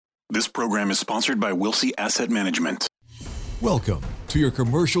This program is sponsored by Wilsey Asset Management. Welcome to your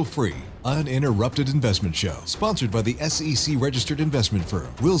commercial-free, uninterrupted investment show, sponsored by the SEC-registered investment firm,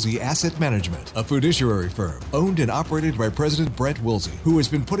 Wilsey Asset Management, a fiduciary firm owned and operated by President Brent Wilsey, who has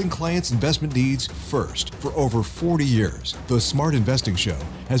been putting clients' investment needs first for over 40 years. The Smart Investing Show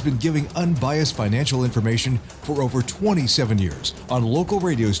has been giving unbiased financial information for over 27 years on local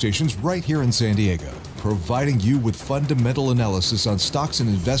radio stations right here in San Diego, providing you with fundamental analysis on stocks and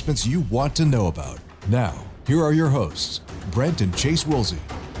investments you want to know about. Now, here are your hosts, Brent and Chase Wilsey.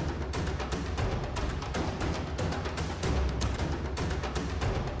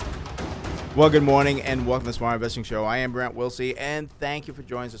 Well, good morning and welcome to the Smart Investing Show. I am Brent Wilsey, and thank you for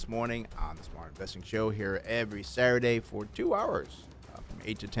joining us this morning on the Smart Investing Show here every Saturday for 2 hours from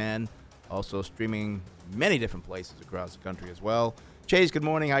 8 to 10. Also streaming many different places across the country as well. Chase, good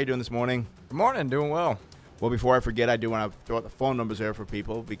morning. How are you doing this morning? Good morning. Doing well. Well, before I forget, I do want to throw out the phone numbers there for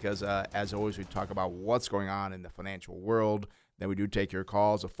people because, as always, we talk about what's going on in the financial world. Then we do take your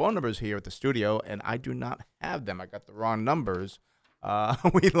calls. The phone numbers here at the studio, and I do not have them. I got the wrong numbers.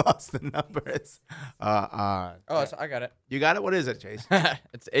 We lost the numbers. I got it. You got it? What is it, Chase?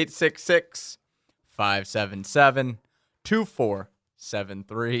 It's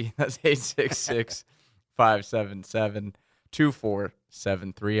 866-577-2473. That's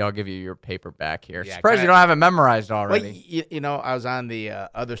 866-577-2473. I'll give you your paper back here. Yeah, Surprised you don't have it memorized already. Well, I was on the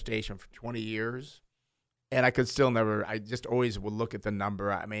other station for 20 years, and I could still never. I just always would look at the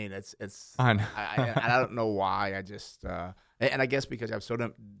number. I mean, it's. I know. I don't know why. I just. And I guess because I have so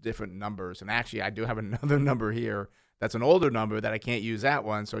different numbers, and actually I do have another number here that's an older number that I can't use that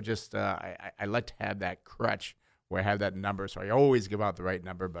one. So just I like to have that crutch where I have that number, so I always give out the right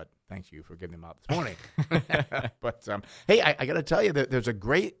number. But thank you for giving them out this morning. But hey, I got to tell you that there's a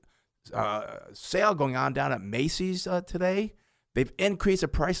great sale going on down at Macy's today. They've increased the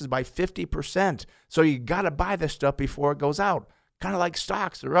prices by 50%. So you got to buy this stuff before it goes out. Kind of like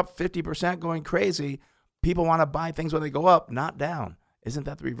stocks, they're up 50%, going crazy. People want to buy things when they go up, not down. Isn't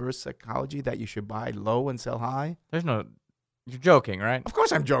that the reverse psychology, that you should buy low and sell high? You're joking, right? Of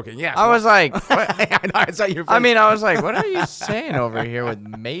course I'm joking, yes. I was like, what? I know, I saw your face. I was like, what are you saying over here with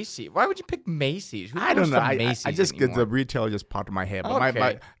Macy's? Why would you pick Macy's? I don't know. I just get the retailer just popped in my head. But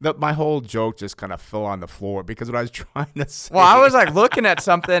okay. my whole joke just kind of fell on the floor because what I was trying to say. Well, I was like looking at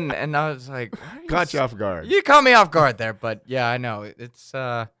something, and I was like, caught you off guard. You caught me off guard there, but yeah, I know. It's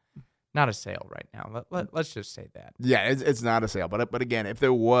not a sale right now. Let's just say that. Yeah, it's not a sale. But again, if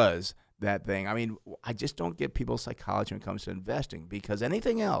there was that thing, I mean, I just don't get people's psychology when it comes to investing, because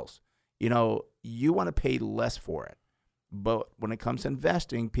anything else, you want to pay less for it. But when it comes to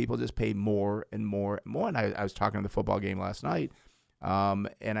investing, people just pay more and more and more. And I was talking to the football game last night,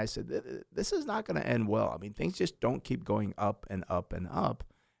 and I said, this is not going to end well. I mean, things just don't keep going up and up and up.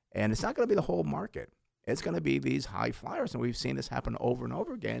 And it's not going to be the whole market. It's going to be these high flyers, and we've seen this happen over and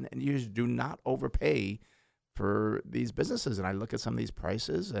over again, and you just do not overpay for these businesses. And I look at some of these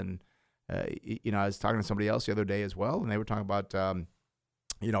prices, and, I was talking to somebody else the other day as well, and they were talking about,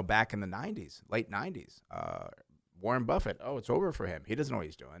 back in the 90s, late 90s, Warren Buffett, it's over for him. He doesn't know what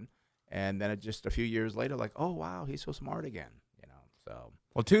he's doing. And then just a few years later, like, oh, wow, he's so smart again, so.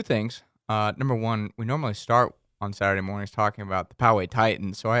 Well, two things. Number one, we normally start on Saturday mornings talking about the Poway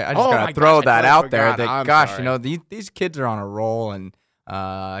Titans. So I just got to throw that out there. These kids are on a roll, and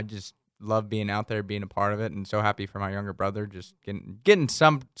I just love being out there, being a part of it, and so happy for my younger brother just getting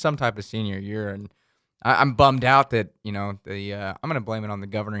some type of senior year. And I'm bummed out that, I'm going to blame it on the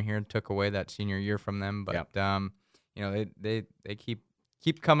governor here, took away that senior year from them. But, they keep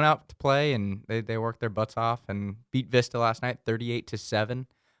coming out to play, and they work their butts off and beat Vista last night 38-7.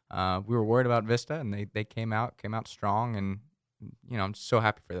 We were worried about Vista, and they came out strong, and I'm so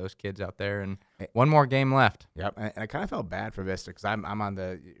happy for those kids out there. And one more game left. Yep, and I kind of felt bad for Vista because I'm on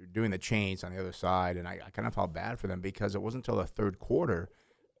doing the chains on the other side, and I kind of felt bad for them because it wasn't until the third quarter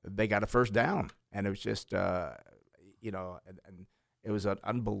they got a first down, and it was just and it was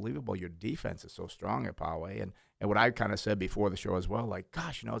unbelievable. Your defense is so strong at Poway, and what I kind of said before the show as well, like,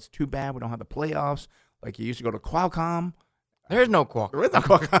 gosh, it's too bad we don't have the playoffs like you used to go to Qualcomm. There's no Qualcomm. There is no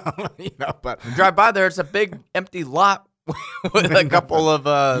Qualcomm, but you drive by there, it's a big empty lot with a couple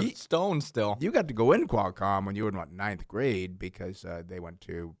of stones still. You got to go in Qualcomm when you were in ninth grade because Poway went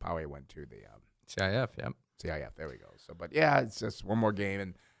to the CIF. Yep. CIF. There we go. So, but yeah, it's just one more game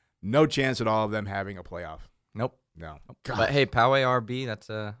and no chance at all of them having a playoff. Nope. No. God. But hey, Poway RB, that's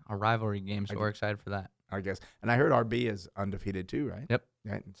a rivalry game, so we're excited for that. I guess. And I heard RB is undefeated too, right? Yep.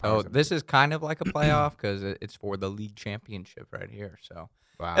 Right? So this is kind of like a playoff because it's for the league championship right here. So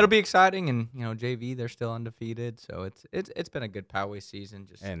it'll be exciting. And JV, they're still undefeated, so it's been a good Poway season.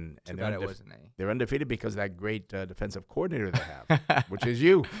 Just and too bad it wasn't they're undefeated because of that great defensive coordinator they have, which is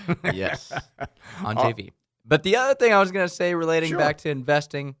you. Yes, on JV. But the other thing I was going to say relating back to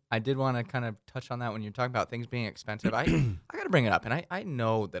investing, I did want to kind of touch on that when you're talking about things being expensive. I got to bring it up, and I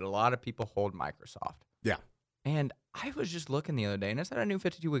know that a lot of people hold Microsoft. Yeah. And I was just looking the other day, and it's at a new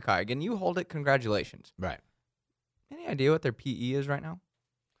 52-week high. Again, you hold it, congratulations. Right. Any idea what their PE is right now?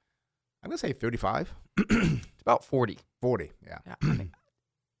 I'm going to say 35. It's about 40. 40, yeah. I mean,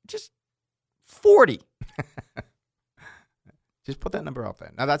 just 40. Just put that number out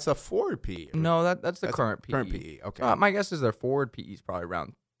there. Now, that's the forward PE. No, that's the current PE. Current PE, okay. My guess is their forward PE is probably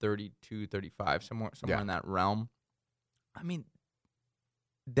around 32, 35, somewhere in that realm. I mean,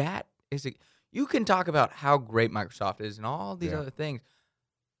 that is you can talk about how great Microsoft is and all these other things.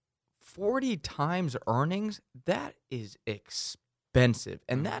 40 times earnings, that is expensive.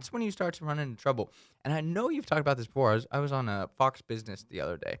 And that's when you start to run into trouble. And I know you've talked about this before. I was on Fox Business the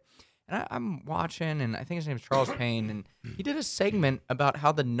other day. And I'm watching, and I think his name is Charles Payne, and he did a segment about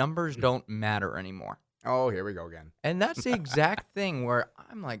how the numbers don't matter anymore. Oh, here we go again. And that's the exact thing where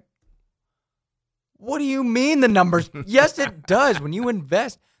I'm like, what do you mean the numbers? Yes, it does. When you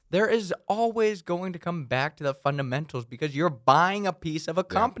invest, there is always going to come back to the fundamentals because you're buying a piece of a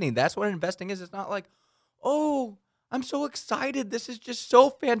company. Yeah. That's what investing is. It's not like, oh, I'm so excited. This is just so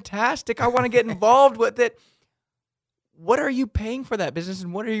fantastic. I want to get involved with it. What are you paying for that business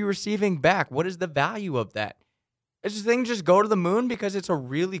and what are you receiving back? What is the value of that? Does this thing just go to the moon because it's a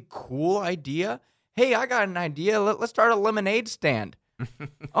really cool idea? Hey, I got an idea. Let's start a lemonade stand.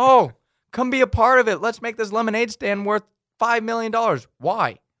 Oh, come be a part of it. Let's make this lemonade stand worth $5 million.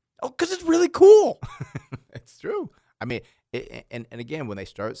 Why? Oh, because it's really cool. It's true. I mean, and again, when they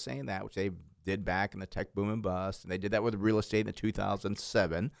start saying that, which they did back in the tech boom and bust, and they did that with real estate in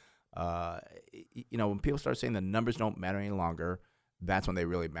 2007, when people start saying the numbers don't matter any longer, that's when they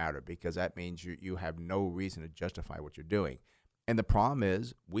really matter because that means you have no reason to justify what you're doing. And the problem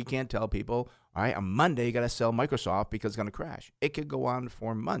is we can't tell people, all right, on Monday you got to sell Microsoft because it's going to crash. It could go on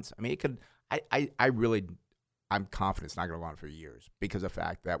for months. I mean, it could. I'm confident it's not going to go on for years because of the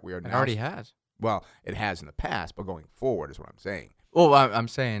fact that we are now. It already has. Well, it has in the past, but going forward is what I'm saying. Well, I'm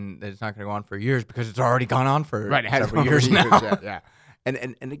saying that it's not going to go on for years because it's already gone on for several years now. Yeah.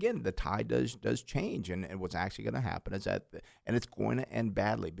 And again, the tide does change, and what's actually going to happen is that, and it's going to end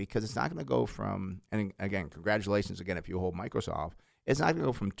badly because it's not going to go from, and again, congratulations again if you hold Microsoft, it's not going to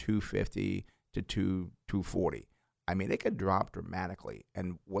go from 250 to 240. I mean, it could drop dramatically,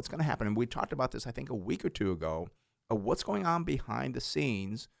 and what's going to happen, and we talked about this I think a week or two ago, of what's going on behind the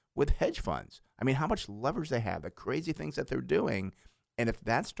scenes with hedge funds. I mean, how much leverage they have, the crazy things that they're doing, and if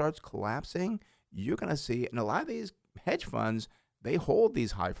that starts collapsing, you're going to see, and a lot of these hedge funds, they hold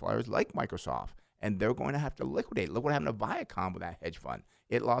these high flyers like Microsoft, and they're going to have to liquidate. Look what happened to Viacom with that hedge fund.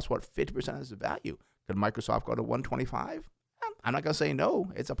 It lost, 50% of its value. Could Microsoft go to 125? I'm not going to say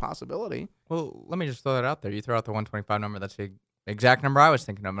no. It's a possibility. Well, let me just throw that out there. You throw out the 125 number. That's the exact number I was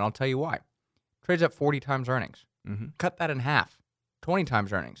thinking of, and I'll tell you why. Trades at 40 times earnings. Mm-hmm. Cut that in half. 20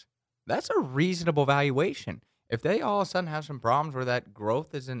 times earnings. That's a reasonable valuation. If they all of a sudden have some problems where that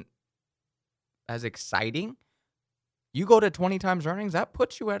growth isn't as exciting, you go to 20 times earnings, that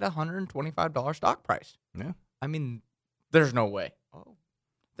puts you at a $125 stock price. Yeah. I mean, there's no way. Oh,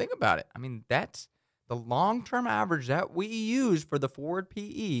 think about it. I mean, that's the long-term average that we use for the forward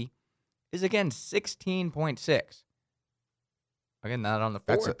PE is, again, 16.6. Again, not on the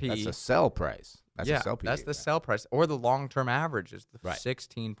forward PE. That's a sell price. That's a sell PE. That's the sell price. Or the long-term average is the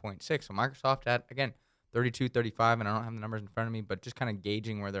 16.6. So Microsoft at, again, 32, 35, and I don't have the numbers in front of me, but just kind of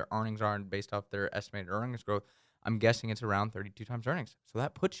gauging where their earnings are and based off their estimated earnings growth, I'm guessing it's around 32 times earnings. So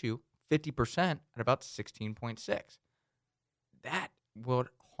that puts you 50% at about 16.6. That would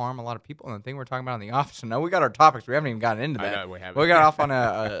harm a lot of people. And the thing we're talking about in the office, and now we got our topics. We haven't even gotten into that. I know, we haven't. We got off on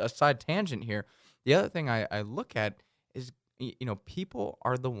a side tangent here. The other thing I look at is, people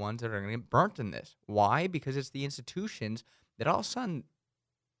are the ones that are going to get burnt in this. Why? Because it's the institutions that all of a sudden,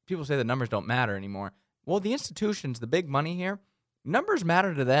 people say the numbers don't matter anymore. Well, the institutions, the big money here, numbers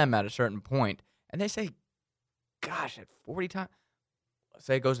matter to them at a certain point. And they say, gosh, at 40 times,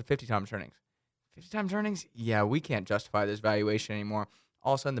 say it goes to 50 times earnings. 50 times earnings? Yeah, we can't justify this valuation anymore.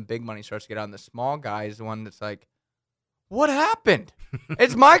 All of a sudden, the big money starts to get out, and the small guy is the one that's like, what happened?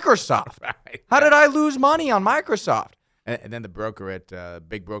 It's Microsoft. Right. How did I lose money on Microsoft? And then the broker at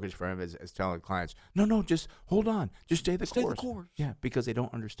big brokerage firm is telling clients, no, just hold on. Just stay the course. Yeah, because they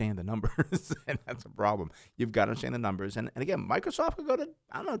don't understand the numbers, and that's a problem. You've got to understand the numbers. And again, Microsoft could go to,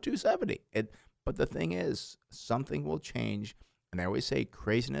 270. But the thing is, something will change, And they always say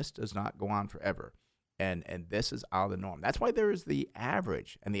craziness does not go on forever. And this is out of the norm. That's why there is the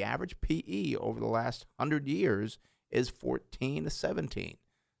average. And the average PE over the last 100 years is 14 to 17.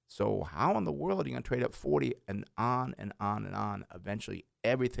 So how in the world are you going to trade up 40 and on and on and on? Eventually,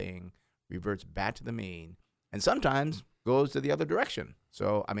 everything reverts back to the mean and sometimes goes to the other direction.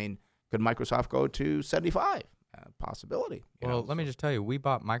 So, I mean, could Microsoft go to 75? Possibility. Well, let me just tell you, we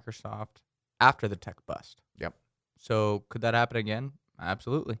bought Microsoft after the tech bust. Yep. So could that happen again?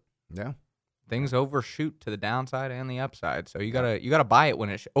 Absolutely. Yeah. Things overshoot to the downside and the upside. So you gotta buy it when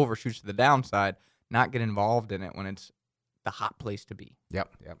it overshoots to the downside, not get involved in it when it's the hot place to be.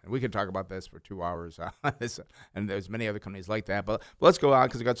 Yep. And we could talk about this for 2 hours, and there's many other companies like that. But let's go on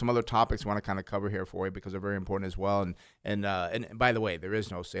because we got some other topics we want to kind of cover here for you because they're very important as well. And by the way, there is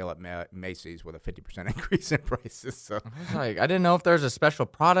no sale at Macy's with a 50% increase in prices. So I was like, I didn't know if there was a special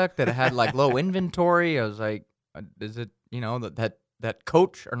product that had like low inventory. I was like, is it that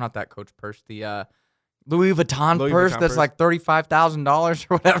Coach or not that Coach purse, the Louis Vuitton purse that's like $35,000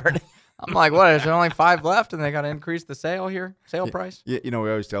 or whatever? I'm like, what? Is there only 5 left, and they got to increase the sale price? Yeah, we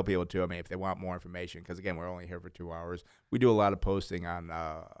always tell people too. I mean, if they want more information, because again, we're only here for 2 hours. We do a lot of posting on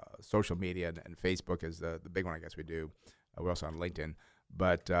social media, and Facebook is the big one. I guess we do. We're also on LinkedIn.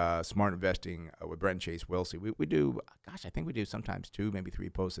 But Smart Investing with Brent and Chase Wilsey, we do. Gosh, I think we do sometimes 2, maybe 3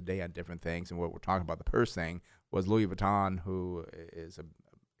 posts a day on different things. And what we're talking about, the purse thing, was Louis Vuitton, who is a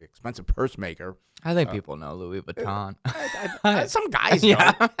expensive purse maker. I think people know Louis Vuitton. Some guys know.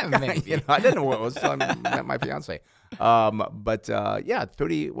 Yeah, maybe. I didn't know what it was. So I met my fiance. But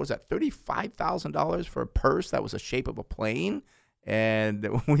 $35,000 for a purse that was the shape of a plane.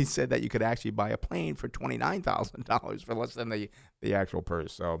 And we said that you could actually buy a plane for $29,000 for less than the actual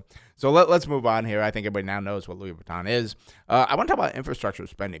purse. So let's move on here. I think everybody now knows what Louis Vuitton is. I want to talk about infrastructure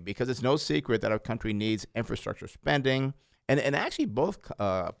spending because it's no secret that our country needs infrastructure spending. And actually, both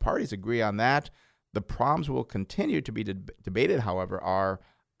parties agree on that. The problems will continue to be debated, however, are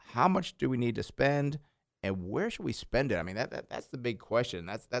how much do we need to spend and where should we spend it? I mean, that's the big question.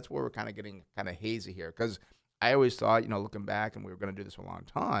 That's where we're kind of getting kind of hazy here because I always thought, looking back, and we were going to do this for a long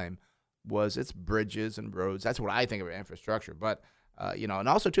time, was it's bridges and roads. That's what I think of infrastructure. But, and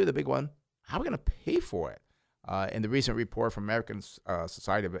also, too, the big one, how are we going to pay for it? In the recent report from American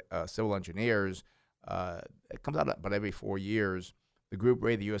Society of Civil Engineers, it comes out about every 4 years. The group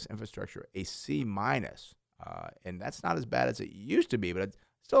rated the U.S. infrastructure a C-, and that's not as bad as it used to be, but it's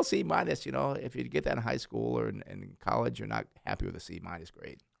still C-. If you get that in high school or in college, you're not happy with a C-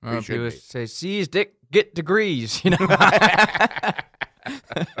 grade. Well, people say C's get degrees,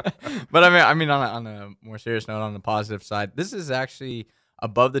 But I mean, on a more serious note, on the positive side, this is actually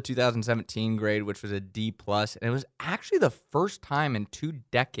above the 2017 grade, which was a D+, and it was actually the first time in 2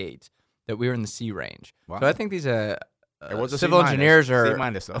 decades that we were in the C range. Wow. So I think these civil engineers are.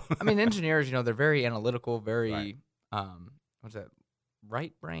 C-, though. I mean, engineers, they're very analytical, very what's that?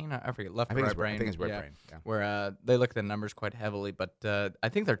 Right brain? I forget. Left or right brain? I think it's right brain. Yeah. Where they look at the numbers quite heavily, but I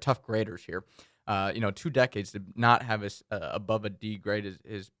think they're tough graders here. 2 decades to not have us above a D grade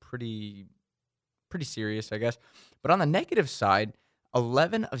is pretty serious, I guess. But on the negative side,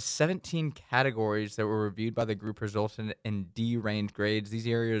 11 of 17 categories that were reviewed by the group resulted in D range grades. These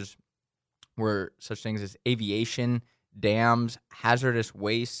areas were such things as aviation, dams, hazardous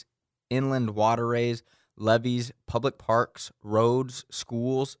waste, inland waterways, levees, public parks, roads,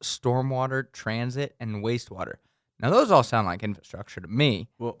 schools, stormwater, transit, and wastewater. Now, those all sound like infrastructure to me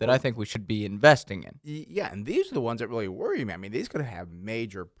that I think we should be investing in. Yeah, and these are the ones that really worry me. I mean, these could have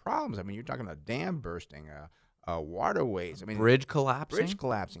major problems. I mean, you're talking about a dam bursting, waterways. I mean, bridge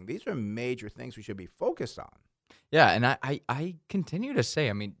collapsing. These are major things we should be focused on. Yeah, and I continue to say,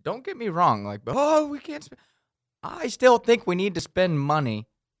 I mean, don't get me wrong, we can't spend. I still think we need to spend money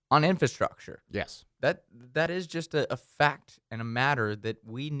on infrastructure. Yes. That is just a fact and a matter that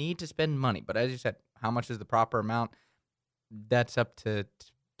we need to spend money. But as you said, how much is the proper amount? That's up to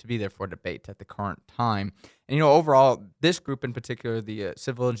be there for debate at the current time. And, overall, this group in particular, the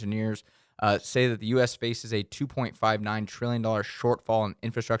civil engineers, say that the U.S. faces a $2.59 trillion shortfall in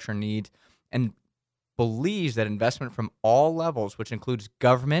infrastructure needs and believes that investment from all levels, which includes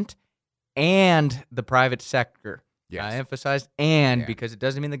government and the private sector, yes. I emphasized because it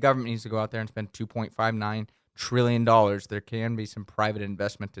doesn't mean the government needs to go out there and spend $2.59 trillion. There can be some private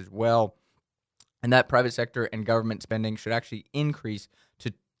investment as well. And that private sector and government spending should actually increase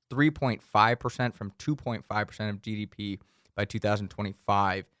to 3.5% from 2.5% of GDP by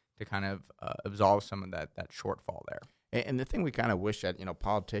 2025 to kind of absolve some of that shortfall there. And the thing we kind of wish that,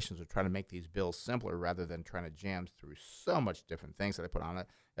 politicians would try to make these bills simpler rather than trying to jam through so much different things that they put on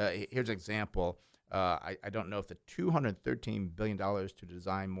it. Here's an example. I don't know if the $213 billion to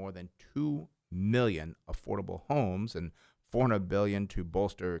design more than 2 million affordable homes and $400 billion to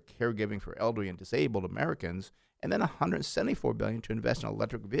bolster caregiving for elderly and disabled Americans, and then $174 billion to invest in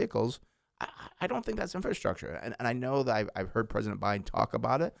electric vehicles. I don't think that's infrastructure. And I know that I've heard President Biden talk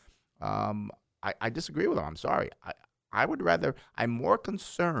about it. I disagree with him. I'm sorry. I'm more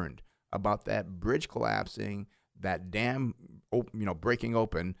concerned about that bridge collapsing, that dam, breaking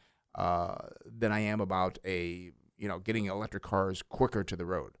open, than I am about getting electric cars quicker to the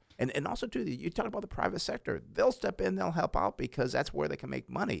road. And also, too, you talk about the private sector. They'll step in, they'll help out because that's where they can make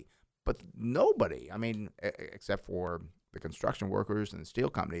money. But nobody, except for the construction workers and the steel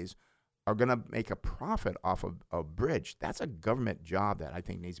companies, are going to make a profit off of a bridge. That's a government job that I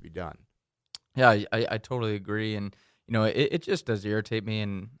think needs to be done. Yeah, I totally agree. And, it just does irritate me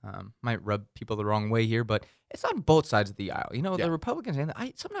and might rub people the wrong way here, but it's on both sides of the aisle. The Republicans, and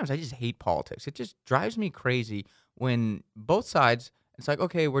sometimes I just hate politics. It just drives me crazy when both sides, it's like,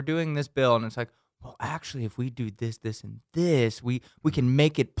 okay, we're doing this bill, and it's like, well, actually, if we do this, this, and this, we can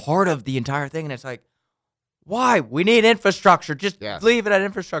make it part of the entire thing. And it's like, why? We need infrastructure. Just leave it at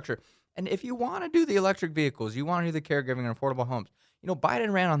infrastructure. And if you want to do the electric vehicles, you want to do the caregiving and affordable homes,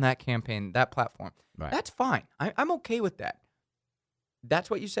 Biden ran on that campaign, that platform. Right. That's fine. I'm okay with that.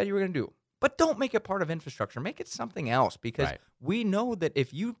 That's what you said you were going to do. But don't make it part of infrastructure. Make it something else, because we know that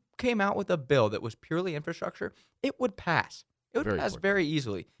if you came out with a bill that was purely infrastructure, it would pass. It would pass very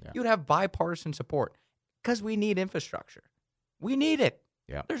easily. Yeah. You would have bipartisan support because we need infrastructure. We need it.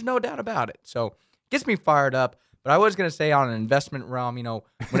 Yeah. There's no doubt about it. So it gets me fired up. But I was going to say on an investment realm,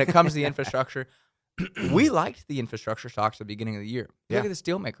 when it comes to the infrastructure, we liked the infrastructure stocks at the beginning of the year. Look at the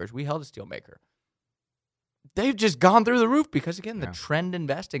steel makers. We held a steel maker. They've just gone through the roof because, again, the trend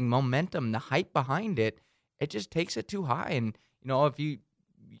investing, momentum, the hype behind it, it just takes it too high. And, if you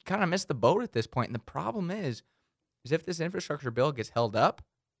kind of miss the boat at this point, and the problem is if this infrastructure bill gets held up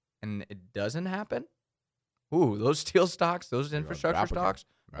and it doesn't happen, those steel stocks, those infrastructure stocks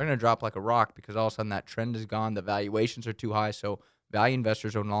are going to drop like a rock, because all of a sudden that trend is gone. The valuations are too high, so value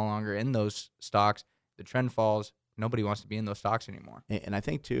investors are no longer in those stocks. The trend falls. Nobody wants to be in those stocks anymore. And I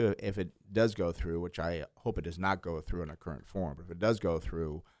think, too, if it does go through, which I hope it does not go through in a current form, but if it does go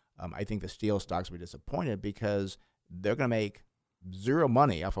through, I think the steel stocks will be disappointed because they're going to make zero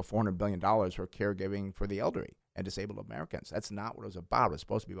money off of $400 billion for caregiving for the elderly and disabled Americans. That's not what it was about. It's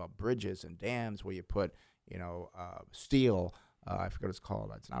supposed to be about bridges and dams where you put, steel. I forget what it's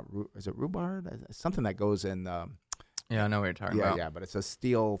called. It's not. Is it rhubarb? It's something that goes in. Yeah, I know what you're talking about. Yeah, but it's a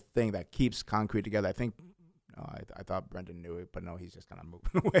steel thing that keeps concrete together. I think. I thought Brendan knew it, but no, he's just kind of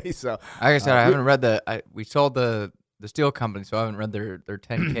moving away. So, like I said, I haven't read we sold the steel company, so I haven't read their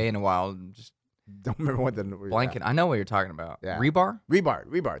 10K in a while. Just don't remember what the blanket. I know what you're talking about. Yeah. Rebar.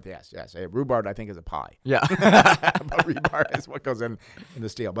 Yes. Rhubarb, I think, is a pie. Yeah, but rebar is what goes in the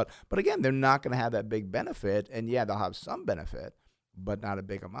steel. But again, they're not going to have that big benefit, and they'll have some benefit, but not a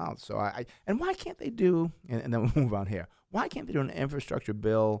big amount. So and why can't they do? And then we'll move on here. Why can't they do an infrastructure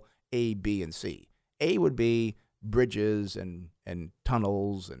bill A, B, and C? A would be bridges and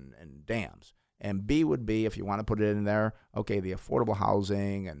tunnels and dams. And B would be, if you want to put it in there, okay, the affordable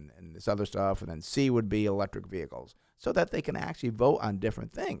housing and this other stuff. And then C would be electric vehicles, so that they can actually vote on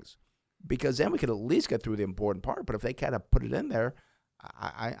different things. Because then we could at least get through the important part. But if they kind of put it in there,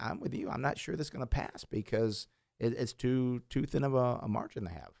 I'm with you. I'm not sure this is going to pass because it's too thin of a margin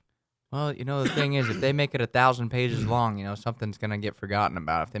to have. Well, the thing is, if they make it 1,000 pages long, something's going to get forgotten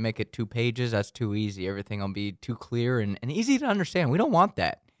about. If they make it 2 pages, that's too easy. Everything will be too clear and easy to understand. We don't want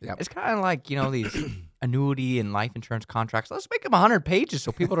that. Yep. It's kind of like, these annuity and life insurance contracts. Let's make them 100 pages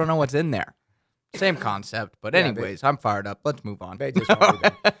so people don't know what's in there. Same concept. But anyways, I'm fired up. Let's move on. They just won't do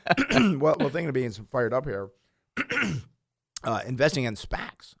that. Well, thinking of being fired up here, investing in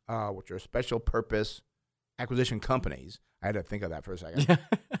SPACs, which are special purpose acquisition companies. I had to think of that for a second.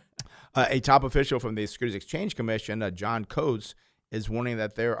 A top official from the Securities Exchange Commission, John Coates, is warning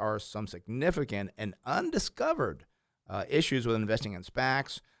that there are some significant and undiscovered issues with investing in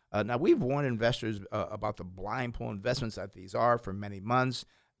SPACs. Now, we've warned investors about the blind pool investments that these are for many months.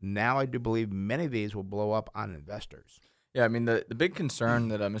 Now, I do believe many of these will blow up on investors. Yeah, the big concern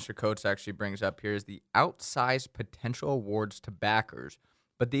that Mr. Coates actually brings up here is the outsized potential awards to backers,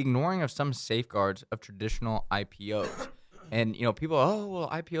 but the ignoring of some safeguards of traditional IPOs. And, people,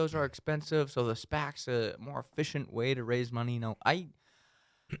 IPOs are expensive, so the SPAC's a more efficient way to raise money. I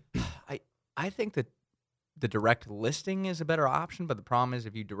think that the direct listing is a better option, but the problem is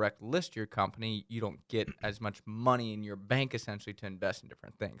if you direct list your company, you don't get as much money in your bank essentially to invest in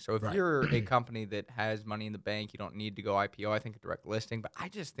different things. So if you're a company that has money in the bank, you don't need to go IPO. I think a direct listing, but I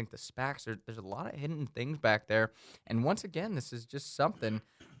just think the SPACs, there's a lot of hidden things back there. And once again, this is just something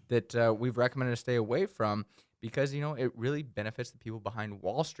that we've recommended to stay away from because, it really benefits the people behind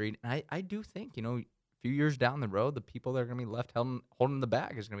Wall Street. And I do think, a few years down the road, the people that are going to be left holding the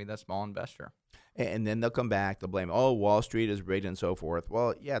bag is going to be that small investor. And then they'll come back, they'll blame, Wall Street is rigged and so forth.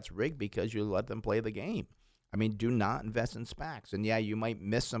 Well, yeah, it's rigged because you let them play the game. I mean, do not invest in SPACs. And, yeah, you might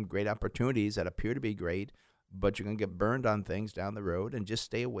miss some great opportunities that appear to be great, but you're going to get burned on things down the road, and just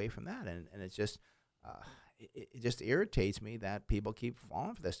stay away from that. And it's just it just irritates me that people keep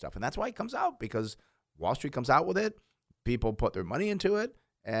falling for this stuff. And that's why it comes out, because Wall Street comes out with it, people put their money into it,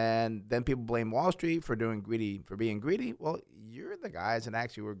 and then people blame Wall Street for being greedy. Well, you're the guys that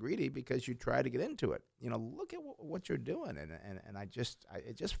actually were greedy because you tried to get into it. Look at what you're doing, and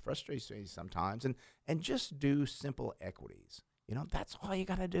it just frustrates me sometimes. And just do simple equities. That's all you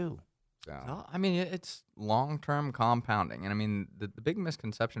got to do. So. Well, I mean, it's long-term compounding, and I mean the big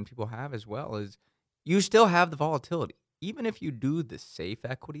misconception people have as well is you still have the volatility. Even if you do the safe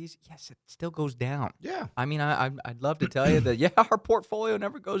equities, yes, it still goes down. Yeah. I mean, I'd love to tell you that, our portfolio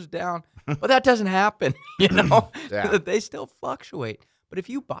never goes down, but that doesn't happen, Yeah. They still fluctuate. But if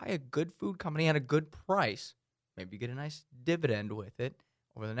you buy a good food company at a good price, maybe you get a nice dividend with it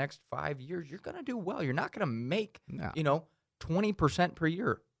over the next 5 years, you're going to do well. You're not going to make, 20% per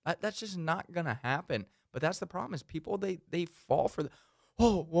year. That's just not going to happen. But that's the problem is people, they fall for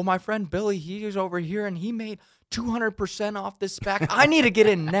my friend Billy, he's over here and he made 200% off this SPAC. I need to get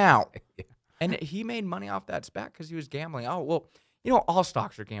in now. Yeah. And he made money off that SPAC because he was gambling. Oh, well, all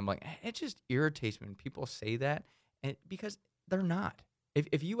stocks are gambling. It just irritates me when people say that because they're not.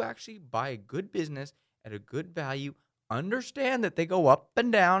 If you actually buy a good business at a good value, understand that they go up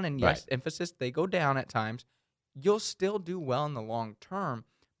and down, and yes, emphasis, they go down at times, you'll still do well in the long term.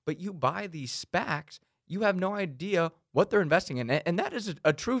 But you buy these SPACs, you have no idea what they're investing in. And that is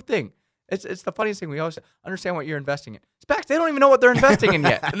a true thing. It's the funniest thing. We always understand what you're investing in. SPACs, they don't even know what they're investing in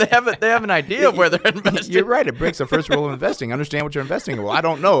yet. They have an idea of where they're investing. You're right. It breaks the first rule of investing. Understand what you're investing in. Well, I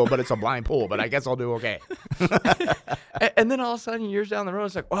don't know, but it's a blind pool, but I guess I'll do okay. And then all of a sudden, years down the road,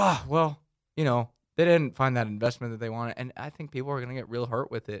 it's like, they didn't find that investment that they wanted. And I think people are going to get real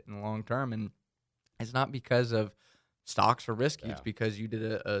hurt with it in the long term. And it's not because of stocks are risky. Yeah. It's because you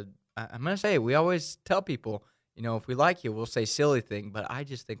did I'm going to say, we always tell people, if we like you, we'll say silly thing, but I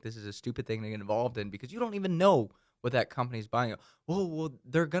just think this is a stupid thing to get involved in because you don't even know what that company's buying. Well,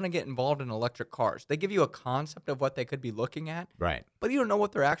 they're going to get involved in electric cars. They give you a concept of what they could be looking at. Right. But you don't know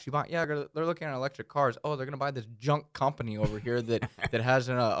what they're actually buying. Yeah, they're looking at electric cars. Oh, they're going to buy this junk company over here that has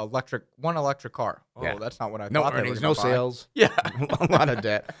one electric car. Oh, yeah. That's not what I thought. No earnings, no sales. Yeah. A lot of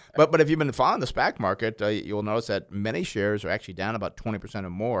debt. But if you've been following the SPAC market, you'll notice that many shares are actually down about 20%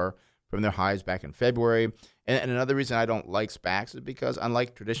 or more from their highs back in February. And another reason I don't like SPACs is because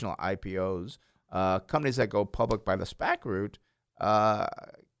unlike traditional IPOs, companies that go public by the SPAC route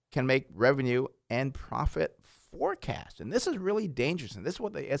can make revenue and profit forecasts. And this is really dangerous. And this is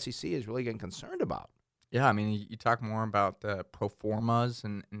what the SEC is really getting concerned about. Yeah, I mean, you talk more about pro formas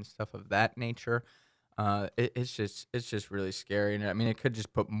and stuff of that nature. It's just really scary. And I mean, it could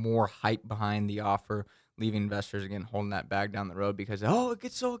just put more hype behind the offer, leaving investors again holding that bag down the road because it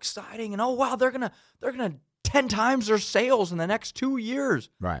gets so exciting and wow, they're gonna 10 times their sales in the next 2 years.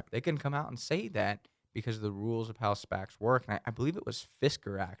 Right. They can come out and say that because of the rules of how SPACs work. And I believe it was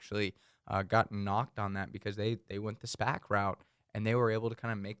Fisker actually got knocked on that because they went the SPAC route and they were able to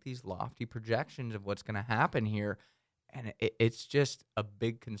kind of make these lofty projections of what's going to happen here. And it's just a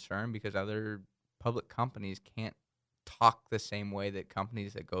big concern because other public companies can't talk the same way that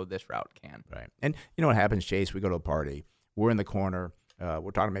companies that go this route can. Right. And you know what happens, Chase? We go to a party. We're in the corner.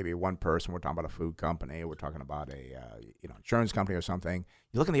 We're talking maybe one person. We're talking about a food company. We're talking about a insurance company or something.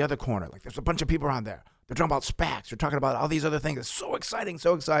 You look in the other corner. Like there's a bunch of people around there. They're talking about SPACs. They're talking about all these other things. It's so exciting,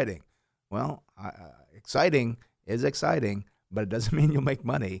 so exciting. Well, exciting is exciting, but it doesn't mean you'll make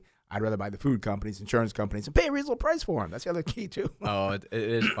money. I'd rather buy the food companies, insurance companies, and pay a reasonable price for them. That's the other key, too. Oh, it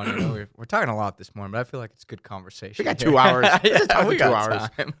is funny. We're talking a lot this morning, but I feel like it's good conversation. We got 2 hours. We got 2 hours.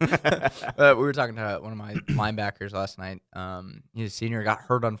 We were talking to one of my linebackers last night. He's a senior, got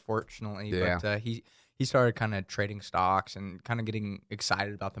hurt, unfortunately. Yeah. But he started kind of trading stocks and kind of getting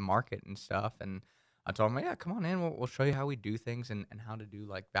excited about the market and stuff. And I told him, yeah, come on in. We'll show you how we do things and how to do,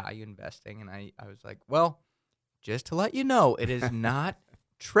 like, value investing. And I was like, well, just to let you know, it is not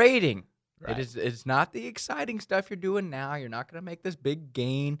trading. Right. It's not the exciting stuff you're doing now. You're not going to make this big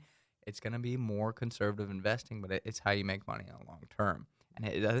gain. it's going to be more conservative investing, but it's how you make money in the long term.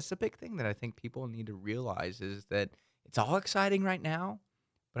 And that's a big thing that I think people need to realize is that it's all exciting right now,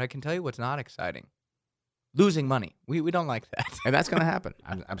 but I can tell you what's not exciting. Losing money. We don't like that. And that's going to happen.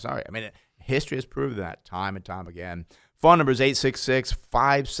 I'm sorry. I mean, history has proved that time and time again. Phone number is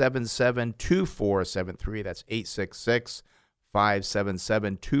 866-577-2473. That's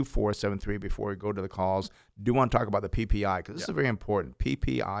 866-577-2473. Before we go to the calls, do want to talk about the PPI because this is very important.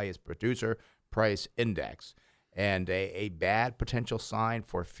 PPI is Producer Price Index, and a bad potential sign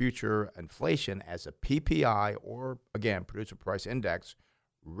for future inflation as a PPI, or again, Producer Price Index,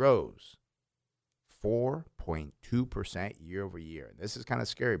 rose 4.2% year over year. And this is kind of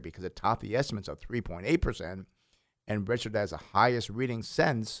scary because it topped the estimates of 3.8% and registered as the highest reading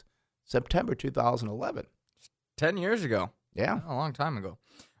since September 2011. 10 years ago. Yeah. A long time ago.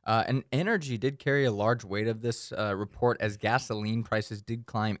 And energy did carry a large weight of this report as gasoline prices did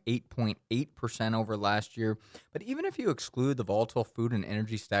climb 8.8% over last year. But even if you exclude the volatile food and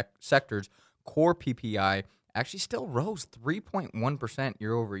energy sectors, core PPI actually still rose 3.1%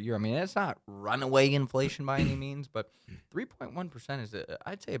 year over year. I mean, it's not runaway inflation by any means, but 3.1% is,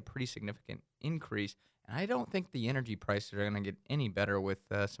 I'd say, a pretty significant increase. And I don't think the energy prices are going to get any better with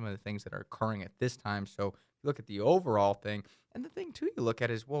some of the things that are occurring at this time. So you look at the overall thing. And the thing, too, you look at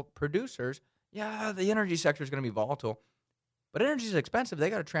is, well, producers, yeah, the energy sector is going to be volatile. But energy is expensive. They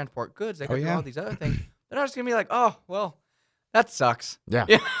got to transport goods. They got to do all these other things. They're not just going to be like, oh, well, that sucks. Yeah.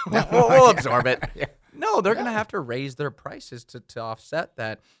 We'll absorb it. Yeah. No, they're going to have to raise their prices to offset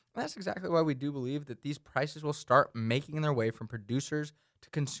that. And that's exactly why we do believe that these prices will start making their way from producers to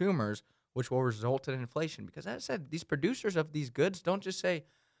consumers, which will result in inflation. Because as I said, these producers of these goods don't just say,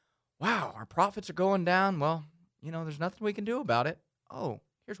 wow, our profits are going down. Well, there's nothing we can do about it. Oh,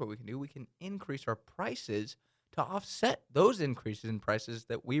 here's what we can do. We can increase our prices to offset those increases in prices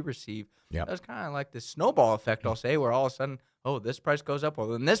that we receive. Yep. That's kind of like the snowball effect, I'll say, where all of a sudden, oh, this price goes up, well,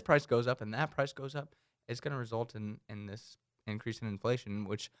 then this price goes up, and that price goes up. It's going to result in this increase in inflation,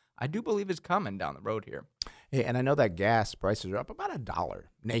 which I do believe is coming down the road here. Yeah, and I know that gas prices are up about $1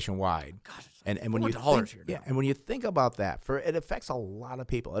 nationwide. Gosh, and when you think, and when you think about that, it affects a lot of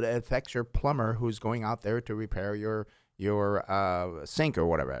people. It affects your plumber who's going out there to repair your sink or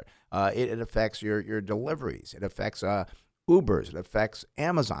whatever. It affects your deliveries. It affects Ubers. It affects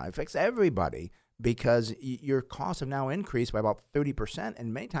Amazon. It affects everybody because your costs have now increased by about 30%,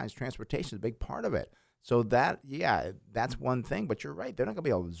 and many times transportation is a big part of it. So that's one thing. But you're right; they're not going to be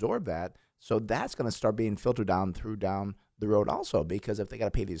able to absorb that. So that's going to start being filtered down the road also, because if they got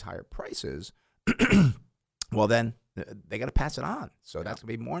to pay these higher prices, well, then they got to pass it on. So that's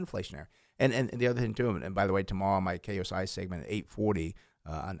going to be more inflationary. And the other thing, too, and by the way, tomorrow on my KOSI segment at 8:40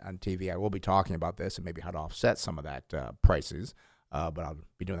 on TV, I will be talking about this and maybe how to offset some of that prices. But I'll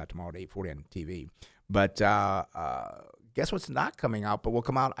be doing that tomorrow at 8:40 on TV. But guess what's not coming out, but will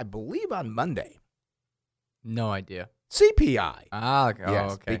come out, I believe, on Monday? No idea. CPI. Okay.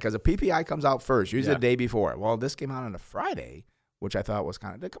 Yes, okay. Because the PPI comes out first, usually the day before. Well, this came out on a Friday, which I thought was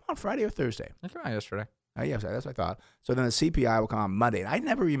did it come out Friday or Thursday? It came out yesterday. Yes, that's what I thought. So then the CPI will come out Monday. And I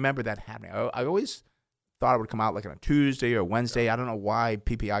never remember that happening. I always thought it would come out like on a Tuesday or Wednesday. I don't know why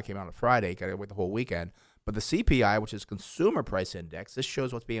PPI came out on a Friday because I wait the whole weekend. But the CPI, which is Consumer Price Index, this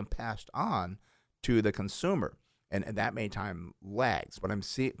shows what's being passed on to the consumer. And that many time lags. But I'm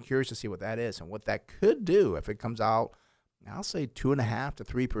curious to see what that is and what that could do if it comes out, I'll say 2.5% to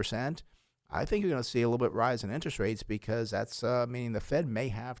 3%. I think you're going to see a little bit rise in interest rates because that's meaning the Fed may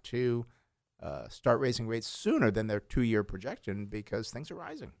have to start raising rates sooner than their 2-year projection because things are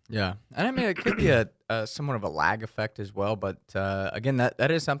rising. Yeah. And I mean, it could be a somewhat of a lag effect as well. But again,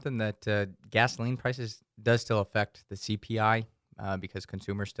 that is something that gasoline prices does still affect the CPI. Because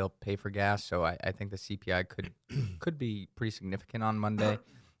consumers still pay for gas, so I think the CPI could be pretty significant on Monday.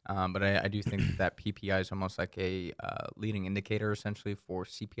 But I do think that PPI is almost like a leading indicator essentially for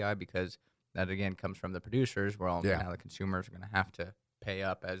CPI because that again comes from the producers. Well, now the consumers are going to have to pay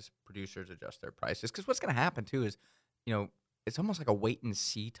up as producers adjust their prices. Because what's going to happen too is, it's almost like a wait and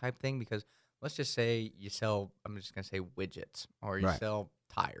see type thing. Because let's just say you sell, I'm just going to say widgets, or you sell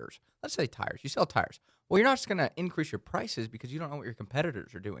tires. Let's say tires. You sell tires. Well, you're not just going to increase your prices because you don't know what your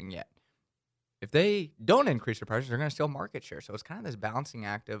competitors are doing yet. If they don't increase their prices, they're going to steal market share. So it's kind of this balancing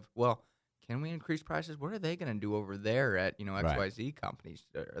act of, well, can we increase prices? What are they going to do over there at, XYZ companies?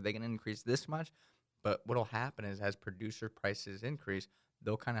 Are they going to increase this much? But what will happen is as producer prices increase,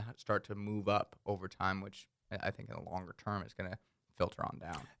 they'll kind of start to move up over time, which I think in the longer term is going to filter on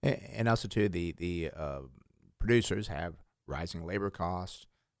down. And also, too, the producers have rising labor costs.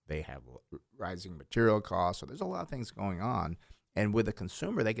 They have rising material costs. So there's a lot of things going on. And with the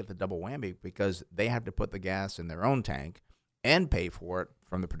consumer, they get the double whammy because they have to put the gas in their own tank and pay for it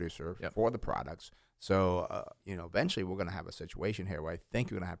from the producer for the products. So, eventually we're going to have a situation here where I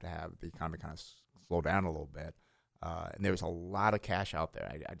think you're going to have the economy kind of slow down a little bit. And there's a lot of cash out there,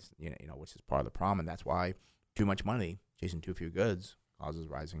 I just, which is part of the problem. And that's why too much money chasing too few goods causes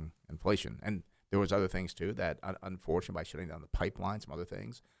rising inflation. And there was other things, too, that unfortunately, by shutting down the pipeline, some other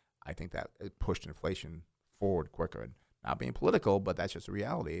things, I think that it pushed inflation forward quicker. And not being political, but that's just the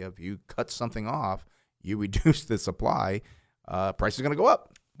reality. If you cut something off, you reduce the supply, price is going to go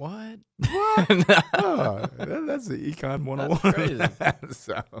up. What? Oh, that's the Econ 101. That's crazy.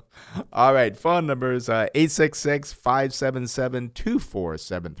 So, all right, phone numbers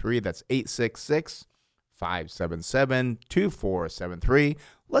 866-577-2473. That's 866-577-2473.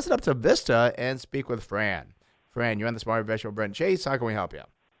 Let's head up to Vista and speak with Fran. Fran, you're on the Smart Investor with Brent Chase. How can we help you?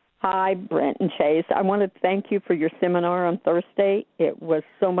 Hi, Brent and Chase. I want to thank you for your seminar on Thursday. It was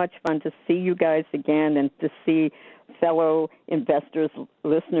so much fun to see you guys again and to see fellow investors,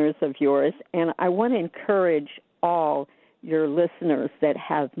 listeners of yours. And I want to encourage all your listeners that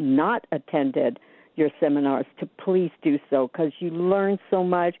have not attended your seminars to please do so, because you learn so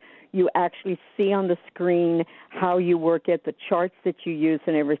much. You actually see on the screen how you work it, the charts that you use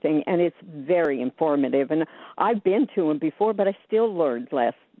and everything, and it's very informative. And I've been to them before, but I still learned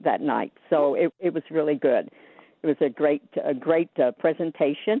that night. So it was really good. It was a great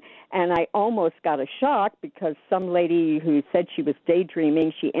presentation, and I almost got a shock because some lady who said she was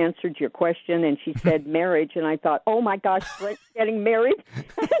daydreaming, she answered your question, and she said marriage, and I thought, oh my gosh, Brent's getting married.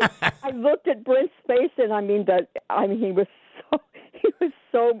 I looked at Brent's face, and he was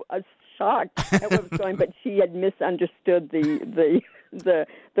so shocked at what was going, but she had misunderstood the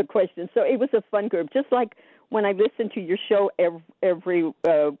question. So it was a fun group, just like when I listen to your show every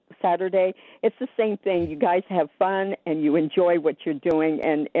Saturday, it's the same thing. You guys have fun and you enjoy what you're doing,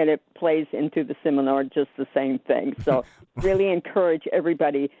 and it plays into the seminar just the same thing. So really encourage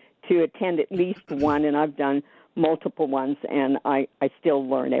everybody to attend at least one, and I've done multiple ones, and I still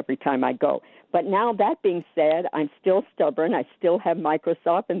learn every time I go. But now that being said, I'm still stubborn. I still have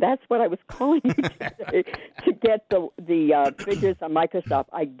Microsoft, and that's what I was calling you today, to get the figures on Microsoft.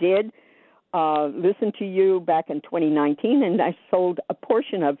 I did listen to you back in 2019, and I sold a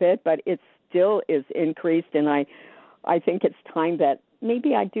portion of it, but it still is increased, and I think it's time that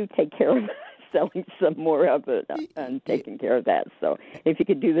maybe I do take care of selling some more of it and taking care of that. So if you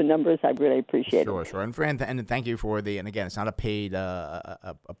could do the numbers, I'd really appreciate it. Sure. And Fran, and thank you for and again, it's not a paid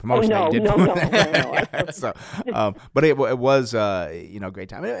a promotion. Oh, no. So, but it was a great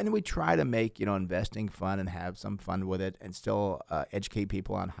time, and we try to make investing fun and have some fun with it, and still educate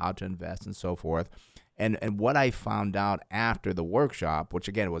people on how to invest and so forth. And what I found out after the workshop, which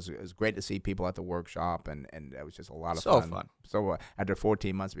again it was great to see people at the workshop, and it was just a lot of fun. So after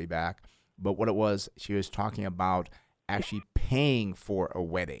 14 months to be back. But what it was, she was talking about actually paying for a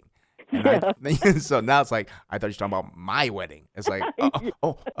wedding. And so now it's like, I thought you were talking about my wedding. It's like,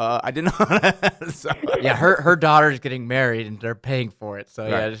 I didn't know. So, yeah, her daughter's getting married and they're paying for it. So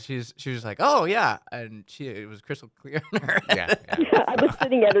right. Yeah, she was like, oh yeah, and it was crystal clear in her head. Yeah, I was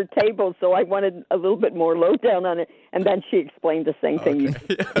sitting at her table, so I wanted a little bit more lowdown on it, and then she explained the same thing. You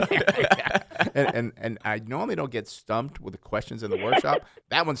and I normally don't get stumped with the questions in the workshop.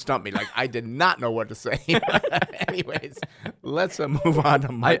 That one stumped me. Like I did not know what to say. Anyways, let's move on to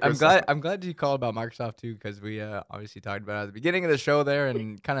Microsoft. I'm glad you called about Microsoft too, because we obviously talked about it at the beginning of the show there,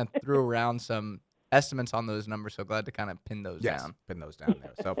 and kind of threw around some estimates on those numbers. So glad to kind of pin those down. Pin those down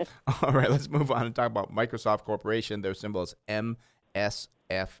there. So all right, let's move on and talk about Microsoft Corporation. Their symbol is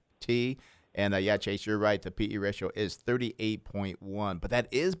MSFT. And Chase, you're right. The PE ratio is 38.1, but that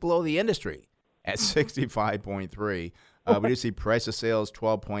is below the industry at 65.3. We do see price of sales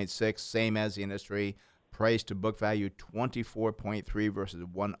 12.6, same as the industry. Price to book value 24.3 versus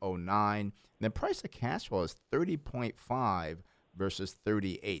 109. And then price to cash flow is 30.5 versus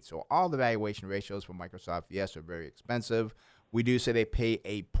 38. So all the valuation ratios for Microsoft, yes, are very expensive. We do say they pay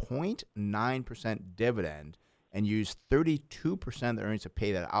a 0.9% dividend and use 32% of the earnings to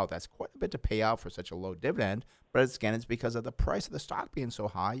pay that out. That's quite a bit to pay out for such a low dividend. But it's because of the price of the stock being so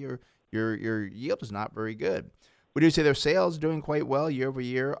high, your yield is not very good. We do see their sales doing quite well year over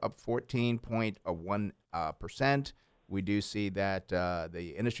year, up 14.1%. We do see that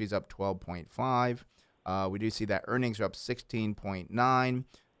the industry is up 12.5. We do see that earnings are up 16.9.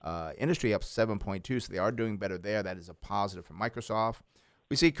 Industry up 7.2, so they are doing better there. That is a positive for Microsoft.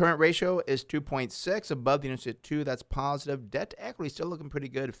 We see current ratio is 2.6, above the industry at 2. That's positive. Debt to equity still looking pretty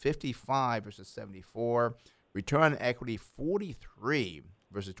good, 55 versus 74. Return on equity, 43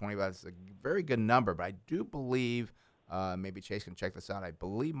 versus 25. That's a very good number, but I do believe Maybe Chase can check this out. I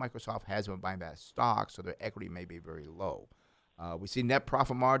believe Microsoft has been buying that stock, so their equity may be very low. We see net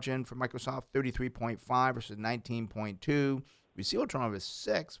profit margin for Microsoft 33.5 versus 19.2. Receivable turnover is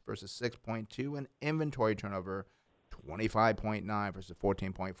 6 versus 6.2, and inventory turnover 25.9 versus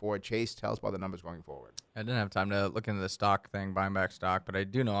 14.4. Chase, tell us about the numbers going forward. I didn't have time to look into the stock thing, buying back stock, but I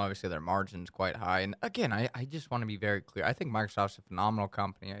do know obviously their margin's quite high. And again, I just want to be very clear. I think Microsoft's a phenomenal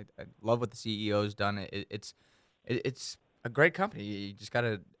company. I love what the CEO's done. It's a great company. You just got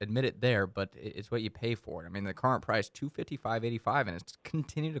to admit it there, but it's what you pay for it. I mean, the current price, $255.85, and it's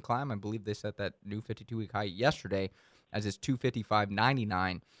continued to climb. I believe they set that new 52-week high yesterday as it's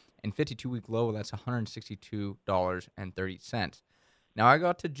 $255.99, and 52-week low, that's $162.30. Now, I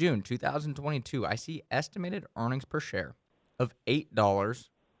got to June 2022. I see estimated earnings per share of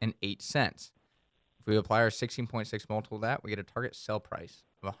 $8.08. If we apply our 16.6 multiple to that, we get a target sell price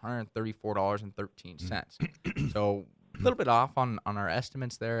of $134.13. So a little bit off on our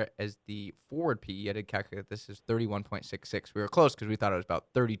estimates there, as the forward PE, I did calculate this is 31.66. We were close because we thought it was about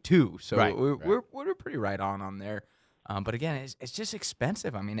 32. So we're pretty right on there. But again, it's just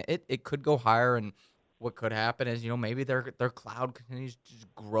expensive. I mean, it could go higher, and what could happen is, maybe their cloud continues to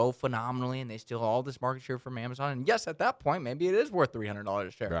grow phenomenally and they steal all this market share from Amazon. And yes, at that point, maybe it is worth $300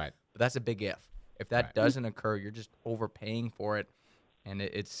 a share. Right. But that's a big if. If that doesn't occur, you're just overpaying for it, and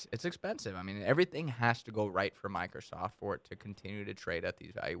it's expensive. I mean, everything has to go right for Microsoft for it to continue to trade at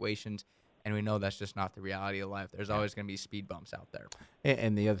these valuations. And we know that's just not the reality of life. There's always going to be speed bumps out there.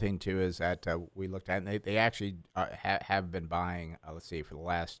 And the other thing, too, is that we looked at, and they actually have been buying, let's see, for the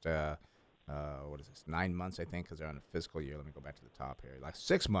last, 9 months, I think, because they're on a fiscal year. Let me go back to the top here. Like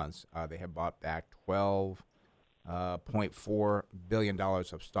 6 months, they have bought back $12.4 billion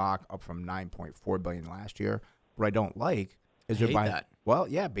of stock, up from $9.4 billion last year. What I don't like is they're buying that. Well,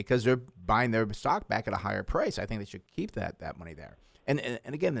 yeah, because they're buying their stock back at a higher price. I think they should keep that money there. And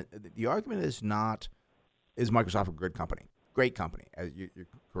again, the argument is not, is Microsoft a good company? Great company. You're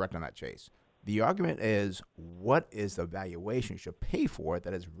correct on that, Chase. The argument is, what is the valuation you should pay for it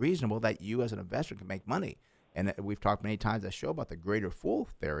that is reasonable, that you as an investor can make money? And we've talked many times on the show about the greater fool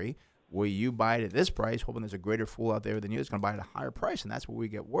theory, where you buy it at this price, hoping there's a greater fool out there than you that's going to buy it at a higher price, and that's where we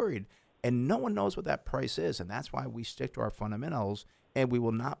get worried. And no one knows what that price is, and that's why we stick to our fundamentals. And we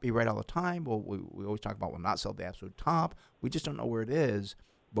will not be right all the time. We always talk about we'll not sell the absolute top. We just don't know where it is.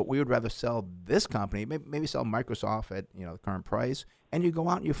 But we would rather sell this company, maybe sell Microsoft at the current price, and you go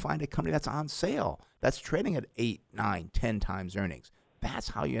out and you find a company that's on sale, that's trading at 8, 9, 10 times earnings.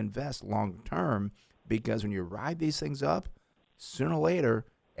 That's how you invest long term, because when you ride these things up, sooner or later,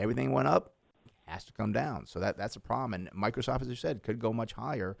 everything went up, has to come down. So that's a problem. And Microsoft, as you said, could go much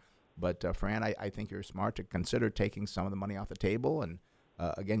higher. But, Fran, I think you're smart to consider taking some of the money off the table. And,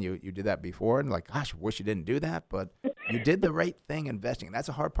 again, you did that before. And, gosh, I wish you didn't do that. But you did the right thing investing. And that's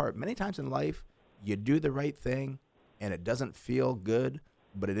a hard part. Many times in life, you do the right thing, and it doesn't feel good,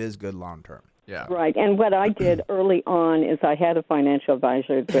 but it is good long term. Yeah. Right. And what I did early on is I had a financial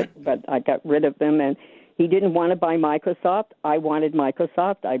advisor, but I got rid of them. And he didn't want to buy Microsoft. I wanted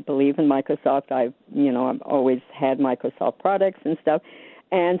Microsoft. I believe in Microsoft. I've always had Microsoft products and stuff.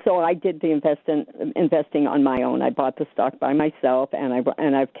 And so I did the investing on my own. I bought the stock by myself, and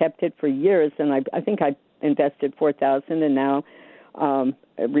I've kept it for years. And I think I invested $4,000, and now a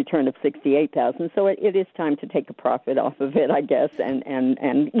return of $68,000. So it is time to take a profit off of it, I guess,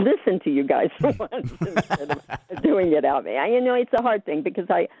 and listen to you guys for once instead of doing it out there. It's a hard thing because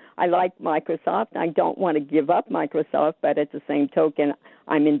I like Microsoft. I don't want to give up Microsoft, but at the same token,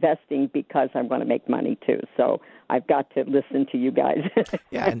 I'm investing because I want to make money too. So I've got to listen to you guys.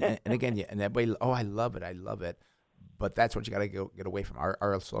 Yeah, and again, and that way, I love it. But that's what you got to get away from.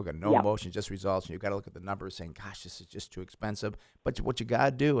 Our slogan, no emotion, just results. And you've got to look at the numbers saying, gosh, this is just too expensive. But what you got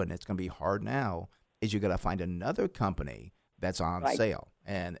to do, and it's going to be hard now, is you got to find another company that's on sale.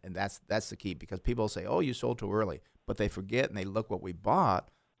 And that's the key, because people say, oh, you sold too early. But they forget, and they look what we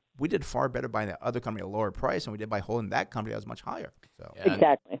bought. We did far better buying the other company at a lower price than we did by holding that company that was much higher. So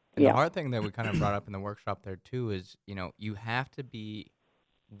Exactly. And the hard thing that we kind of brought up in the workshop there, too, is, you have to be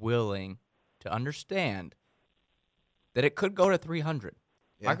willing to understand that it could go to 300.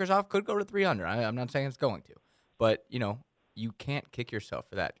 Yeah. Microsoft could go to 300. I'm not saying it's going to. But, you can't kick yourself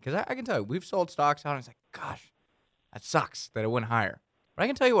for that. Because I can tell you, we've sold stocks out, and it's like, gosh, that sucks that it went higher. But I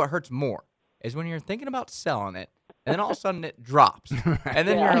can tell you what hurts more is when you're thinking about selling it, and then all of a sudden it drops. And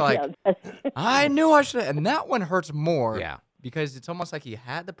then you're like, I knew I should have. And that one hurts more. Yeah. Because it's almost like you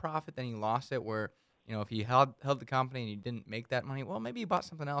had the profit, then you lost it, where, if you held the company and you didn't make that money, well, maybe you bought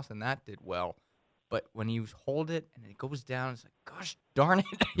something else and that did well. But when you hold it and it goes down, it's like, gosh darn it.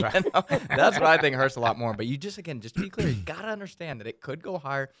 That's what I think hurts a lot more. But you just to be clear, you got to understand that it could go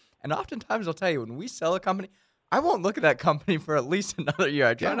higher. And oftentimes I'll tell you, when we sell a company, I won't look at that company for at least another year.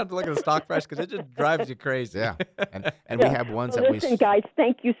 I try not to look at the stock price because it just drives you crazy. Yeah, and we have ones that listen, guys,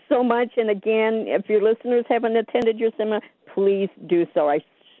 thank you so much. And again, if your listeners haven't attended your seminar, please do so. I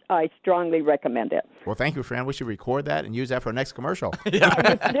strongly recommend it. Well, thank you, Fran. We should record that and use that for our next commercial.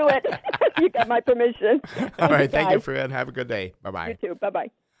 Let's do it. You got my permission. All right. Thank you, Fran. Have a good day. Bye-bye. You too.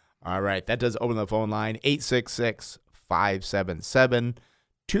 Bye-bye. All right. That does open the phone line,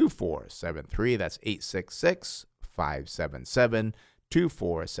 866-577-2473. That's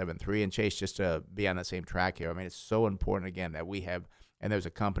 866-577-2473. And Chase, just to be on the same track here, I mean, it's so important, again, that we have, and there's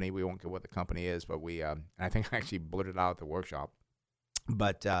a company, we won't get what the company is, but we, and I think I actually blurted out at the workshop,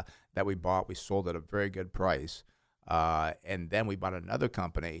 but that we sold at a very good price. And then we bought another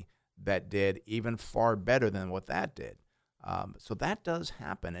company that did even far better than what that did. So that does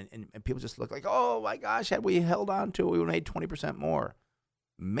happen. And people just look like, oh, my gosh, had we held on to it, we would have made 20% more.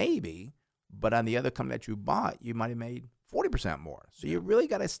 Maybe, but on the other company that you bought, you might have made 40% more. So you really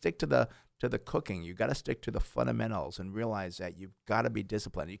got to stick to the cooking. You got to stick to the fundamentals and realize that you've got to be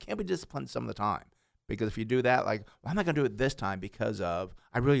disciplined. You can't be disciplined some of the time. Because if you do that, like, well, I'm not going to do it this time because of,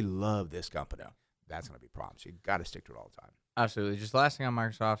 I really love this company. That's going to be problems. You got to stick to it all the time. Absolutely. Just last thing on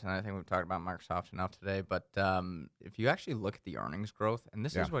Microsoft, and I think we've talked about Microsoft enough today, but if you actually look at the earnings growth, and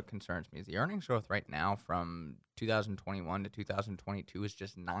this is what concerns me, is the earnings growth right now from 2021 to 2022 is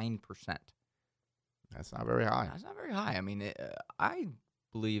just 9%. That's not very high. That's not very high. I mean, I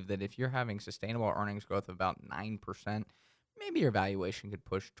believe that if you're having sustainable earnings growth of about 9%, maybe your valuation could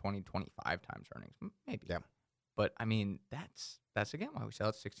push 20, 25 times earnings. Maybe. Yeah. But, I mean, that's again, why we sell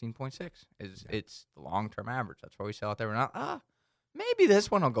at 16.6. It's the long-term average. That's why we sell it there. We're not, maybe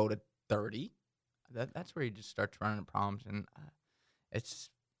this one will go to 30. That's where you just start to run into problems. And it's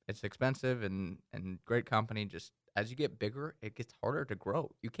expensive and great company. Just as you get bigger, it gets harder to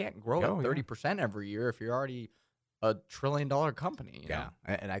grow. You can't grow at 30% every year if you're already a $1 trillion company. You know?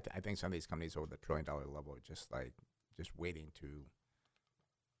 And I think some of these companies over the $1 trillion level are just waiting to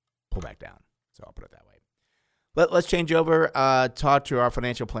pull back down. So I'll put it that way. Let's change over, talk to our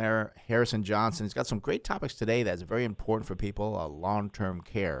financial planner, Harrison Johnson. He's got some great topics today that's very important for people, long-term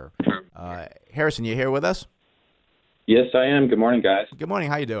care. Harrison, you here with us? Yes, I am. Good morning, guys. Good morning.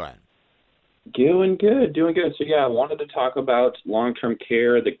 How you doing? Doing good. So, I wanted to talk about long-term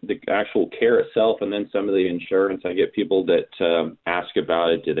care, the actual care itself, and then some of the insurance. I get people that ask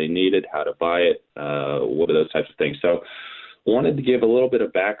about it. Do they need it? How to buy it? What are those types of things? So wanted to give a little bit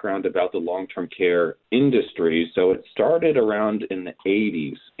of background about the long-term care industry. So it started around in the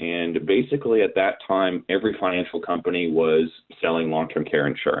 80s, and basically at that time, every financial company was selling long-term care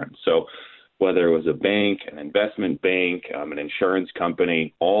insurance. So whether it was a bank, an investment bank, an insurance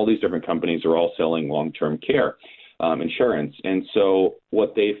company, all these different companies are all selling long-term care insurance. And so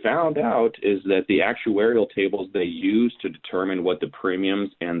what they found out is that the actuarial tables they used to determine what the premiums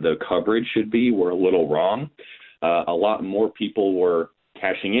and the coverage should be were a little wrong. A lot more people were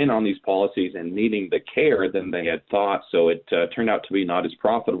cashing in on these policies and needing the care than they had thought. So it turned out to be not as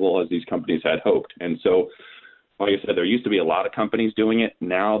profitable as these companies had hoped. And so, like I said, there used to be a lot of companies doing it.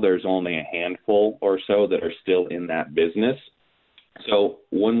 Now there's only a handful or so that are still in that business. So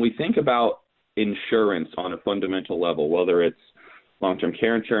when we think about insurance on a fundamental level, whether it's long-term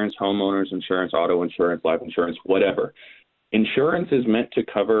care insurance, homeowners insurance, auto insurance, life insurance, whatever, insurance is meant to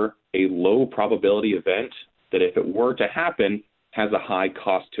cover a low probability event that if it were to happen, has a high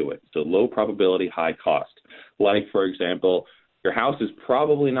cost to it. So low probability, high cost. Like, for example, your house is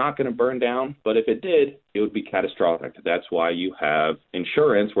probably not going to burn down, but if it did, it would be catastrophic. That's why you have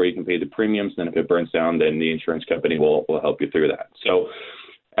insurance where you can pay the premiums. Then if it burns down, then the insurance company will help you through that. So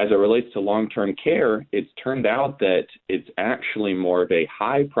as it relates to long-term care, it's turned out that it's actually more of a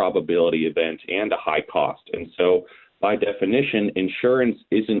high probability event and a high cost. And so by definition, insurance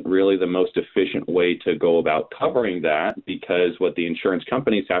isn't really the most efficient way to go about covering that, because what the insurance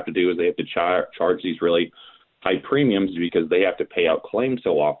companies have to do is they have to charge these really high premiums because they have to pay out claims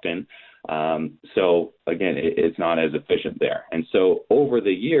so often. So again, it's not as efficient there. And so over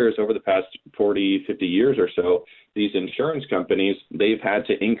the years, over the past 40, 50 years or so, these insurance companies, they've had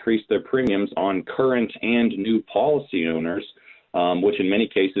to increase their premiums on current and new policy owners, which in many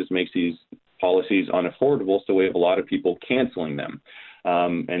cases makes these policies unaffordable, so we have a lot of people canceling them.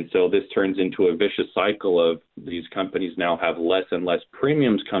 And so this turns into a vicious cycle of these companies now have less and less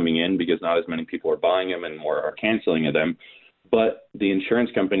premiums coming in because not as many people are buying them and more are canceling them. But the insurance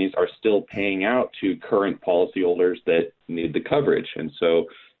companies are still paying out to current policyholders that need the coverage. And so,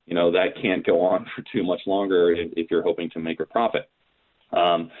 that can't go on for too much longer if you're hoping to make a profit.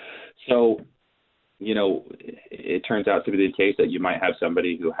 So it turns out to be the case that you might have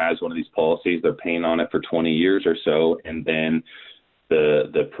somebody who has one of these policies, they're paying on it for 20 years or so, and then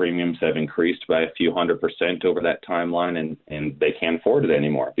the premiums have increased by a few 100% over that timeline, and they can't afford it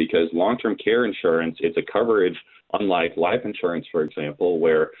anymore, because long-term care insurance, it's a coverage unlike life insurance, for example,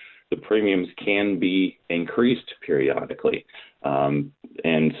 where the premiums can be increased periodically.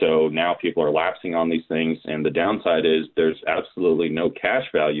 And so now people are lapsing on these things, and the downside is there's absolutely no cash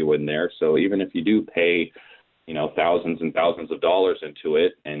value in there. So even if you do pay, thousands and thousands of dollars into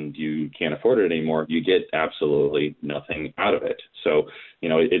it and you can't afford it anymore, you get absolutely nothing out of it. So,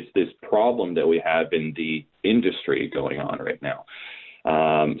 it's this problem that we have in the industry going on right now.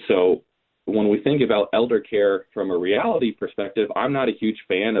 So when we think about elder care from a reality perspective, I'm not a huge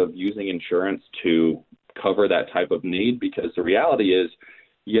fan of using insurance to cover that type of need, because the reality is,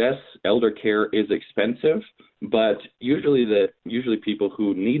 yes, elder care is expensive, but usually people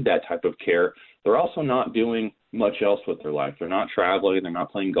who need that type of care, they're also not doing much else with their life. They're not traveling. They're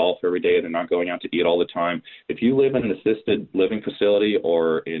not playing golf every day. They're not going out to eat all the time. If you live in an assisted living facility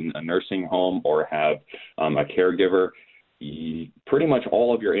or in a nursing home or have a caregiver, pretty much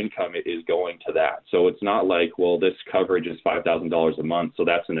all of your income is going to that. So it's not like, well, this coverage is $5,000 a month, so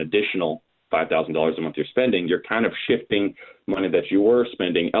that's an additional $5,000 a month you're spending. You're kind of shifting money that you were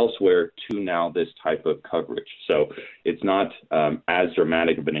spending elsewhere to now this type of coverage. So it's not as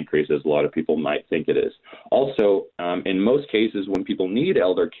dramatic of an increase as a lot of people might think it is. Also, in most cases, when people need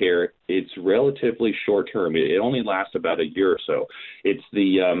elder care, it's relatively short term. It only lasts about a year or so.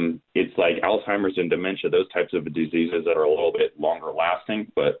 It's like Alzheimer's and dementia, those types of diseases that are a little bit longer lasting.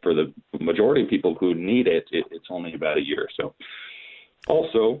 But for the majority of people who need it, it's only about a year or so.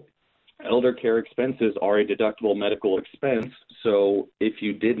 Also, elder care expenses are a deductible medical expense. So if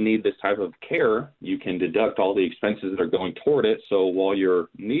you did need this type of care, you can deduct all the expenses that are going toward it. So while you're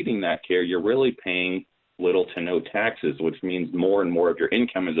needing that care, you're really paying little to no taxes, which means more and more of your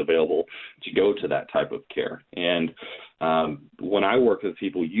income is available to go to that type of care. And when I work with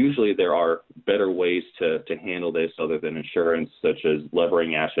people, usually there are better ways to handle this other than insurance, such as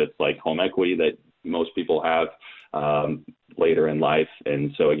levering assets like home equity that most people have later in life.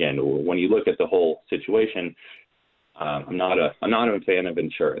 And so again, when you look at the whole situation, I'm not a fan of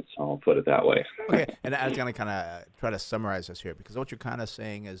insurance. I'll put it that way. Okay, and I was going to kind of try to summarize this here, because what you're kind of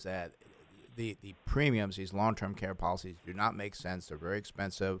saying is that the premiums, these long-term care policies, do not make sense. They're very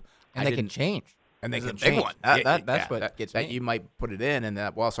expensive, and they can change. And they can change. Big one. That's what gets me. You might put it in, and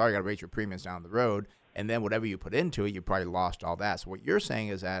that, well, sorry, I got to raise your premiums down the road, and then whatever you put into it, you probably lost all that. So what you're saying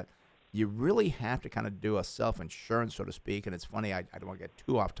is that you really have to kind of do a self-insurance, so to speak. And it's funny, I don't want to get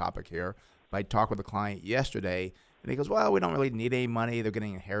too off topic here, but I talked with a client yesterday, and he goes, well, we don't really need any money. They're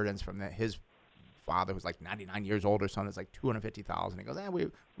getting inheritance from his father, who's like 99 years old or something. It's like $250,000. He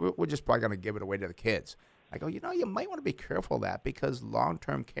goes, we're just probably going to give it away to the kids. I go, you might want to be careful of that, because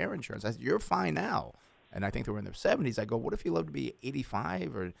long-term care insurance, you're fine now. And I think they were in their 70s. I go, what if you live to be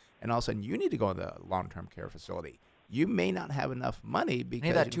 85, and all of a sudden you need to go to the long-term care facility? You may not have enough money because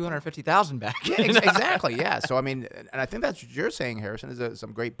need that $250,000 back. Yeah, exactly. Yeah. So I mean, and I think that's what you're saying, Harrison. Is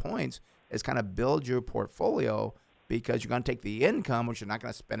some great points. Is kind of build your portfolio, because you're going to take the income, which you're not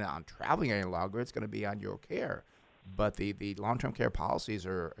going to spend it on traveling any longer. It's going to be on your care. But the long-term care policies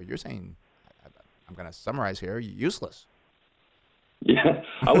are, you're saying, I'm going to summarize here, useless. Yeah,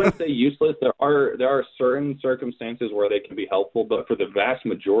 I wouldn't say useless. There are certain circumstances where they can be helpful, but for the vast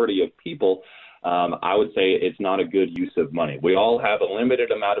majority of people, I would say it's not a good use of money. We all have a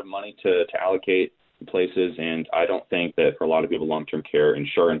limited amount of money to allocate places, and I don't think that for a lot of people, long-term care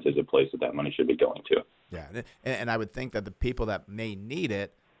insurance is a place that money should be going to. Yeah, and I would think that the people that may need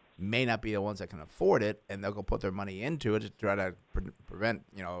it may not be the ones that can afford it, and they'll go put their money into it to try to prevent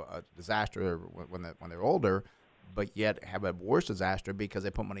a disaster when they're older, but yet have a worse disaster because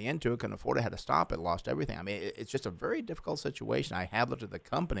they put money into it, couldn't afford it, had to stop it, lost everything. I mean, it's just a very difficult situation. I have looked at the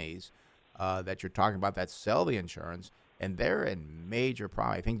companies that you're talking about that sell the insurance, and they're in major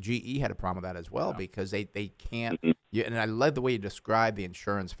problem. I think GE had a problem with that as well, because they can't. And I love the way you described the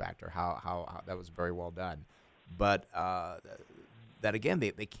insurance factor, how that was very well done. But that again,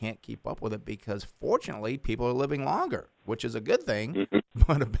 they can't keep up with it, because fortunately people are living longer, which is a good thing,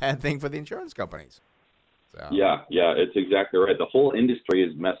 but a bad thing for the insurance companies. So. Yeah, it's exactly right. The whole industry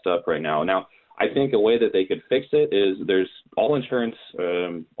is messed up right now. Now, I think a way that they could fix it is there's all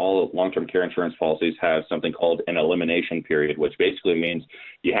long-term care insurance policies have something called an elimination period, which basically means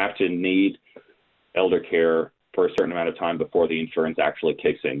you have to need elder care for a certain amount of time before the insurance actually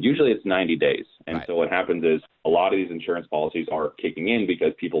kicks in. Usually it's 90 days. And Right. so what happens is a lot of these insurance policies are kicking in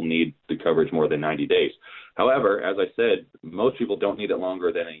because people need the coverage more than 90 days. However, as I said, most people don't need it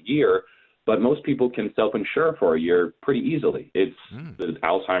longer than a year, but most people can self-insure for a year pretty easily. It's the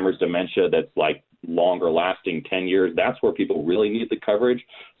Alzheimer's, dementia that's like longer lasting, 10 years. That's where people really need the coverage.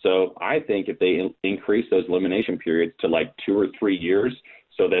 So I think if they increase those elimination periods to like 2 or 3 years,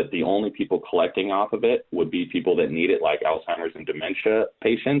 so that the only people collecting off of it would be people that need it, like Alzheimer's and dementia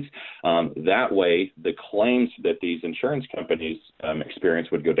patients. That way, the claims that these insurance companies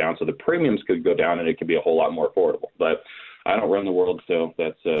experience would go down, so the premiums could go down, and it could be a whole lot more affordable. But I don't run the world, so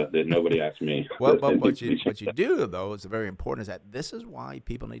that's that nobody asked me. Well, but what you do, though, is very important, is that this is why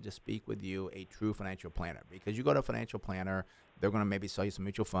people need to speak with you, a true financial planner. Because you go to a financial planner, they're going to maybe sell you some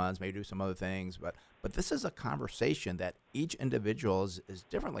mutual funds, maybe do some other things. But this is a conversation that each individual is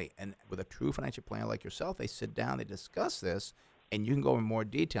differently. And with a true financial planner like yourself, they sit down, they discuss this, and you can go in more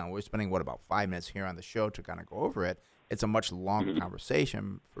detail. We're spending, about 5 minutes here on the show to kind of go over it. It's a much longer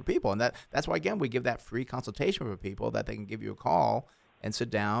conversation for people. And that's why, again, we give that free consultation for people, that they can give you a call and sit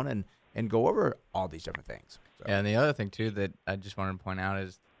down and go over all these different things. So. Yeah, and the other thing, too, that I just wanted to point out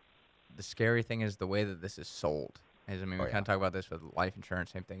is the scary thing is the way that this is sold. We kind of talk about this with life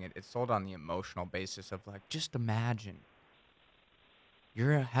insurance, same thing. It's sold on the emotional basis of, like, just imagine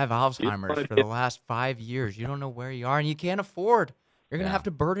you're going to have Alzheimer's for the last 5 years. You don't know where you are, and you can't afford. You're going to have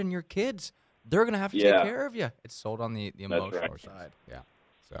to burden your kids. They're going to have to take care of you. It's sold on the emotional side. Yeah.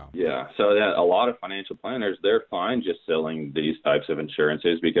 So a lot of financial planners, they're fine just selling these types of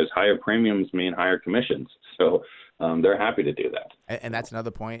insurances because higher premiums mean higher commissions. So they're happy to do that. And that's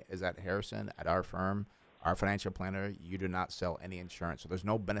another point, is that Harrison, at our firm, our financial planner, you do not sell any insurance. So there's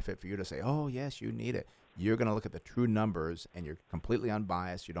no benefit for you to say, oh, yes, you need it. You're going to look at the true numbers, and you're completely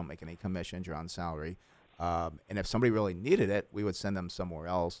unbiased. You don't make any commissions. You're on salary. And if somebody really needed it, we would send them somewhere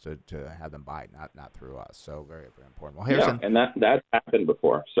else to have them buy it, not through us. So very, very important. Well, Harrison, and that's happened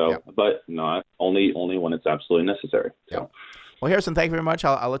before. So, but not only when it's absolutely necessary. So. Well, Harrison, thank you very much.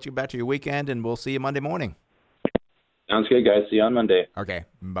 I'll let you back to your weekend, and we'll see you Monday morning. Sounds good, guys. See you on Monday. Okay.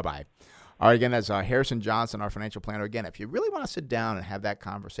 Bye-bye. All right, again, that's Harrison Johnson, our financial planner. Again, if you really want to sit down and have that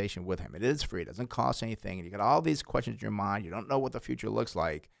conversation with him, it is free. It doesn't cost anything. And you got all these questions in your mind. You don't know what the future looks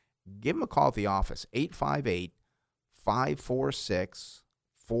like. Give him a call at the office,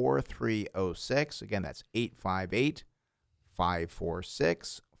 858-546-4306. Again, that's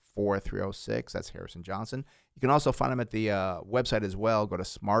 858-546-4306. That's Harrison Johnson. You can also find him at the website as well. Go to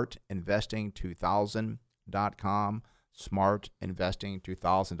smartinvesting2000.com,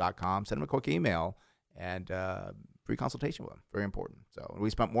 smartinvesting2000.com. Send him a quick email and free consultation with him. Very important. So we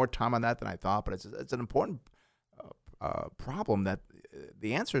spent more time on that than I thought, but it's an important problem that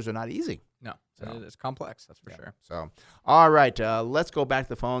the answers are not easy. No, it's complex, that's for sure. So, all right, let's go back to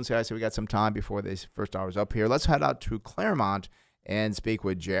the phones here. I see we got some time before this first hour is up here. Let's head out to Claremont and speak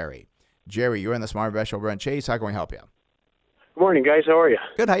with Jerry. Jerry, you're in the Smart Investor over at Chase. How can we help you? Good morning, guys. How are you?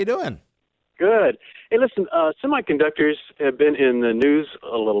 Good. How you doing? Good. Hey, listen, semiconductors have been in the news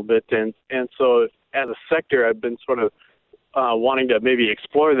a little bit, and so as a sector, I've been sort of wanting to maybe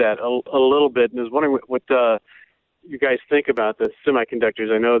explore that a little bit, and I was wondering what you guys think about the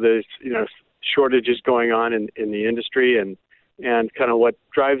semiconductors. I know there's shortages going on in the industry, and kind of what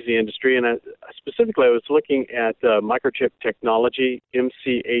drives the industry. And specifically, I was looking at Microchip Technology,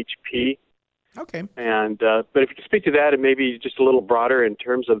 MCHP. Okay. And but if you could speak to that, and maybe just a little broader in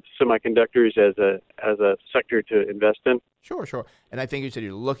terms of semiconductors as a sector to invest in. Sure. And I think you said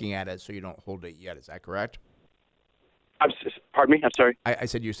you're looking at it, so you don't hold it yet. Is that correct? Pardon me? I'm sorry. I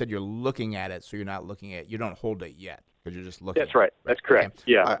said you said you're looking at it, so you're not looking at it. You don't hold it yet because you're just looking. That's right. That's correct.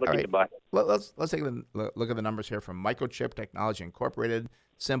 Okay. Yeah, looking to buy. Let's take a look at the numbers here from Microchip Technology Incorporated,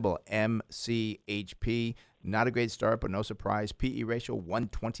 symbol MCHP. Not a great start, but no surprise. PE ratio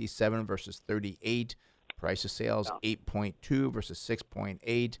 127 versus 38. Price of sales 8.2 versus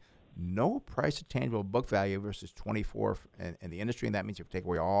 6.8. No price to tangible book value versus 24 in the industry, and that means if you take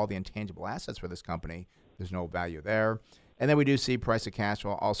away all the intangible assets for this company, there's no value there. And then we do see price of cash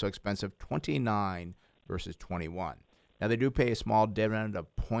flow also expensive, 29 versus 21. Now, they do pay a small dividend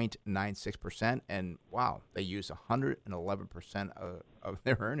of 0.96%, and wow, they use 111% of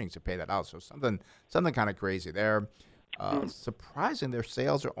their earnings to pay that out. So something kind of crazy there. Surprising, their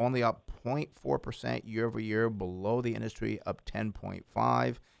sales are only up 0.4% year over year, below the industry, up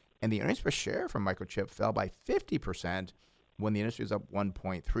 10.5%. And the earnings per share from Microchip fell by 50% when the industry is up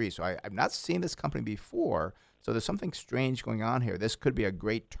 1.3%. So I've not seen this company before. So there's something strange going on here. This could be a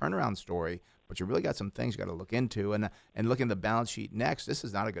great turnaround story, but you really got some things you got to look into. And looking at the balance sheet next, this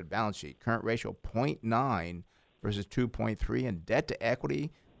is not a good balance sheet. Current ratio 0.9 versus 2.3, and debt to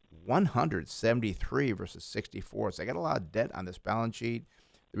equity 173 versus 64. So they got a lot of debt on this balance sheet.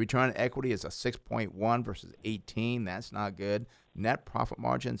 The return on equity is a 6.1 versus 18. That's not good. Net profit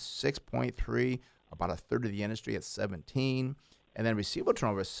margin 6.3, about a third of the industry at 17. And then receivable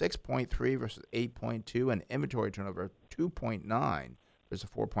turnover 6.3 versus 8.2, and inventory turnover 2.9 versus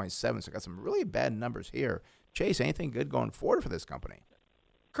 4.7. So got some really bad numbers here. Chase, anything good going forward for this company?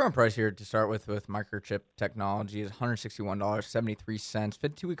 Current price here to start with Microchip Technology is $161.73.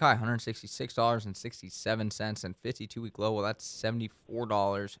 52-week high, $166.67. And 52-week low, well, that's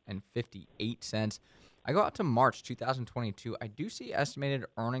 $74.58. I go out to March 2022. I do see estimated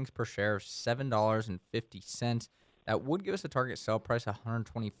earnings per share of $7.50. That would give us a target sell price of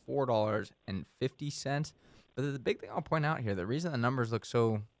 $124.50. But the big thing I'll point out here, the reason the numbers look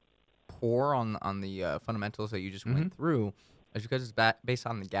so poor on the fundamentals that you just went through is because it's based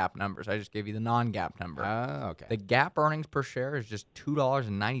on the GAAP numbers. I just gave you the non-GAAP number. Okay. The GAAP earnings per share is just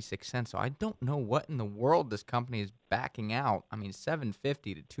 $2.96. So I don't know what in the world this company is backing out. I mean,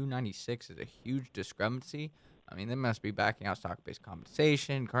 $7.50 to $2.96 is a huge discrepancy. I mean, they must be backing out stock-based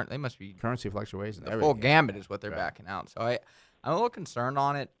compensation. They must be currency fluctuations. The full gambit is what they're backing out. So I'm a little concerned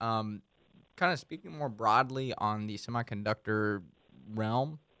on it. Kind of speaking more broadly on the semiconductor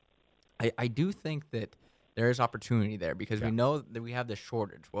realm, I do think that there is opportunity there because we know that we have this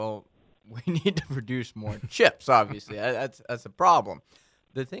shortage. Well, we need to produce more chips, obviously. That's a problem.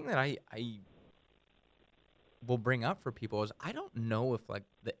 The thing that I will bring up for people is I don't know if like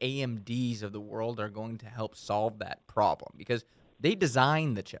the AMDs of the world are going to help solve that problem because they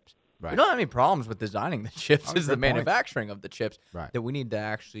design the chips. Right. We don't have any problems with designing the chips. It's the manufacturing of the chips that we need to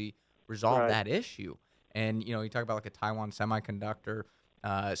actually resolve that issue. And, you talk about like a Taiwan Semiconductor,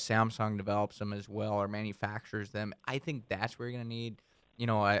 Samsung develops them as well or manufactures them. I think that's where you're going to need,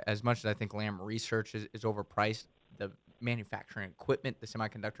 as much as I think Lam Research is overpriced, the manufacturing equipment, the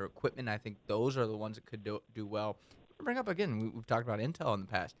semiconductor equipment, I think those are the ones that could do well. Bring up again, we've talked about Intel in the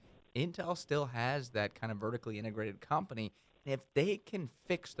past. Intel still has that kind of vertically integrated company. And if they can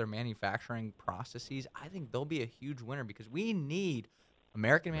fix their manufacturing processes, I think they'll be a huge winner because we need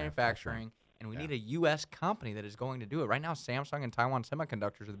American manufacturing. And we need a U.S. company that is going to do it. Right now, Samsung and Taiwan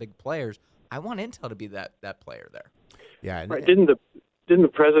Semiconductors are the big players. I want Intel to be that player there. Yeah. Right. Didn't the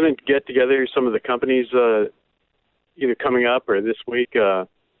president get together some of the companies either coming up or this week to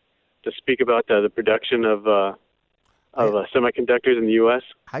speak about the production of semiconductors in the U.S.?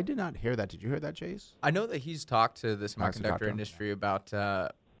 I did not hear that. Did you hear that, Chase? I know that he's talked to the semiconductor industry about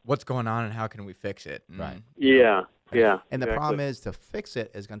what's going on and how can we fix it. Right. Yeah. Yeah, and the problem is to fix it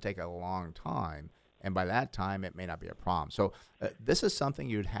is going to take a long time, and by that time it may not be a problem. So this is something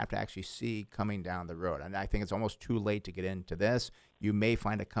you'd have to actually see coming down the road, and I think it's almost too late to get into this. You may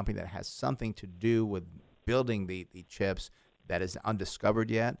find a company that has something to do with building the chips that is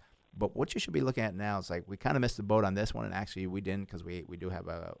undiscovered yet, but what you should be looking at now is like we kind of missed the boat on this one, and actually we didn't because we do have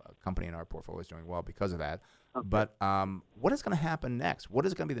a company in our portfolio that's doing well because of that. Okay. But what is going to happen next? What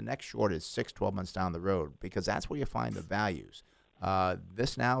is going to be the next shortage 6-12 months down the road? Because that's where you find the values.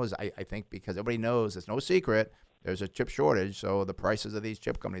 This now is, I think, because everybody knows it's no secret, there's a chip shortage, so the prices of these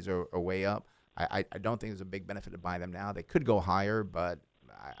chip companies are way up. I don't think there's a big benefit to buy them now. They could go higher, but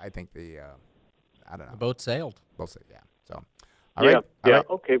I think I don't know. The boat sailed. Yeah. So, all right.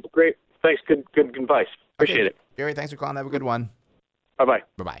 Okay, great. Thanks. Good advice. Appreciate it. Jerry, thanks for calling. Have a good one. Bye-bye.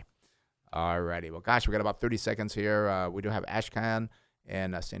 Bye-bye. All righty. Well, gosh, we got about 30 seconds here. We do have Ashcan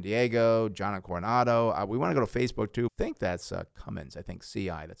in San Diego, John in Coronado. We want to go to Facebook, too. I think that's Cummins. I think CI.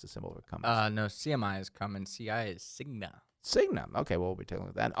 That's a symbol for Cummins. No, CMI is Cummins. CI is Cigna. Cigna. Okay, well, we'll be taking a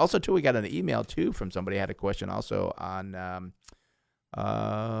look at that. Also, too, we got an email, too, from somebody who had a question also on,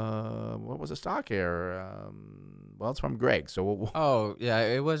 what was the stock here? Well, it's from Greg. So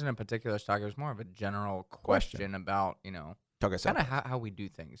it wasn't a particular stock. It was more of a general question about, kind of how we do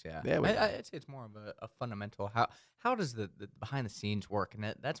things, I'd say it's more of a fundamental. How does the behind the scenes work?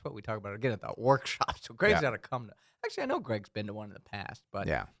 And that's what we talk about again at the workshop. So Greg's got to come to. Actually, I know Greg's been to one in the past, but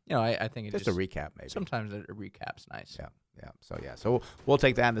I think it's just a recap. Maybe sometimes a recap's nice. So we'll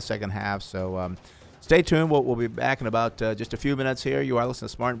take that in the second half. So stay tuned. We'll be back in about just a few minutes here. You are listening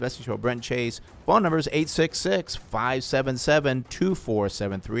to Smart Investing Show. Brent Chase. Phone number is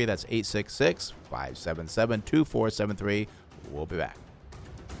 866-577-2473. That's 866-577-2473. We'll be back.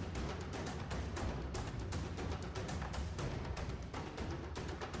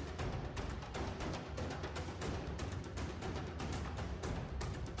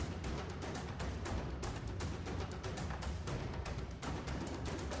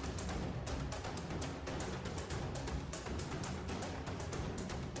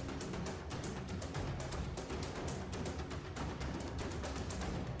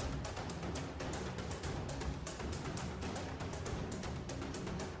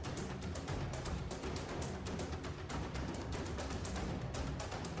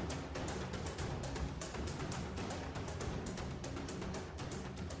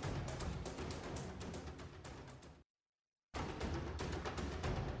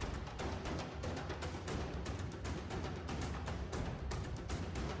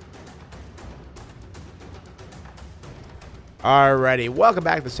 Alrighty, welcome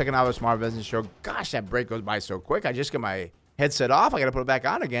back to the second hour of the Smart Business Show. Gosh, that break goes by so quick. I just get my headset off. I got to put it back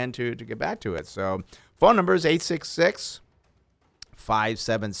on again to get back to it. So, phone number is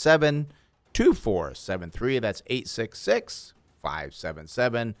 866-577-2473. That's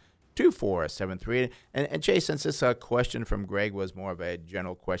 866-577-2473. And Chase, since this question from Greg was more of a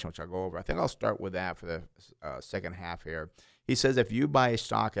general question, which I'll go over, I think I'll start with that for the second half here. He says, if you buy a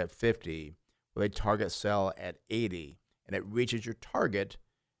stock at 50 with a target sell at 80, and it reaches your target,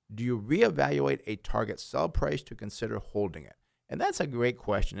 do you reevaluate a target sell price to consider holding it? And that's a great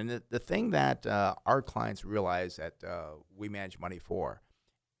question. And the thing that our clients realize that we manage money for,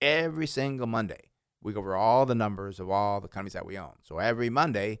 every single Monday, we go over all the numbers of all the companies that we own. So every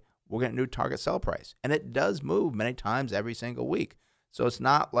Monday, we'll get a new target sell price. And it does move many times every single week. So it's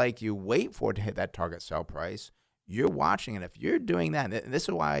not like you wait for it to hit that target sell price. You're watching it. If you're doing that, and this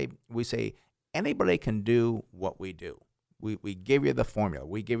is why we say anybody can do what we do. We give you the formula.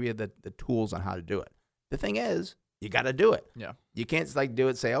 We give you the tools on how to do it. The thing is, you got to do it. Yeah. You can't just do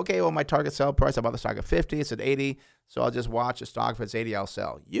it, say, okay, well, my target sell price, I bought the stock at 50, it's at 80, so I'll just watch the stock. If it's 80, I'll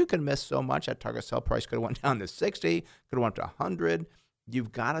sell. You can miss so much. That target sell price could have went down to 60, could have went up to 100.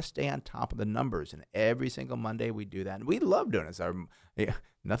 You've got to stay on top of the numbers, and every single Monday we do that. And we love doing it. It's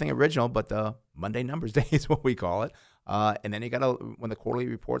nothing original, but the Monday Numbers Day is what we call it. And then you got to, when the quarterly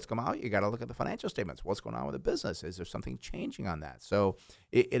reports come out, you got to look at the financial statements. What's going on with the business? Is there something changing on that? So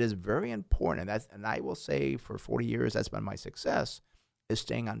it is very important, and I will say for 40 years that's been my success, is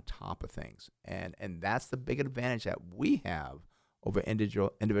staying on top of things. And that's the big advantage that we have over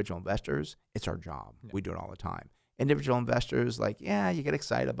individual investors. It's our job. Yeah. We do it all the time. Individual investors, you get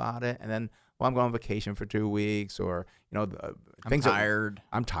excited about it, and then, well, I'm going on vacation for 2 weeks, or I'm tired.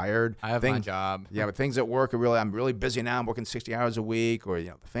 I'm tired. I have my job. Yeah, but things at work I'm really busy now. I'm working 60 hours a week, or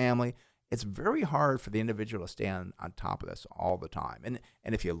the family. It's very hard for the individual to stay on top of this all the time. And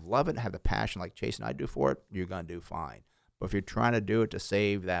if you love it and have the passion like Chase and I do for it, you're going to do fine. But if you're trying to do it to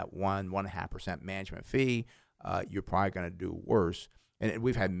save that 1.5% management fee, you're probably going to do worse. And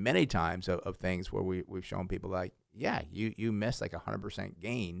we've had many times of things where we've shown people you missed 100%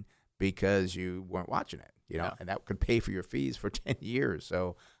 gain because you weren't watching it, and that could pay for your fees for 10 years.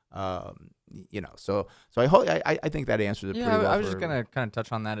 So, so I think that answers it pretty well. I was just going to kind of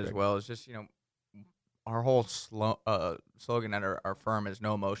touch on that as well. It's just, our whole slogan at our firm is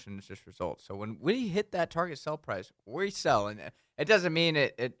no emotion, it's just results. So when we hit that target sell price, we sell. And it doesn't mean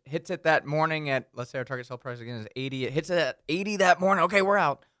it hits it that morning at, let's say our target sell price again is 80. It hits it at 80 that morning. Okay, we're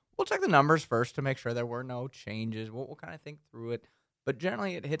out. We'll check the numbers first to make sure there were no changes. We'll kind of think through it. But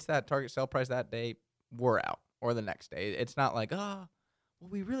generally, it hits that target sell price that day, we're out. Or the next day. It's not like,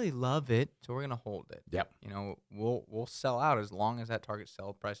 we really love it, so we're going to hold it. Yep. We'll sell out as long as that target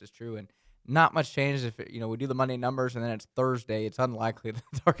sell price is true. And not much changes if, we do the Monday numbers and then it's Thursday. It's unlikely the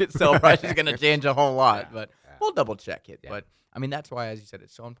target sell price is going to change a whole lot. But we'll double check it. Yeah. But, that's why, as you said,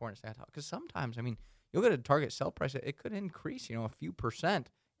 it's so important to stay on top. Because sometimes, you'll get a target sell price. It could increase, a few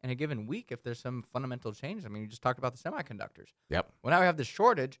percent in a given week if there's some fundamental changes. We just talked about the semiconductors. Yep. Well, now we have this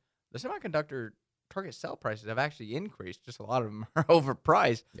shortage. The semiconductor target sell prices have actually increased. Just a lot of them are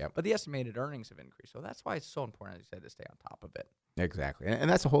overpriced. Yep. But the estimated earnings have increased. So that's why it's so important, as you said, to stay on top of it. Exactly. And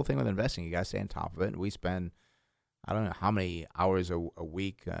that's the whole thing with investing. You got to stay on top of it. And we spend, I don't know how many hours a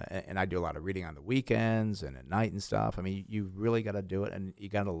week, and I do a lot of reading on the weekends and at night and stuff. You really got to do it, and you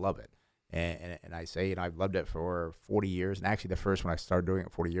got to love it. And I say, I've loved it for 40 years. And actually, the first when I started doing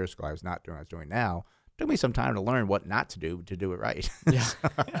it 40 years ago, I was not doing what I was doing now. It took me some time to learn what not to do it right. Yeah.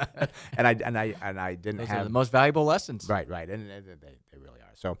 and I didn't Those have are the most valuable lessons. Right. And they really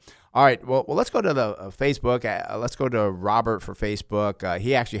are. So, all right. Well, let's go to the Facebook. Let's go to Robert for Facebook.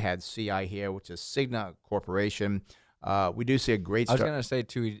 He actually had CI here, which is Cigna Corporation. We do see a great I was going to say,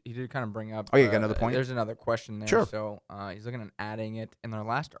 too, he did kind of bring up. Oh, you got another point? There's another question there. Sure. So he's looking at adding it. In their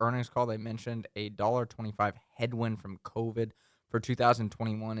last earnings call, they mentioned a $1.25 headwind from COVID for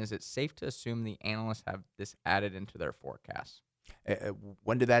 2021. Is it safe to assume the analysts have this added into their forecasts?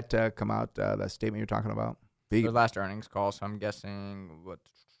 When did that come out, that statement you're talking about? Their last earnings call, so I'm guessing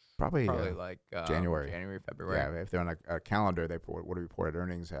Probably January, February. Yeah, if they're on a calendar, they would have reported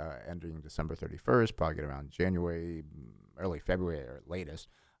earnings ending December 31st, probably get around January, early February or latest.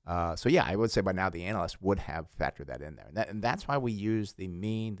 So, yeah, I would say by now the analysts would have factored that in there. And that's why we use the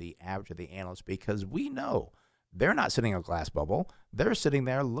mean, the average of the analysts, because we know they're not sitting in a glass bubble. They're sitting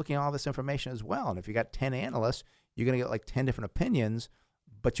there looking at all this information as well. And if you got 10 analysts, you're going to get 10 different opinions,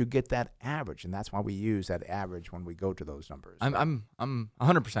 but you get that average, and that's why we use that average when we go to those numbers. I'm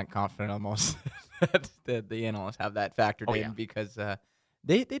 100% confident almost that the analysts have that factored in because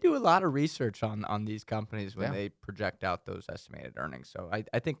They do a lot of research on these companies when they project out those estimated earnings. So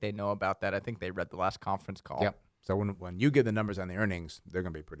I think they know about that. I think they read the last conference call. Yep. So when you get the numbers on the earnings, they're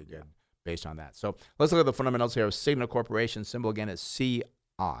going to be pretty good based on that. So let's look at the fundamentals here of Cigna Corporation. Symbol again is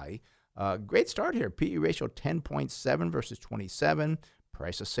CI. Great start here. PE ratio 10.7 versus 27.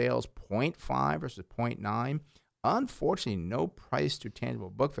 Price of sales 0.5 versus 0.9. Unfortunately, no price to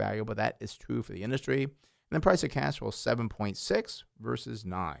tangible book value, but that is true for the industry. And then price of cash flow 7.6 versus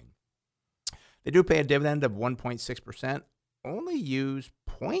 9. They do pay a dividend of 1.6%. Only use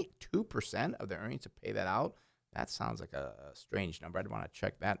 0.2% of their earnings to pay that out. That sounds like a strange number. I'd want to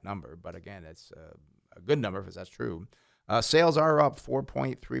check that number, but again, it's a good number if that's true. Sales are up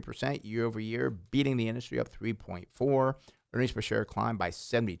 4.3% year over year, beating the industry up 3.4%. Earnings per share climbed by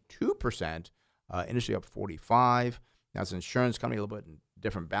 72%. Industry up 45%. Now it's an insurance company, a little bit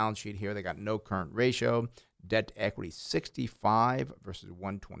different balance sheet here. They got no current ratio. Debt to equity 65 versus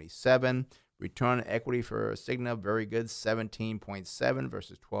 127. Return on equity for Cigna, very good, 17.7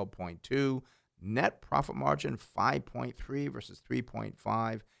 versus 12.2. Net profit margin 5.3 versus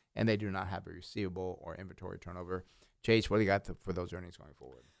 3.5. And they do not have a receivable or inventory turnover. Chase, what do you got for those earnings going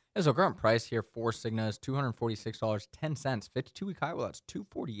forward? Yeah, so current price here for Cigna is $246.10. 52-week high, well, that's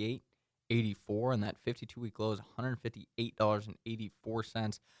 $248.84, and that 52-week low is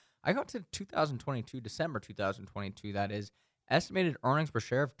 $158.84. I got to 2022, December 2022, that is. Estimated earnings per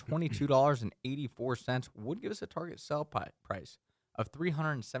share of $22.84 would give us a target sell price of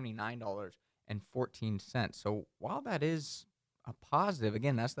 $379.14. So while that is a positive,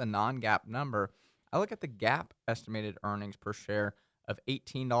 again, that's the non-GAAP number, I look at the GAAP estimated earnings per share of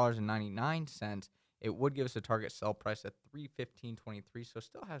 $18.99. It would give us a target sell price at $315.23, so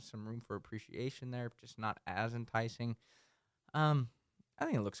still has some room for appreciation there, just not as enticing. I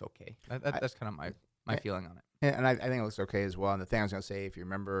think it looks okay. That's kind of my feeling on it. And I think it looks okay as well. And the thing I was going to say, if you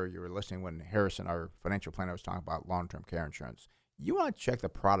remember, you were listening when Harrison, our financial planner, was talking about long-term care insurance. You want to check the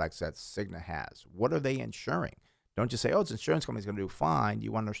products that Cigna has. What are they insuring? Don't just say, oh, it's insurance company's going to do fine.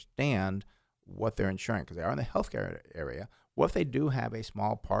 You understand what they're insuring because they are in the healthcare area. What if they do have a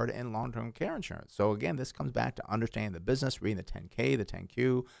small part in long-term care insurance? So, again, this comes back to understanding the business, reading the 10K, the 10Q,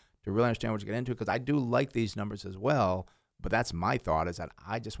 to really understand what you get into because I do like these numbers as well. But that's my thought is that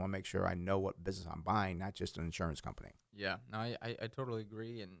I just want to make sure I know what business I'm buying, not just an insurance company. Yeah, no, I totally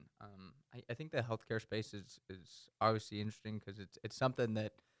agree. And I think the healthcare space is obviously interesting because it's something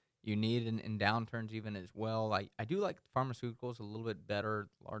that you need in downturns even as well. I do like pharmaceuticals a little bit better,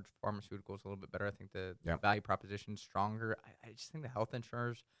 large pharmaceuticals a little bit better. I think the value proposition is stronger. I just think the health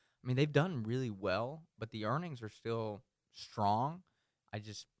insurers, I mean, they've done really well, but the earnings are still strong.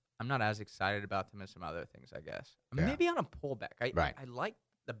 I'm not as excited about them as some other things, I guess. Maybe on a pullback. I like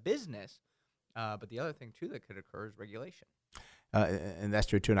the business, but the other thing, too, that could occur is regulation. And that's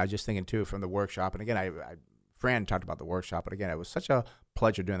true, too. And I was just thinking, too, from the workshop. And, again, Fran talked about the workshop. But, again, it was such a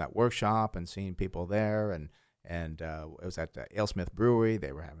pleasure doing that workshop and seeing people there. And it was at the AleSmith Brewery.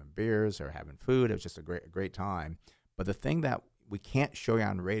 They were having beers. They were having food. It was just a great time. But the thing that we can't show you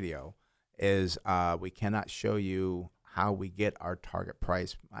on radio is we cannot show you how we get our target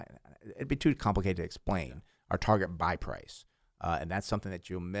price. It'd be too complicated to explain our target buy price, and that's something that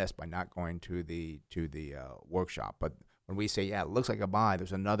you'll miss by not going to the workshop. But when we say, it looks like a buy,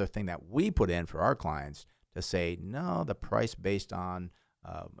 there's another thing that we put in for our clients to say, no, the price based on,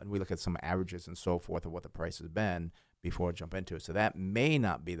 and we look at some averages and so forth of what the price has been before we jump into it. So that may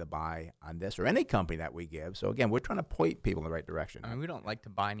not be the buy on this or any company that we give. So, again, we're trying to point people in the right direction. I mean, we don't like to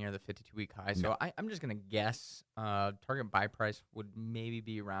buy near the 52-week high. So I'm just going to guess target buy price would maybe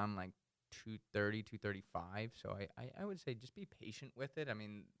be around like 230, 235. So I would say just be patient with it. I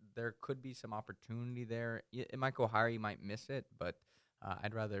mean, there could be some opportunity there. It might go higher. You might miss it. But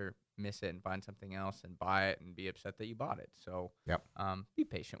I'd rather miss it and find something else and buy it and be upset that you bought it. So be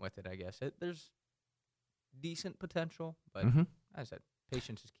patient with it, I guess. There's decent potential, but as I said,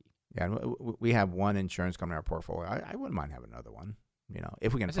 patience is key. Yeah, and we have one insurance company in our portfolio. I wouldn't mind having another one,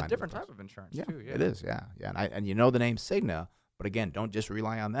 if we can find it. It's a different type of insurance, too. Yeah, it is, yeah. And you know the name Cigna, but again, don't just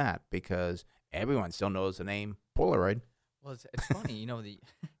rely on that because everyone still knows the name Polaroid. Well, it's funny,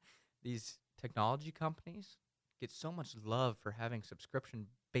 these technology companies get so much love for having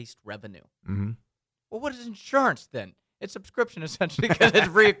subscription-based revenue. Mm-hmm. Well, what is insurance then? It's subscription essentially because it's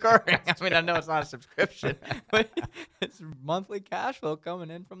reoccurring. I mean, I know it's not a subscription, but it's monthly cash flow coming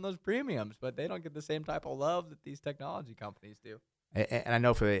in from those premiums. But they don't get the same type of love that these technology companies do. And I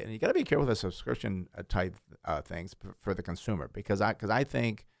know and you got to be careful with the subscription type things for the consumer because I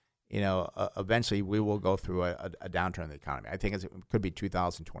think eventually we will go through a downturn in the economy. I think it could be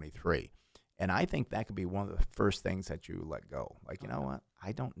 2023. And I think that could be one of the first things that you let go. Like, you know what?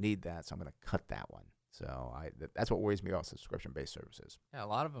 I don't need that, so I'm going to cut that one. So that's what worries me about subscription-based services. Yeah, a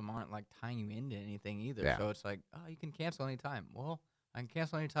lot of them aren't like tying you into anything either. Yeah. So it's like, oh, you can cancel anytime. Well, I can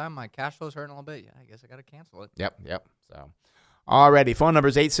cancel anytime. My cash flow's hurting a little bit. Yeah, I guess I got to cancel it. Yep. So, alrighty, phone number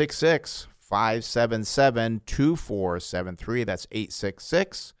is 866-577-2473. That's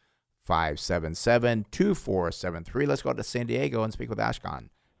 866-577-2473. Let's go to San Diego and speak with Ashkan.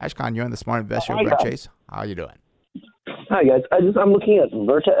 Ashkan, you're on the Smart Investor with Brett Chase. How are you doing? Hi, guys. I'm looking at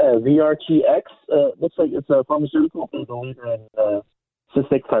VRTX. Looks like it's a pharmaceutical. It's a leader in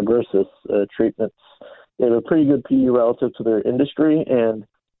cystic fibrosis treatments. They have a pretty good PE relative to their industry and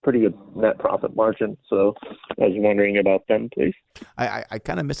pretty good net profit margin. So I was wondering about them, please. I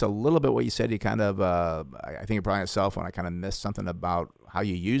kind of missed a little bit what you said. You kind of, I think you're probably on a cell phone. I kind of missed something about how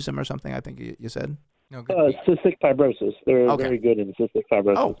you use them or something, I think you said. No, good cystic fibrosis. They're very good in cystic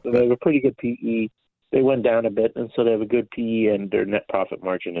fibrosis. So they have a pretty good PE. They went down a bit, and so they have a good PE, and their net profit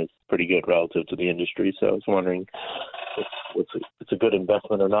margin is pretty good relative to the industry. So I was wondering if it's a good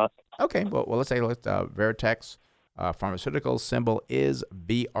investment or not. Okay, well let's say Vertex Pharmaceuticals symbol is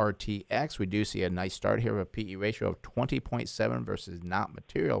VRTX. We do see a nice start here with a PE ratio of 20.7 versus not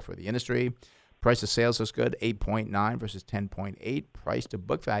material for the industry. Price to sales is good, 8.9 versus 10.8. Price to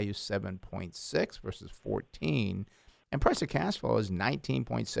book value, 7.6 versus 14. And price to cash flow is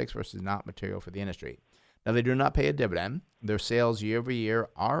 19.6 versus not material for the industry. Now, they do not pay a dividend. Their sales year over year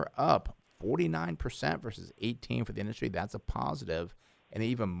are up 49% versus 18% for the industry. That's a positive. And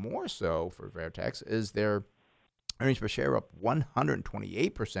even more so for Vertex is their earnings per share up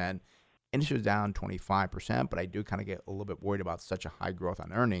 128%. Industry is down 25%, but I do kind of get a little bit worried about such a high growth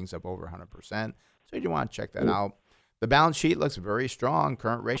on earnings of over 100%. So you do want to check that out. The balance sheet looks very strong.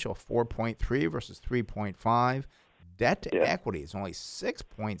 Current ratio of 4.3 versus 3.5. Debt to equity is only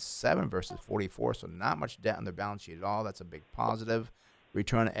 6.7 versus 44, so not much debt on their balance sheet at all. That's a big positive.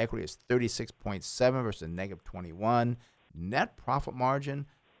 Return on equity is 36.7 versus negative 21. Net profit margin,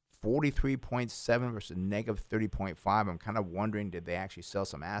 43.7 versus negative 30.5. I'm kind of wondering, did they actually sell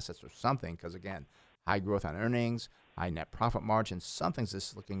some assets or something? Because, again, high growth on earnings, high net profit margin. Something's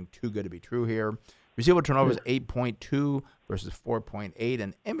just looking too good to be true here. Receivable turnover is 8.2 versus 4.8,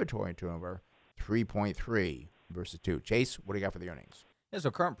 and inventory turnover, 3.3 versus 2. Chase, what do you got for the earnings? Yeah,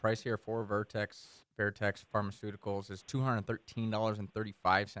 so current price here for Vertex Pharmaceuticals is $213.35.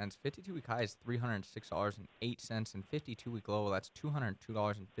 52-week high is $306.08, and 52-week low, that's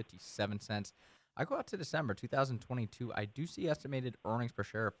 $202.57. I go out to December 2022. I do see estimated earnings per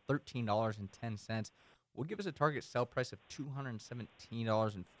share of $13.10. Would give us a target sell price of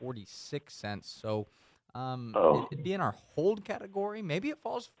 $217.46. So it'd be in our hold category. Maybe it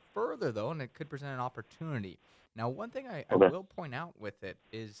falls further, though, and it could present an opportunity. Now, one thing I will point out with it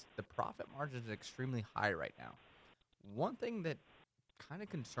is the profit margin is extremely high right now. One thing that kind of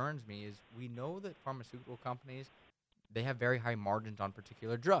concerns me is we know that pharmaceutical companies, they have very high margins on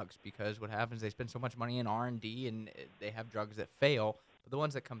particular drugs because what happens, they spend so much money in R&D and they have drugs that fail, but the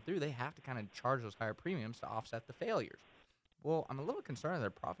ones that come through, they have to kind of charge those higher premiums to offset the failures. Well, I'm a little concerned that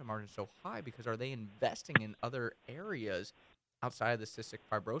their profit margin is so high because are they investing in other areas outside of the cystic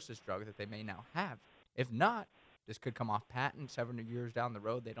fibrosis drug that they may now have? If not, this could come off patent 7 years down the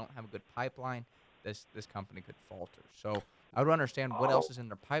road. They don't have a good pipeline. This company could falter. So I would understand what else is in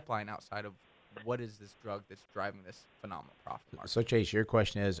their pipeline outside of what is this drug that's driving this phenomenal profit margin. So, Chase, your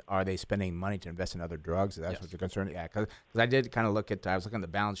question is, are they spending money to invest in other drugs? That's what you're concerned. Yeah, because I did kind of look at, I was looking at the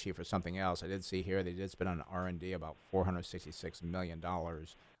balance sheet for something else. I did see here they did spend on R&D about $466 million.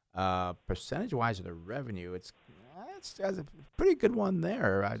 Percentage-wise of the revenue, it's a pretty good one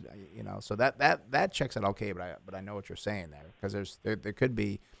there. So that checks out okay. But I know what you're saying there because there could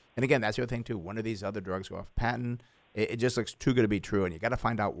be, and again, that's the other thing too. One of these other drugs go off patent. It just looks too good to be true, and you got to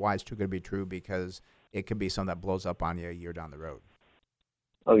find out why it's too good to be true because it could be something that blows up on you a year down the road.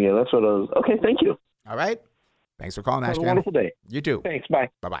 Oh yeah, that's what I was. Okay, thank you. All right, thanks for calling, Ashkan. Have a wonderful day. You too. Thanks. Bye.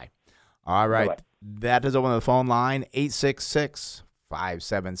 Bye. All right, Bye-bye. That is over the phone line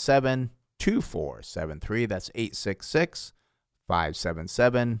 866-577-2473. That's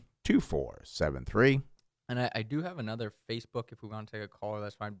 866-577-2473. And I do have another Facebook if we want to take a caller.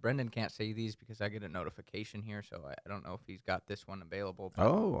 That's fine. Brendan can't say these because I get a notification here, so I don't know if he's got this one available.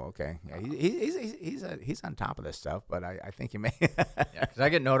 Oh, okay. Yeah, he's on top of this stuff, but I think he may. Yeah, because I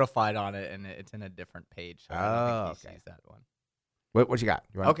get notified on it, and it's in a different page, so I don't think he sees that one. What you got?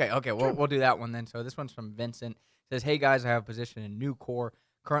 Okay. We'll do that one then. So this one's from Vincent. It says, hey, guys, I have a position in Nucor.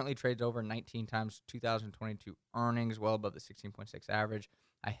 Currently trades over 19 times 2022 earnings, well above the 16.6 average.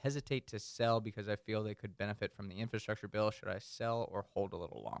 I hesitate to sell because I feel they could benefit from the infrastructure bill. Should I sell or hold a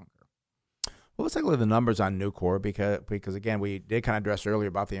little longer? Well, let's take a look at the numbers on Nucor because again, we did kind of address earlier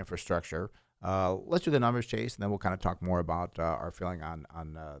about the infrastructure. Let's do the numbers, Chase, and then we'll kind of talk more about our feeling on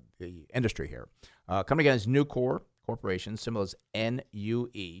the industry here. Coming again is Nucor Corporation, symbol is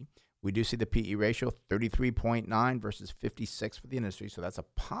NUE. We do see the PE ratio 33.9 versus 56 for the industry, so that's a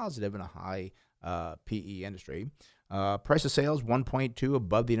positive in a high PE industry. Price of sales 1.2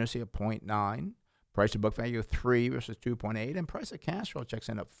 above the industry at 0.9. Price to book value of 3 versus 2.8, and price of cash flow checks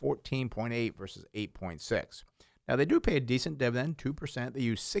in at 14.8 versus 8.6. Now, they do pay a decent dividend, 2%. They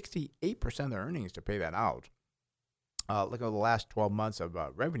use 68% of their earnings to pay that out. Look at the last 12 months of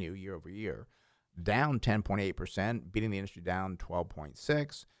revenue year over year, down 10.8%, beating the industry down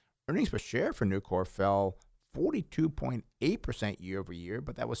 12.6. Earnings per share for Nucor fell 42.8% year over year,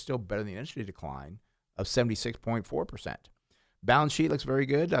 but that was still better than the industry decline of 76.4%. Balance sheet looks very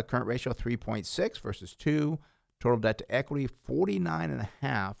good. Current ratio 3.6 versus 2. Total debt to equity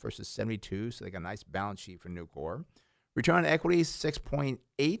 49.5 versus 72. So they got a nice balance sheet for Nucor. Return on equity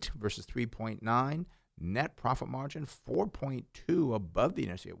 6.8 versus 3.9. Net profit margin 4.2 above the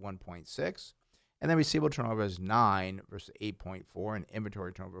industry at 1.6. And then receivable turnover is 9 versus 8.4, and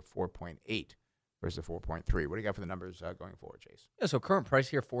inventory turnover 4.8 versus 4.3. What do you got for the numbers going forward, Chase? Yeah, so current price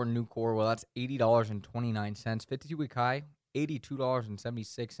here for Nucor, well, that's $80.29. 52-week high,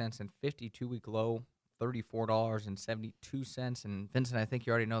 $82.76, and 52-week low, $34.72. And Vincent, I think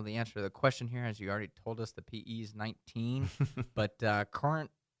you already know the answer to the question here, as you already told us the PE is 19. But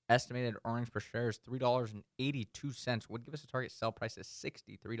current estimated earnings per share is $3.82. Would give us a target sell price of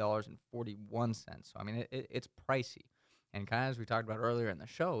 $63.41. So, I mean, it's pricey. And kind of as we talked about earlier in the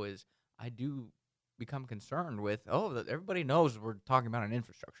show is I do become concerned with, everybody knows we're talking about an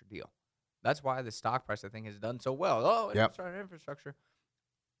infrastructure deal. That's why the stock price, I think, has done so well. Infrastructure.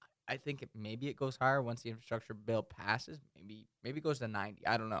 I think maybe it goes higher once the infrastructure bill passes. Maybe it goes to 90.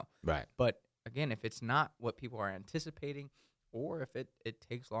 I don't know. Right. But, again, if it's not what people are anticipating or if it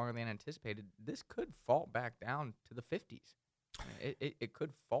takes longer than anticipated, this could fall back down to the 50s. It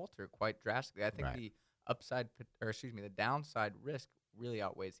could falter quite drastically. I think the downside risk really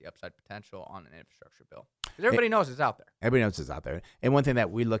outweighs the upside potential on an infrastructure bill. Because everybody knows it's out there. Everybody knows it's out there. And one thing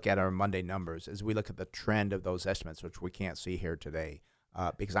that we look at our Monday numbers is we look at the trend of those estimates, which we can't see here today.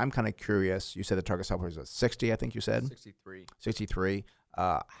 Because I'm kind of curious. You said the target sell price was 60, I think you said? 63.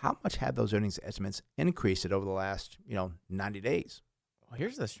 How much had those earnings estimates increased over the last, 90 days? Well,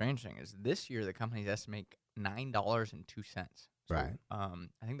 here's the strange thing is this year the companies estimate $9.02. So, right.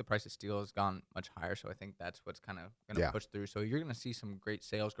 I think the price of steel has gone much higher, so I think that's what's kind of going to push through. So you're going to see some great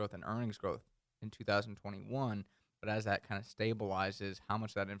sales growth and earnings growth in 2021, but as that kind of stabilizes, how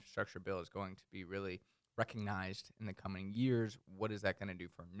much that infrastructure bill is going to be really recognized in the coming years, what is that going to do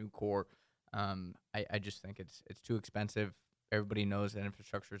for Nucor? I just think it's too expensive. Everybody knows that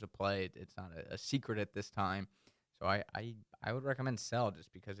infrastructure is a play. It's not a secret at this time. So I would recommend sell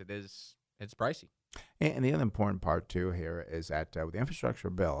just because it's pricey. And the other important part, too, here is that with the infrastructure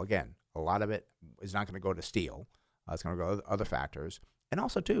bill, again, a lot of it is not going to go to steel. It's going to go to other factors. And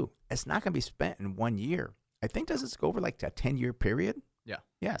also, too, it's not going to be spent in 1 year. I think, does it go over like a 10-year period? Yeah.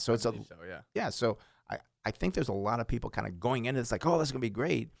 Yeah, so it's so I think there's a lot of people kind of going into this like, oh, this is going to be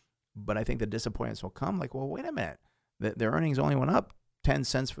great. But I think the disappointments will come like, well, wait a minute. Their earnings only went up 10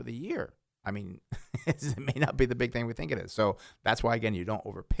 cents for the year. I mean, it may not be the big thing we think it is. So that's why, again, you don't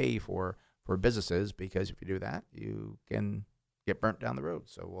overpay for businesses, because if you do that, you can get burnt down the road.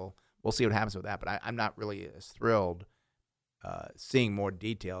 So we'll see what happens with that. But I'm not really as thrilled seeing more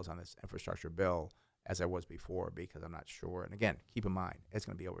details on this infrastructure bill as I was before, because I'm not sure. And again, keep in mind, it's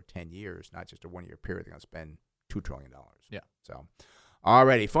going to be over 10 years, not just a 1 year period. They're going to spend $2 trillion. Yeah. So, all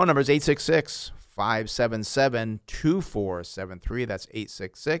righty. Phone number is 866-577-2473. That's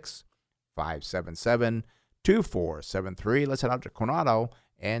 866-577-2473. Let's head out to Coronado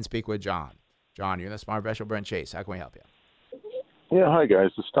and speak with John. John, you're in the Smart Investor, Brent Chase. How can we help you? Yeah, hi,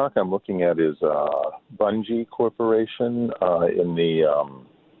 guys. The stock I'm looking at is Bunge Corporation in the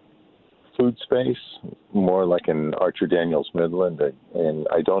food space, more like an Archer Daniels Midland, and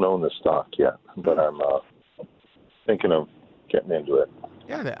I don't own the stock yet, but I'm thinking of getting into it.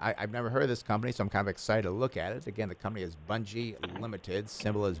 Yeah, I've never heard of this company, so I'm kind of excited to look at it. Again, the company is Bunge Limited.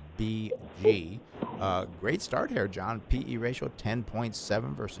 Symbol is BG. Great start here, John. PE ratio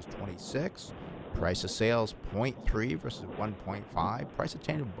 10.7 versus 26. Price of sales 0.3 versus 1.5. Price of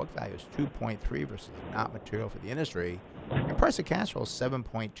tangible book value is 2.3 versus not material for the industry. And price of cash flow is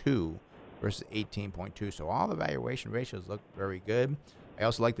 7.2 versus 18.2. So all the valuation ratios look very good. I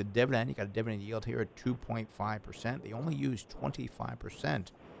also like the dividend. You got a dividend yield here at 2.5%. They only use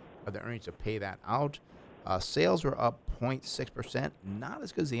 25% of the earnings to pay that out. Sales were up 0.6%, not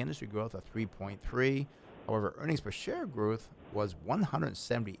as good as the industry growth of 3.3%. However, earnings per share growth was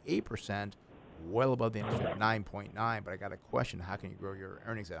 178%, well above the industry at 9.9%. But I got a question: how can you grow your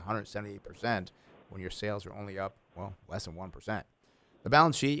earnings at 178% when your sales are only up, well, less than 1%? The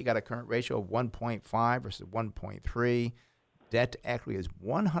balance sheet, you got a current ratio of 1.5 versus 1.3. Debt to equity is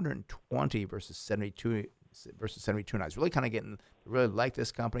 120 versus 72 now. It's really kind of getting, really like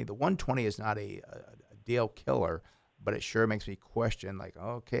this company. The 120 is not a deal killer, but it sure makes me question, like,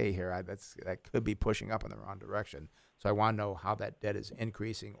 okay, here, that could be pushing up in the wrong direction. So I want to know how that debt is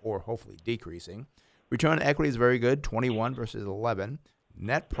increasing or hopefully decreasing. Return on equity is very good, 21 versus 11.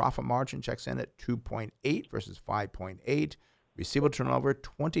 Net profit margin checks in at 2.8 versus 5.8. Receivable turnover,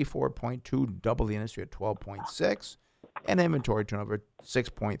 24.2, double the industry at 12.6. And inventory turnover,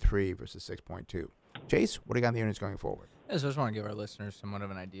 6.3 versus 6.2. Chase, what do you got in the earnings going forward? Yeah, so I just want to give our listeners somewhat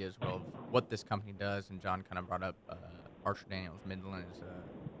of an idea as well of what this company does. And John kind of brought up Archer Daniels Midland is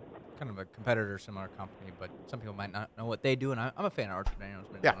kind of a competitor, similar company, but some people might not know what they do. And I'm a fan of Archer Daniels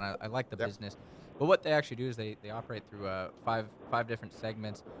Midland. Yeah. I like the business. But what they actually do is they operate through five different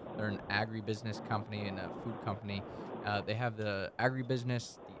segments. They're an agribusiness company and a food company. They have the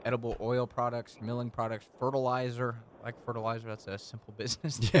agribusiness, the edible oil products, milling products, fertilizer. I like fertilizer. That's a simple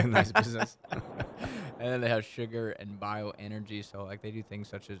business. Yeah, nice business. And then they have sugar and bioenergy. So like they do things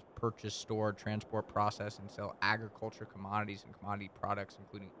such as purchase, store, transport, process, and sell agriculture commodities and commodity products,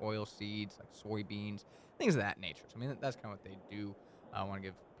 including oil seeds like soybeans, things of that nature. So I mean that's kind of what they do. I want to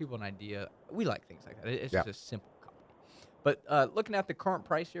give people an idea. We like things like that. It's just a simple company. But looking at the current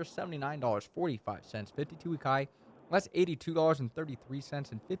price here, $79.45, 52-week high. That's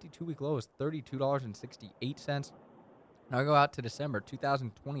 $82.33, and 52-week low is $32.68. Now I go out to December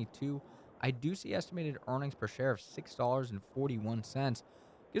 2022. I do see estimated earnings per share of $6.41.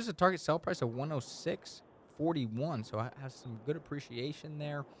 Gives us a target sell price of $106.41, so it has some good appreciation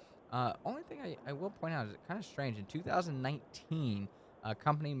there. Only thing I will point out is it's kind of strange. In 2019, a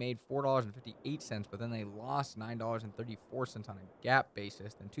company made $4.58, but then they lost $9.34 on a GAAP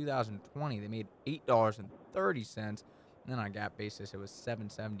basis. In 2020, they made $8.30, and then on a GAAP basis, it was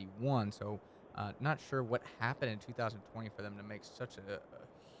 $7.71. So not sure what happened in 2020 for them to make such a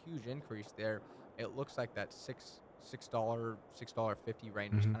huge increase there. It looks like that $6.50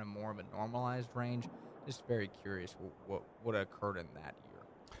 range was kind of more of a normalized range. Just very curious what occurred in that year.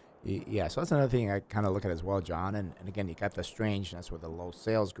 Yeah, so that's another thing I kind of look at as well, John. And again, you got the strangeness with the low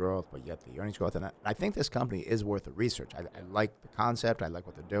sales growth, but yet the earnings growth. And I think this company is worth the research. I like the concept. I like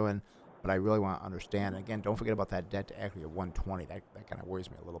what they're doing, but I really want to understand. And again, don't forget about that debt to equity of 120. That kind of worries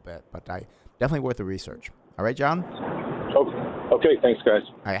me a little bit, but definitely worth the research. All right, John? Okay, thanks, guys.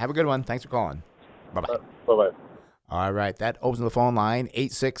 All right, have a good one. Thanks for calling. Bye-bye. Bye-bye. All right, that opens the phone line,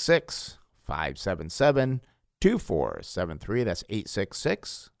 866-577-2473. That's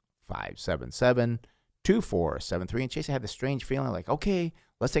 866-577-2473. And Chase, I had this strange feeling like, okay,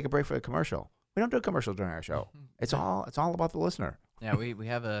 let's take a break for a commercial. We don't do a commercial during our show. It's all about the listener. Yeah, we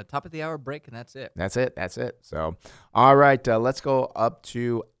have a top of the hour break, and that's it. That's it. So, all right, let's go up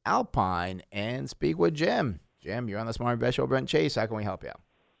to Alpine and speak with Jim. Jim, you're on the Smart Invest Show. Brent Chase, how can we help you?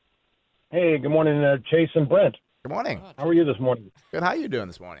 Hey, good morning, Chase and Brent. Good morning. How are you this morning? Good. How are you doing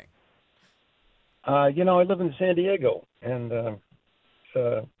this morning? I live in San Diego, and I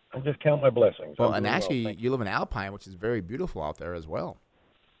just count my blessings. Well, and actually, you live in Alpine, which is very beautiful out there as well.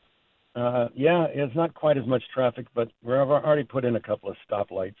 Yeah, it's not quite as much traffic, but we've already put in a couple of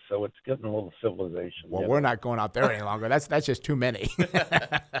stoplights, so it's getting a little civilization. Well, we're not going out there any longer. That's just too many.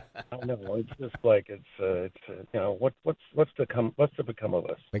 I know. It's just like what's to become of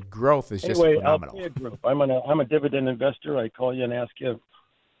us? The growth is just phenomenal. Althea Group. I'm a dividend investor. I call you and ask you.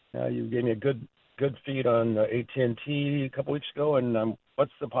 You gave me a good feed on AT&T a couple weeks ago, and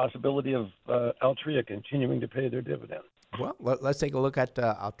what's the possibility of Altria continuing to pay their dividend? Well, let's take a look at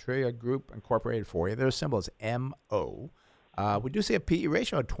Altria Group Incorporated for you. Their symbol is MO. We do see a PE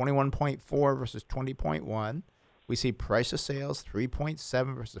ratio of 21.4 versus 20.1. We see price to sales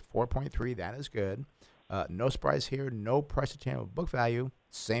 3.7 versus 4.3. That is good. No surprise here. No price to tangible book value,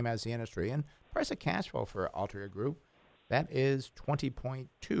 same as the industry. And price to cash flow for Altria Group, that is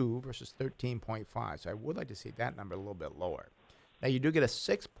 20.2 versus 13.5. So I would like to see that number a little bit lower. Now, you do get a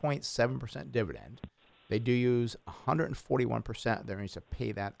 6.7% dividend. They do use 141% of their earnings to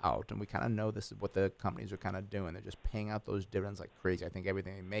pay that out, and we kind of know this is what the companies are kind of doing. They're just paying out those dividends like crazy. I think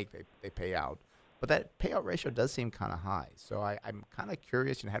everything they make, they pay out. But that payout ratio does seem kind of high. So I'm kind of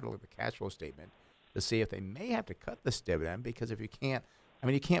curious, have to look at the cash flow statement to see if they may have to cut this dividend, because if you can't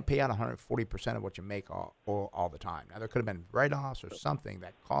pay out 140% of what you make all the time. Now, there could have been write-offs or something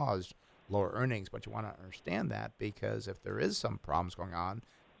that caused lower earnings, but you want to understand that because if there is some problems going on,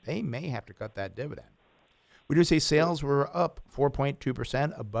 they may have to cut that dividend. We do see sales were up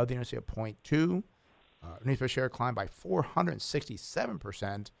 4.2% above the industry at 0.2. Earnings per share climbed by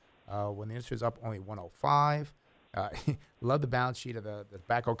 467% when the industry was up only 105. Love the balance sheet of the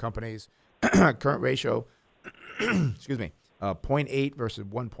tobacco companies. Current ratio, excuse me, 0.8 versus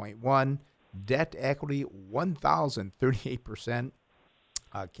 1.1. Debt to equity, 1,038%.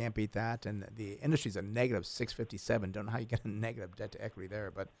 Can't beat that. And the industry's a negative 657. Don't know how you get a negative debt to equity there,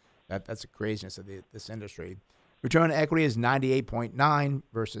 but that's the craziness of this industry. Return on equity is 98.9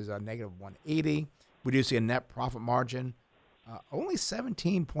 versus a negative 180. We do see a net profit margin, only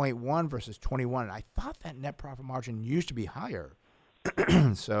 17.1 versus 21. And I thought that net profit margin used to be higher.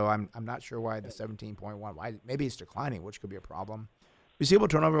 So I'm not sure why the 17.1. Why maybe it's declining, which could be a problem. Receivable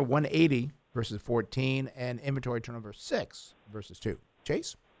turnover 180 versus 14, and inventory turnover 6 versus 2.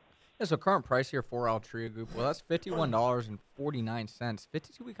 Chase? Yeah, so current price here for Altria Group, well, that's $51.49.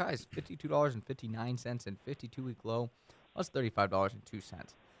 52-week high is $52.59, and 52-week low, that's $35.02.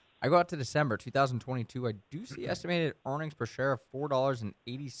 I go out to December 2022. I do see estimated earnings per share of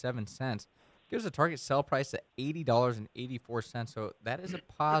 $4.87. Gives a target sell price at $80.84. So that is a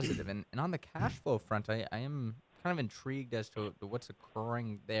positive. And on the cash flow front, I am kind of intrigued as to what's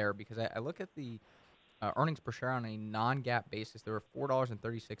occurring there because I look at the earnings per share on a non-GAAP basis. There were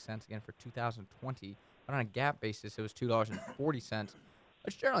 $4.36 again for 2020. But on a GAAP basis, it was $2.40,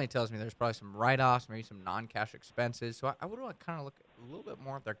 which generally tells me there's probably some write-offs, maybe some non-cash expenses. So I would want to kind of look a little bit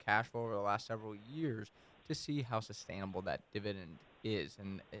more at their cash flow over the last several years to see how sustainable that dividend is.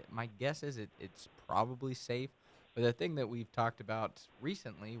 And my guess is it's probably safe. But the thing that we've talked about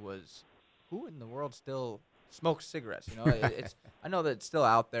recently was who in the world still smokes cigarettes? You know, it's I know that it's still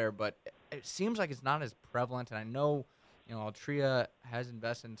out there, but it seems like it's not as prevalent. And I know, Altria has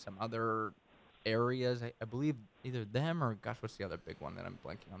invested in some other areas. I believe either them or, gosh, what's the other big one that I'm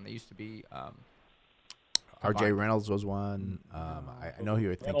blanking on? They used to be R.J. Reynolds was one. I know who you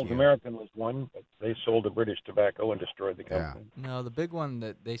were thinking. Reynolds American was one, but they sold to British Tobacco and destroyed the company. Yeah. No, the big one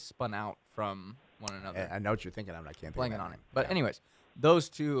that they spun out from one another. I know what you're thinking of, and I can't think of on it. But anyways, those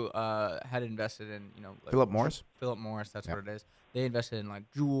two had invested in, like Philip Morris? Philip Morris, that's what it is. They invested in like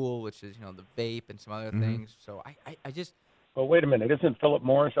Juul, which is, the vape and some other things. So I just... Well, wait a minute. Isn't Philip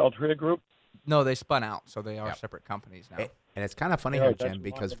Morris Altria Group? No, they spun out, so they are separate companies now. And it's kind of funny here, Jim,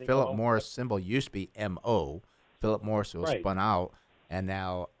 because Philip Morris symbol used to be MO. Philip Morris was spun out, and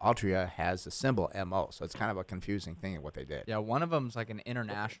now Altria has the symbol MO. So it's kind of a confusing thing of what they did. Yeah, one of them's like an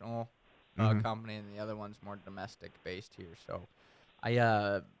international company, and the other one's more domestic-based here. So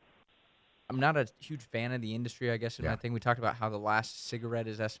I'm not a huge fan of the industry, I guess, is my thing. We talked about how the last cigarette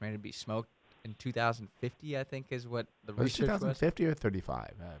is estimated to be smoked in 2050, I think, is what the research was. 2050 or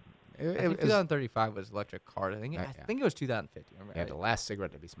 35? I think 2035 was electric cars. I think it was 2050. Yeah, the last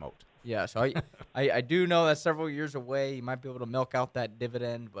cigarette to be smoked. Yeah, so I do know that's several years away. You might be able to milk out that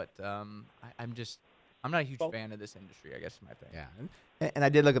dividend, but I'm not a huge fan of this industry, I guess is my thing. Yeah, and I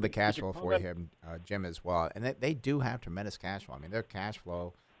did look at the cash flow for him, Jim, as well. And they do have tremendous cash flow. I mean, their cash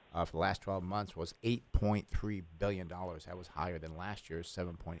flow for the last 12 months was $8.3 billion. That was higher than last year's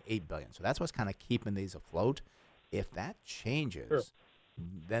 $7.8 billion. So that's what's kind of keeping these afloat. If that changes,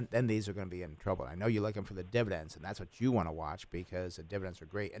 then these are going to be in trouble. I know you're looking for the dividends, and that's what you want to watch because the dividends are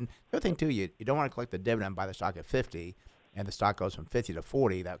great. And the other thing, too, you don't want to collect the dividend, buy the stock at 50, and the stock goes from 50 to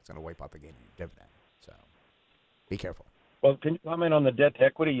 40. That's going to wipe out the gain of your dividend. So be careful. Well, can you comment on the debt to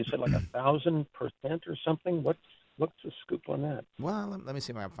equity? You said like 1,000% or something. What's the scoop on that? Well, let me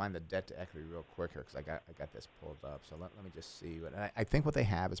see if I can find the debt to equity real quick here because I got this pulled up. So let me just see. And I think what they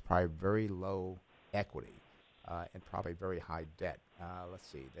have is probably very low equity and probably very high debt. Let's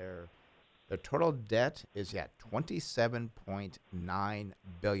see. Their total debt is $27.9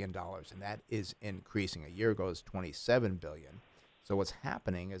 billion, and that is increasing. A year ago it was $27 billion. So what's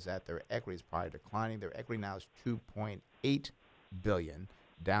happening is that their equity is probably declining. Their equity now is $2.8 billion,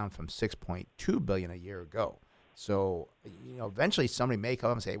 down from $6.2 billion a year ago. So, eventually somebody may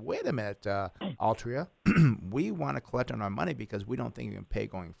come up and say, wait a minute, Altria, we want to collect on our money because we don't think you can pay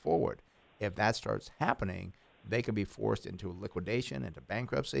going forward. If that starts happening, they could be forced into liquidation, into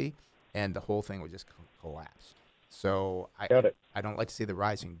bankruptcy, and the whole thing would just collapse. So I don't like to see the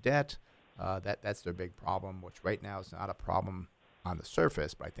rising debt. That's their big problem, which right now is not a problem on the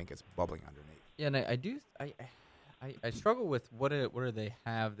surface, but I think it's bubbling underneath. Yeah, and I struggle with what do they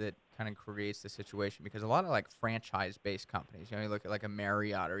have that kind of creates the situation, because a lot of like franchise-based companies, you look at like a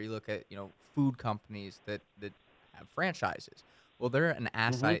Marriott, or you look at food companies that have franchises. Well, they're an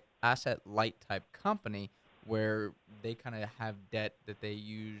asset light type company where they kind of have debt that they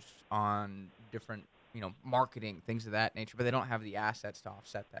use on different, marketing, things of that nature, but they don't have the assets to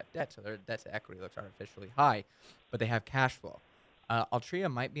offset that debt. So their debt to equity looks artificially high, but they have cash flow.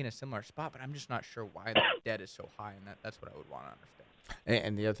 Altria might be in a similar spot, but I'm just not sure why the debt is so high, and that's what I would want to understand.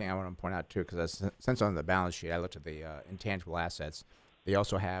 And the other thing I want to point out, too, because since on the balance sheet, I looked at the intangible assets. They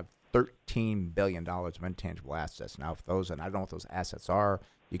also have $13 billion of intangible assets. Now, if those, and I don't know what those assets are,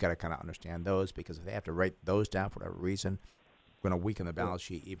 you got to kind of understand those, because if they have to write those down for whatever reason, going to weaken the balance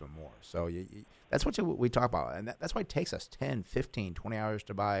sheet even more. So that's what we talk about. And that's why it takes us 10, 15, 20 hours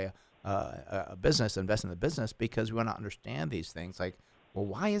to buy a business, invest in the business, because we want to understand these things. Like, well,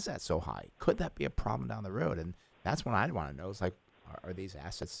 why is that so high? Could that be a problem down the road? And that's what I'd want to know. Is like, are these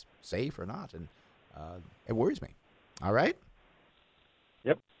assets safe or not? And it worries me. All right?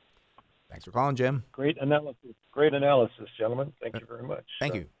 Yep. Thanks for calling, Jim. Great analysis, gentlemen. Thank you very much.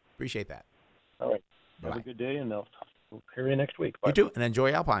 Thank you. Appreciate that. All right. Bye-bye. Have a good day, and we'll hear you next week. Bye. You too, and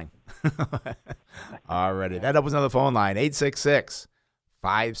enjoy Alpine. All righty. That opens another phone line,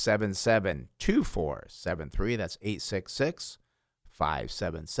 866-577-2473. That's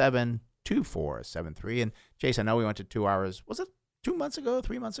 866-577-2473. And, Jason, I know we went to 2 hours. Was it 2 months ago,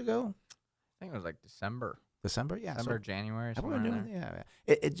 3 months ago? I think it was like December. Yeah. December, January. Yeah.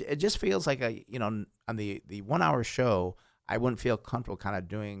 It just feels like on the 1 hour show, I wouldn't feel comfortable kind of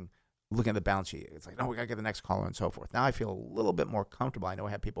looking at the balance sheet. It's like, no, we got to get the next caller and so forth. Now I feel a little bit more comfortable. I know I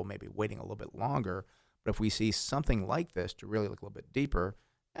have people maybe waiting a little bit longer, but if we see something like this to really look a little bit deeper,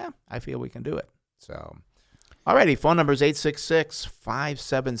 I feel we can do it. So, all righty. Phone number is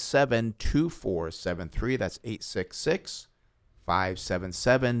 866-577-2473. That's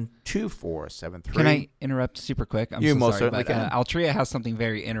 866-577-2473. Can I interrupt super quick? I'm you so most sorry, certainly but can. Altria has something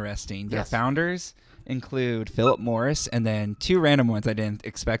very interesting. Their Yes. founders include Philip Morris, and then two random ones I didn't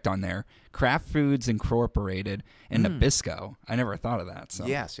expect on there: Kraft Foods Incorporated and Nabisco. I never thought of that. So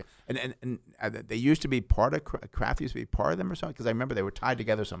yes, and they used to be part of Kraft. Used to be part of them or something, because I remember they were tied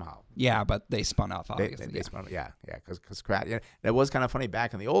together somehow. Yeah, but they spun off. Obviously, they spun. Yeah, because Kraft. Yeah, it was kind of funny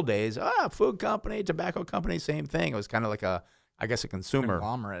back in the old days. Food company, tobacco company, same thing. It was kind of like a consumer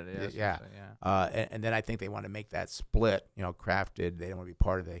conglomerate. Yeah. And then I think they want to make that split. Kraft did. They didn't want to be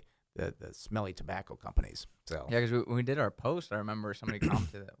part of the smelly tobacco companies. So yeah, because when we did our post, I remember somebody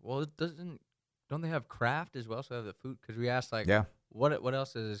commented that. Well, don't they have Kraft as well? So they have the food, because we asked what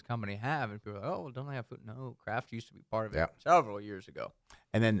else does this company have? And people were like, oh, well, don't they have food? No, Kraft used to be part of it several years ago.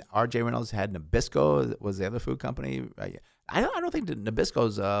 And then R.J. Reynolds had Nabisco, was the other food company. I don't think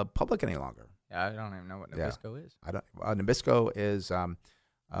Nabisco's public any longer. Yeah, I don't even know what Nabisco is. Nabisco is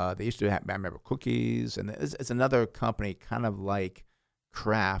they used to have, I remember, cookies, and it's another company kind of like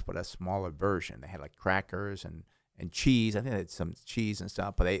Kraft, but a smaller version. They had like crackers and cheese. I think they had some cheese and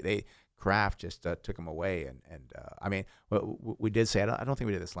stuff, but they Kraft just took them away. And I mean, we did say, I don't think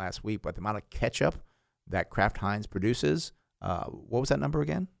we did this last week, but the amount of ketchup that Kraft Heinz produces, what was that number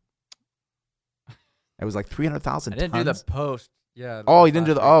again? It was like 300,000 tons. I didn't do the post. Yeah. Oh, you didn't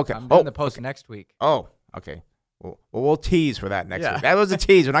do the. Oh, okay. I'm doing the post next week. Oh, okay. Well, we'll tease for that next week. That was a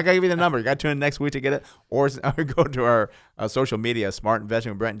tease. We're not going to give you the number. You got to tune in next week to get it, or go to our social media, Smart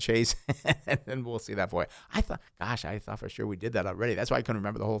Investing with Brent and Chase, and then we'll see that for you. I thought for sure we did that already. That's why I couldn't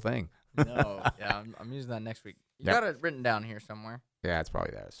remember the whole thing. No, yeah, I'm using that next week. You got it written down here somewhere. Yeah, it's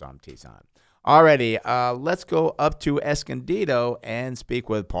probably there, so I'm teasing on it. Alrighty, let's go up to Escondido and speak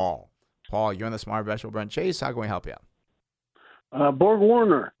with Paul. Paul, you're on the Smart Investing with Brent and Chase. How can we help you? Borg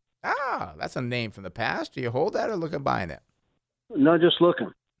Warner. That's a name from the past. Do you hold that or look at buying it? No, just looking.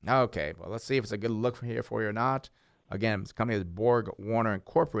 Okay, well, let's see if it's a good look for you or not. Again, the company is Borg Warner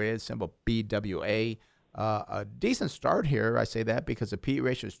Incorporated, symbol BWA. A decent start here, I say that, because the PE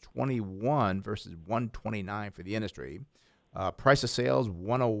ratio is 21 versus 129 for the industry. Price of sales,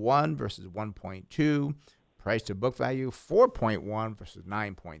 101 versus 1.2. Price to book value, 4.1 versus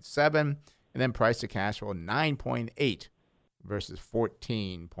 9.7. And then price to cash flow, 9.8 versus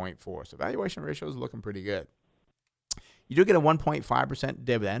 14.4. So valuation ratio is looking pretty good. You do get a 1.5%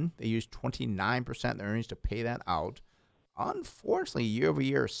 dividend. They use 29% of their earnings to pay that out. Unfortunately, year over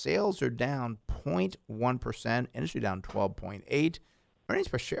year, sales are down 0.1%, industry down 12.8%. Earnings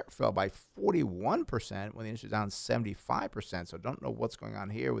per share fell by 41% when the industry is down 75%. So don't know what's going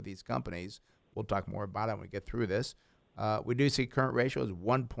on here with these companies. We'll talk more about it when we get through this. We do see current ratio is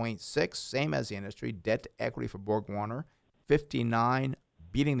 1.6, same as the industry. Debt to equity for Borg Warner, 59,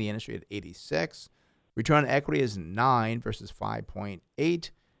 beating the industry at 86. Return on equity is 9 versus 5.8.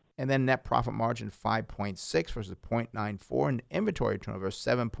 And then net profit margin 5.6 versus 0.94. And inventory turnover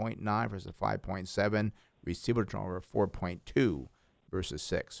 7.9 versus 5.7. Receivable turnover 4.2 versus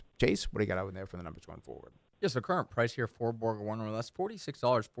 6. Chase, what do you got out there for the numbers going forward? Yes, the current price here for BorgWarner, that's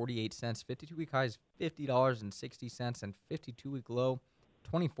 $46.48. 52-week high is $50.60, and 52-week low,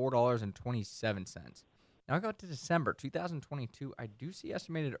 $24.27. Now I go to December 2022. I do see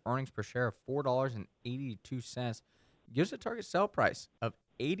estimated earnings per share of $4.82. Gives a target sell price of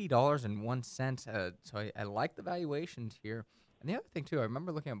 $80.01. So I like the valuations here. And the other thing, too, I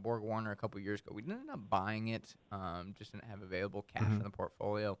remember looking at BorgWarner a couple of years ago. We didn't end up buying it, just didn't have available cash in the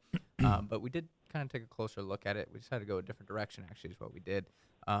portfolio. But we did kind of take a closer look at it. We decided to go a different direction, actually, is what we did.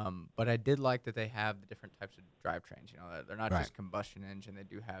 But I did like that they have the different types of drivetrains. You know, they're not just combustion engine. They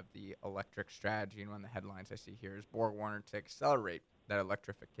do have the electric strategy. And one of the headlines I see here is BorgWarner to accelerate that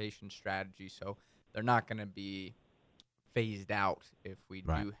electrification strategy. So they're not going to be phased out if we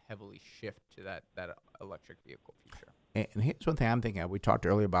do heavily shift to that electric vehicle future. And here's one thing I'm thinking of. We talked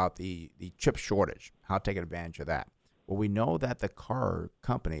earlier about the chip shortage, how to take advantage of that. Well, we know that the car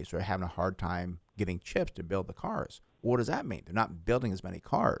companies are having a hard time getting chips to build the cars. What does that mean? They're not building as many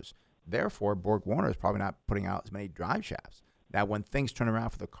cars. Therefore, BorgWarner is probably not putting out as many drive shafts. Now, when things turn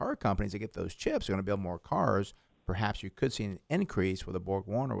around for the car companies to get those chips, they're going to build more cars. Perhaps you could see an increase with a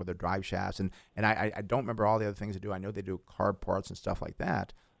BorgWarner with their drive shafts. And I don't remember all the other things they do. I know they do car parts and stuff like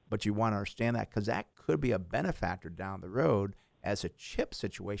that. But you want to understand that because that could be a benefactor down the road as a chip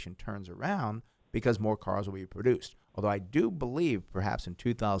situation turns around because more cars will be produced. Although I do believe perhaps in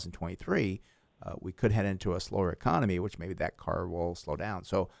 2023 we could head into a slower economy, which maybe that car will slow down.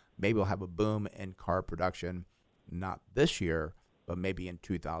 So maybe we'll have a boom in car production, not this year, but maybe in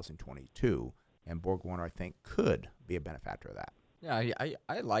 2022. And BorgWarner, I think, could be a benefactor of that. Yeah,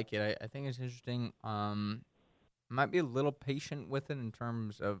 I like it. I think it's interesting. Might be a little patient with it in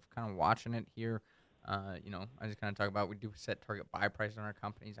terms of kind of watching it here. I just kind of talk about we do set target buy prices on our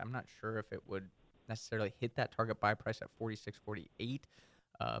companies. I'm not sure if it would necessarily hit that target buy price at $46.48.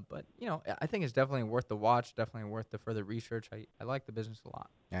 But, I think it's definitely worth the watch, definitely worth the further research. I like the business a lot.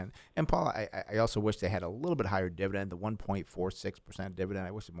 And Paul, I also wish they had a little bit higher dividend, the 1.46% dividend.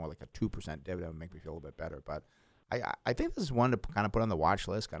 I wish it more like a 2% dividend would make me feel a little bit better. But I think this is one to kind of put on the watch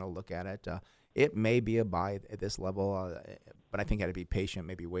list, kind of look at it. It may be a buy at this level, but I think you got to be patient,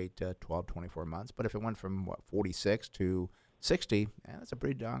 maybe wait 12, 24 months. But if it went from, 46 to 60, that's a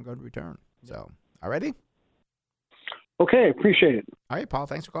pretty darn good return. Yeah. So, all righty? Okay, appreciate it. All right, Paul,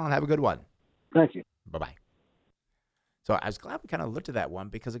 thanks for calling. Have a good one. Thank you. Bye-bye. So I was glad we kind of looked at that one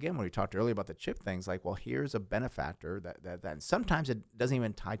because, again, when we talked earlier about the chip things, like, well, here's a benefactor that and sometimes it doesn't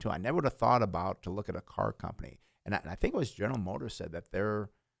even tie to it. I never would have thought about to look at a car company. And I think it was General Motors said that they're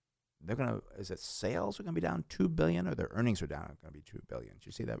going to, is it sales are going to be down $2 billion or their earnings are down going to be $2 billion? Did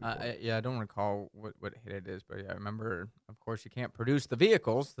you see that report? I don't recall what hit it is, but yeah, I remember, of course, you can't produce the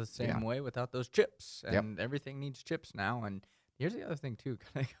vehicles the same way without those chips, and everything needs chips now. And here's the other thing, too,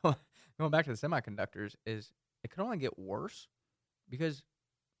 going back to the semiconductors, is it could only get worse because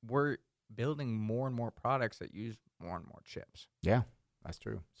we're building more and more products that use more and more chips. Yeah, that's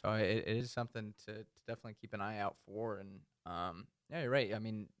true. So it is something to definitely keep an eye out for. And, yeah, you're right. I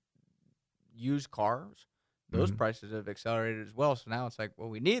mean, used cars, those prices have accelerated as well. So now it's like, well,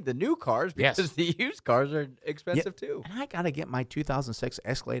 we need the new cars because the used cars are expensive too. And I got to get my 2006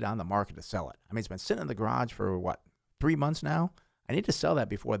 Escalade on the market to sell it. I mean, it's been sitting in the garage for 3 months now. I need to sell that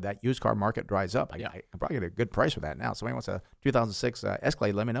before that used car market dries up. I can probably get a good price for that now. Somebody wants a 2006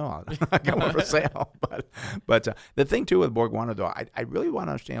 Escalade, let me know. I got one for sale. But the thing too with BorgWarner though, I really want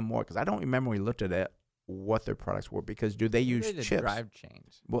to understand more because I don't remember when we looked at it what their products were, because do they use chips? Drive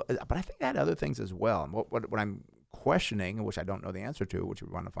chains. Well, but I think they had other things as well. And what I'm questioning, which I don't know the answer to, which we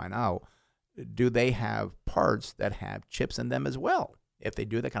want to find out, do they have parts that have chips in them as well? If they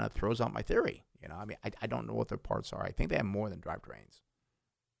do, that kind of throws out my theory. I mean, I don't know what their parts are. I think they have more than drivetrains.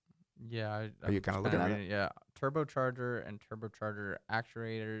 Yeah. Are you kind of looking at it? Yeah. Turbocharger and turbocharger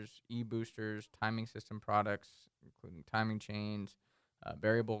actuators, e-boosters, timing system products, including timing chains,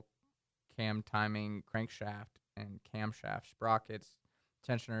 variable cam timing, crankshaft and camshaft sprockets,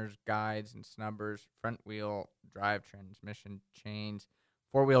 tensioners, guides, and snubbers, front wheel drive transmission chains,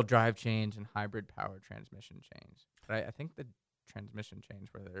 four-wheel drive chains, and hybrid power transmission chains. But I think the transmission chains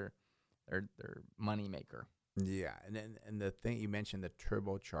were their money maker. Yeah, and the thing you mentioned, the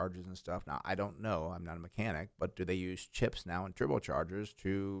turbochargers and stuff. Now, I don't know. I'm not a mechanic, but do they use chips now in turbochargers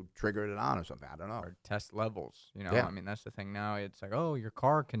to trigger it on or something? I don't know. Or test levels. I mean, that's the thing now. It's like, oh, your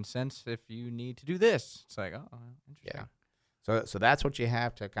car can sense if you need to do this. It's like, oh, interesting. Yeah. So that's what you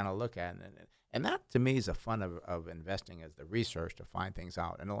have to kind of look at. And that, to me, is the fun of investing, is the research to find things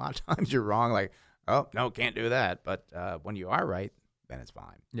out. And a lot of times you're wrong, like, oh, no, can't do that. But when you are right, then it's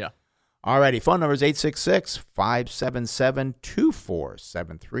fine. Yeah. All righty, phone number is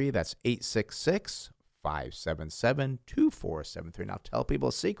 866-577-2473. That's 577-2473. Now tell people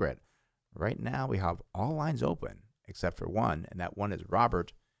a secret. Right now we have all lines open except for one, and that one is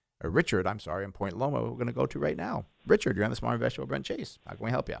Richard, in Point Loma, we're going to go to right now. Richard, you're on the Smart Investor with Brent Chase. How can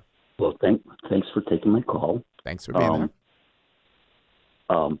we help you? Well, thanks for taking my call. Thanks for being there.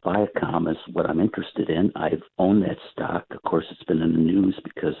 Viacom is what I'm interested in. I've owned that stock. Of course, it's been in the news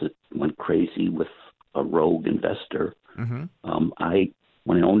because it went crazy with a rogue investor. Mm-hmm.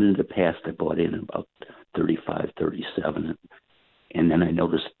 When I owned it in the past, I bought in about 35, 37, and then I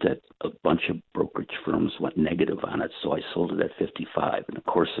noticed that a bunch of brokerage firms went negative on it, so I sold it at 55, and of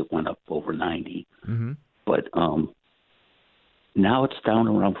course it went up over 90. Mm-hmm. But now it's down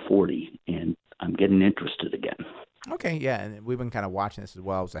around 40, and I'm getting interested again. Okay, yeah, and we've been kind of watching this as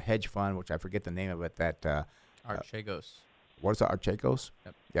well. It was a hedge fund, which I forget the name of it. That Archegos. What is it, Archegos?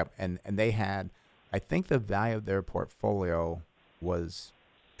 Yep. And they had, I think the value of their portfolio was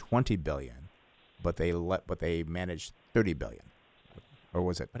 $20 billion, but they managed $30 billion, or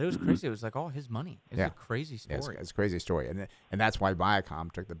was it? But it was crazy. It was like all his money. It's a crazy story. It's a crazy story, and that's why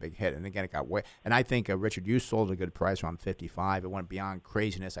Viacom took the big hit. And again, it got way. And I think Richard, you sold a good price around 55. It went beyond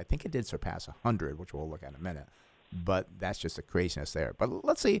craziness. I think it did surpass 100, which we'll look at in a minute. But that's just the craziness there. But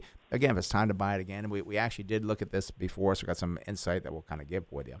let's see, again, if it's time to buy it again. And we actually did look at this before, so we got some insight that we'll kind of give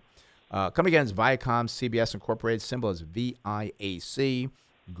with you. Coming again is Viacom CBS Incorporated. Symbol is VIAC.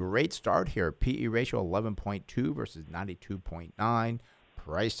 Great start here. PE ratio 11.2 versus 92.9.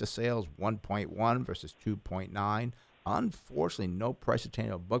 Price to sales 1.1 versus 2.9. Unfortunately, no price to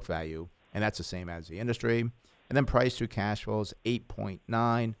tangible book value, and that's the same as the industry. And then price to cash flow is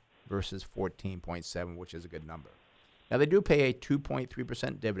 8.9 versus 14.7, which is a good number. Now, they do pay a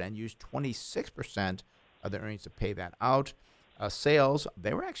 2.3% dividend, use 26% of their earnings to pay that out. Sales,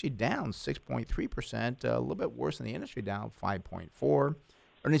 they were actually down 6.3%, a little bit worse than the industry, down 5.4%.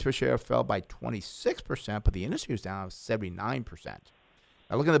 Earnings per share fell by 26%, but the industry was down 79%.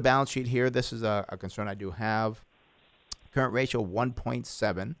 Now, looking at the balance sheet here, this is a concern I do have. Current ratio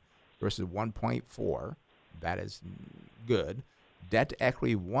 1.7 versus 1.4. That is good. Debt to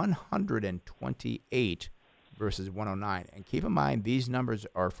equity 128 versus 109. And keep in mind, these numbers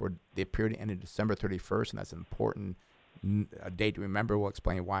are for the period ending December 31st, and that's an important date to remember. We'll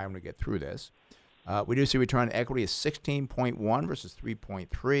explain why when we get through this. We do see return on equity is 16.1 versus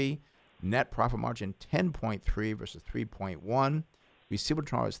 3.3. Net profit margin 10.3 versus 3.1. Receivable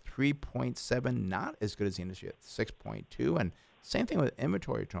turnover is 3.7, not as good as the industry at 6.2. And same thing with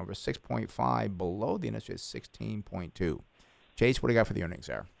inventory turnover, 6.5, below the industry at 16.2. Chase, what do you got for the earnings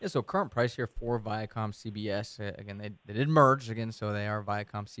there? Yeah, so current price here for Viacom CBS. Again, they did merge again, so they are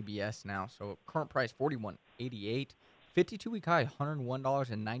Viacom CBS now. So current price $41.88. 52-week high,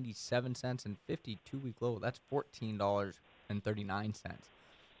 $101.97, and 52-week low, that's $14.39.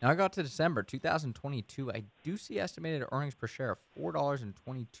 Now I got to December 2022. I do see estimated earnings per share of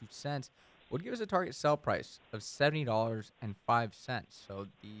 $4.22. Would give us a target sell price of $70.05. So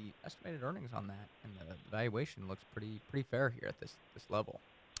the estimated earnings on that and the valuation looks pretty fair here at this level.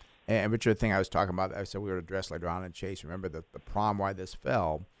 And Richard, the thing I was talking about, I said we would address later on in Chase. Remember the problem why this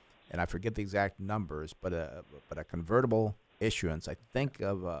fell, and I forget the exact numbers, but a convertible issuance, I think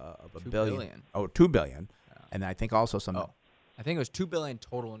of a billion. Oh, $2 billion. Yeah. And I think also some. I think it was $2 billion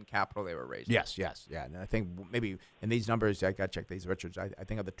total in capital they were raising. Yes, yeah. And I think maybe in these numbers, I got to check these, Richards. I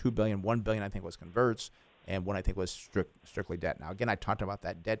think of the $2 billion, $1 billion I think was converts, and one I think was strictly debt. Now, again, I talked about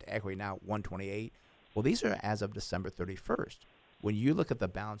that debt to equity now, 128. Well, these are as of December 31st. When you look at the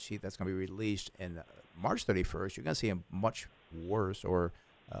balance sheet that's going to be released in March 31st, you're going to see a much worse or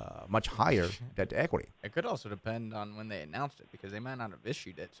much higher debt to equity. It could also depend on when they announced it, because they might not have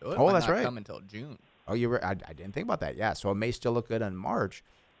issued it, so it might not right. come until June. Oh, you're right. I didn't think about that. Yeah, so it may still look good in March,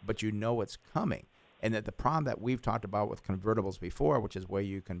 but you know it's coming. And that the problem that we've talked about with convertibles before, which is where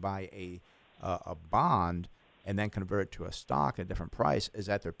you can buy a bond and then convert it to a stock at a different price, is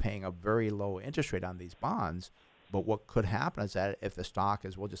that they're paying a very low interest rate on these bonds. But what could happen is that if the stock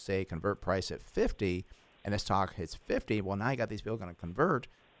is, we'll just say, convert price at 50, and the stock hits 50, well, now you got these people going to convert,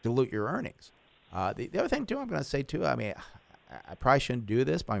 dilute your earnings. The other thing, too, I'm going to say, too, I mean, I probably shouldn't do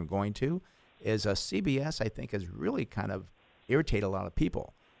this, but I'm going to, is CBS, I think, has really kind of irritated a lot of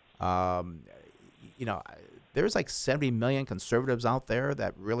people. There's like 70 million conservatives out there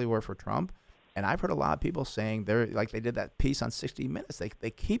that really were for Trump. And I've heard a lot of people saying they're like they did that piece on 60 Minutes. They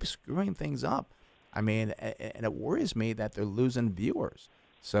keep screwing things up. I mean, and it worries me that they're losing viewers.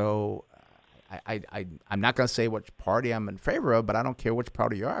 So I'm not going to say which party I'm in favor of, but I don't care which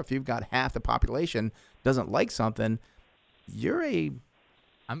party you are. If you've got half the population doesn't like something, you're a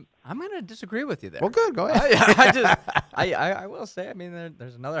I'm going to disagree with you there. Well, good. Go ahead. I will say, I mean,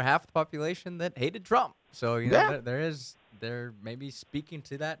 there's another half the population that hated Trump. So, you know, they're maybe speaking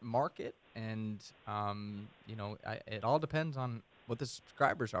to that market. And, you know, it all depends on what the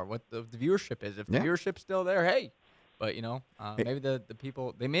subscribers are, what the viewership is. If the viewership's still there, hey. But, you know, maybe the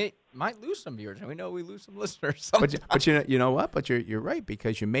people, they might lose some viewers. And we know we lose some listeners. But you know what? But you're right,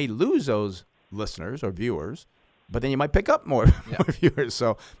 because you may lose those listeners or viewers, but then you might pick up more viewers.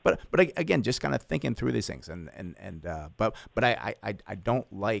 So, but again, just kind of thinking through these things, but I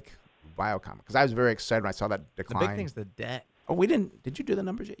don't like Viacom, because I was very excited when I saw that decline. The big thing's the debt. Oh, we didn't. Did you do the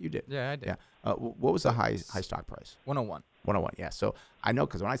numbers yet? You did. Yeah, I did. Yeah. What was the high stock price? 101. 101. Yeah. So I know,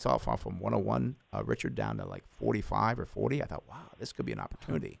 because when I saw it fall from 101, Richard, down to like 45 or 40, I thought, wow, this could be an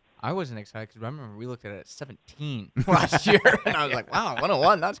opportunity. I wasn't excited, because remember we looked at it at 17 last year, and I was like, wow,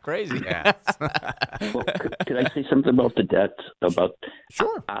 101, that's crazy. Yeah. Well, could I say something about the debt?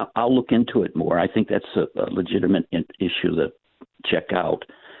 Sure. I'll look into it more. I think that's a legitimate issue to check out.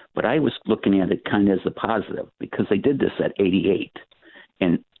 But I was looking at it kind of as a positive, because they did this at 88.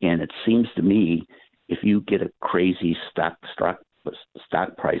 And it seems to me, if you get a crazy stock price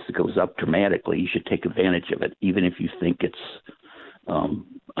that goes up dramatically, you should take advantage of it, even if you think it's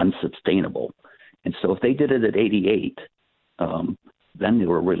unsustainable. And so if they did it at 88, then they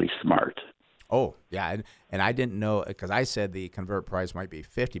were really smart. Oh, yeah. And I didn't know, because I said the convert price might be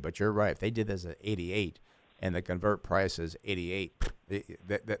 50, but you're right. If they did this at 88 and the convert price is 88,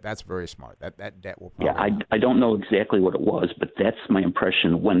 that's very smart. That debt will probably... Yeah, I don't know exactly what it was, but that's my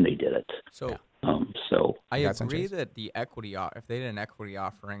impression when they did it. So I agree that the equity, if they did an equity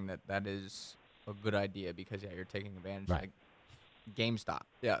offering, that is a good idea, because you're taking advantage of GameStop.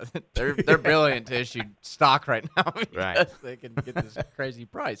 Yeah, they're brilliant to issue stock right now, because they can get this crazy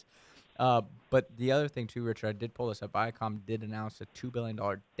price. But the other thing too, Richard, I did pull this up. Viacom did announce a $2 billion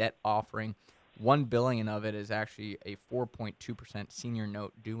debt offering. $1 billion of it is actually a 4.2% senior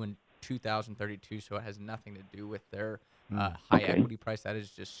note due in 2032, so it has nothing to do with their high equity price. That is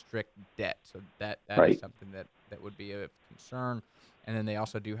just strict debt. So that is something that would be of concern. And then they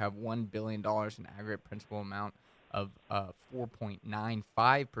also do have $1 billion in aggregate principal amount of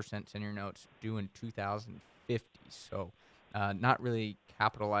 4.95% senior notes due in 2050. So not really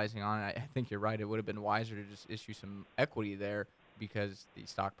capitalizing on it. I think you're right. It would have been wiser to just issue some equity there, because the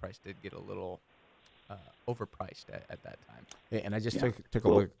stock price did get a little overpriced at that time. And I just took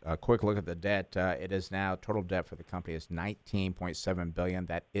a quick look at the debt. It is now, total debt for the company is $19.7 billion.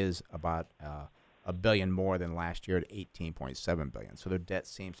 That is about $1 billion more than last year at $18.7 billion. So their debt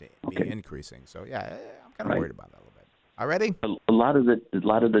seems to be increasing. So yeah, I'm kind of worried about that a little bit. All righty? A lot of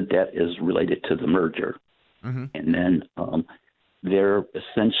the debt is related to the merger, and then they're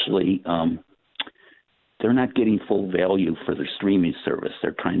essentially they're not getting full value for their streaming service.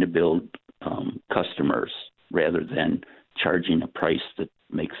 They're trying to build customers rather than charging a price that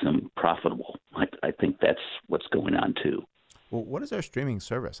makes them profitable. I think that's what's going on too. Well, what is their streaming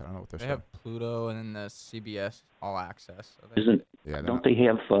service? I don't know what they have. Pluto and then the CBS All Access. So don't they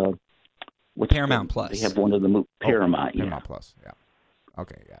have Paramount Plus? They have one of the Paramount. Paramount Plus. Yeah.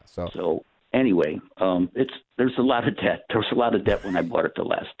 Okay. Yeah. So anyway, there's a lot of debt. There was a lot of debt when I bought it the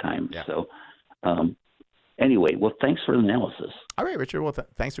last time. Yeah. So. Anyway, well, thanks for the analysis. All right, Richard. Well,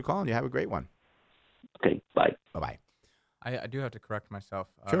 thanks for calling. You have a great one. Okay, bye. Bye-bye. I do have to correct myself.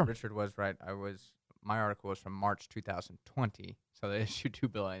 Sure. Richard was right. My article was from March 2020, so they issued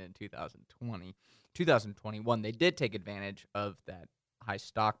 $2 billion in 2020. 2021, they did take advantage of that high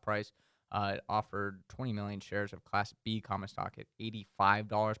stock price. It offered 20 million shares of Class B common stock at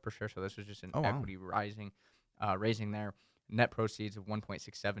 $85 per share. So this was just an equity raising there. Net proceeds of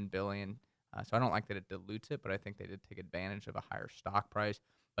 $1.67 billion. So I don't like that it dilutes it, but I think they did take advantage of a higher stock price.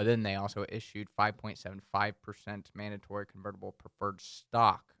 But then they also issued 5.75% mandatory convertible preferred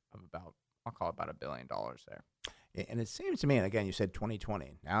stock of about $1 billion there. And it seems to me, and again, you said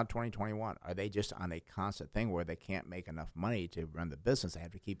 2020, now 2021, are they just on a constant thing where they can't make enough money to run the business? They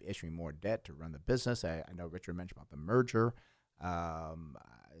have to keep issuing more debt to run the business. I know Richard mentioned about the merger.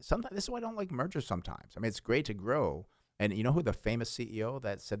 Sometimes this is why I don't like mergers sometimes. I mean, it's great to grow. And you know who the famous CEO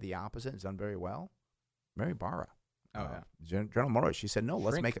that said the opposite has done very well? Mary Barra. General Motors. She said, no,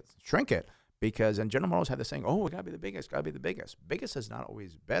 let's shrink it. Because, and General Motors had this saying, we got to be the biggest, got to be the biggest. Biggest is not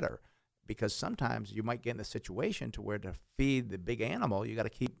always better, because sometimes you might get in the situation to where to feed the big animal, you got to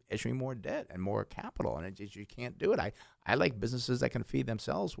keep issuing more debt and more capital, and you can't do it. I like businesses that can feed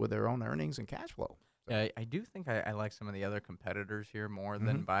themselves with their own earnings and cash flow. So. Yeah, I do think I like some of the other competitors here more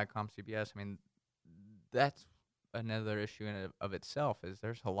than Viacom CBS. I mean, that's another issue of itself is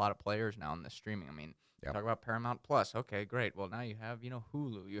there's a lot of players now in the streaming. I mean, talk about Paramount Plus. Okay, great. Well, now you have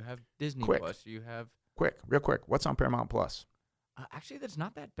Hulu, you have Disney Plus, you have real quick. What's on Paramount Plus? Actually, that's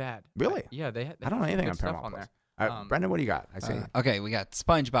not that bad. Really? They I don't know anything on Paramount Plus. Brendan, what do you got? I see. Okay, we got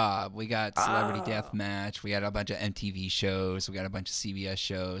SpongeBob, we got Celebrity Deathmatch, we got a bunch of MTV shows, we got a bunch of CBS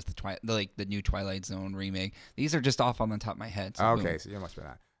shows, the new Twilight Zone remake. These are just off on the top of my head. So okay, so you must be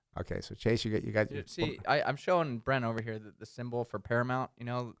not. Okay, so Chase, you got. See, I'm showing Brent over here the symbol for Paramount.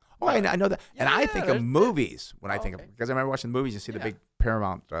 Oh, I know that, and I think of movies when I think of, because I remember watching the movies. You see the big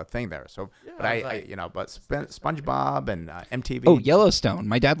Paramount thing there. So, but but SpongeBob and MTV. Oh, Yellowstone.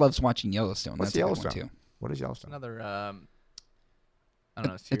 My dad loves watching Yellowstone. What's That's Yellowstone? A good one too. What is Yellowstone? Another. I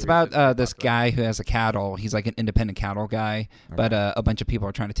don't know. It's about this guy who has a cattle. He's like an independent cattle guy, but a bunch of people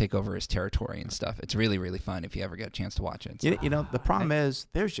are trying to take over his territory and stuff. It's really, really fun if you ever get a chance to watch it. So. The problem is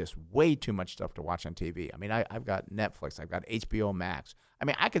there's just way too much stuff to watch on TV. I mean, I've got Netflix, I've got HBO Max. I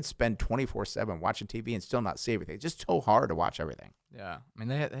mean, I could spend 24/7 watching TV and still not see everything. It's just so hard to watch everything. Yeah, I mean,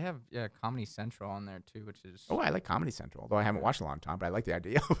 they have Comedy Central on there too, which is. Oh, I like Comedy Central, although I haven't watched in a long time, but I like the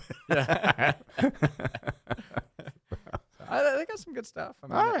idea of it. They got some good stuff. I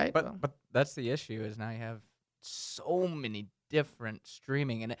mean, all right, but that's the issue is now you have so many different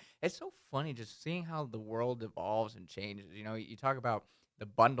streaming, and it's so funny just seeing how the world evolves and changes. You talk about the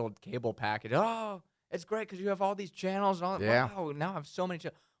bundled cable package. Oh, it's great because you have all these channels and all. Yeah. Wow, now I have so many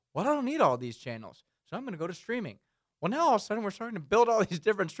channels. Well, I don't need all these channels, so I'm going to go to streaming. Well, now all of a sudden we're starting to build all these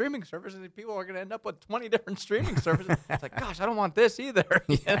different streaming services, and people are going to end up with 20 different streaming services. It's like, gosh, I don't want this either.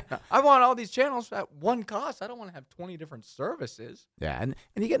 Yeah. I want all these channels at one cost. I don't want to have 20 different services. Yeah, and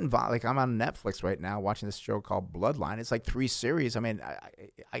you get involved. Like I'm on Netflix right now watching this show called Bloodline. It's like 3 series. I mean,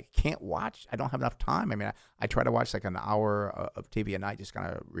 I can't watch. I don't have enough time. I mean, I try to watch like an hour of TV a night, just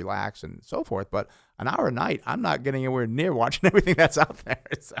kind of relax and so forth. But an hour a night, I'm not getting anywhere near watching everything that's out there.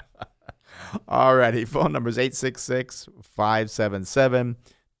 So. Alrighty, phone number is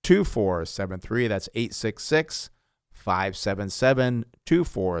 866-577-2473. That's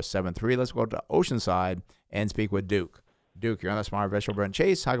 866-577-2473. Let's go to Oceanside and speak with Duke. Duke, you're on the Smart Investor, Brent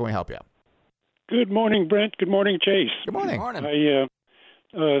Chase. How can we help you? Good morning, Brent. Good morning, Chase. Good morning. Good morning.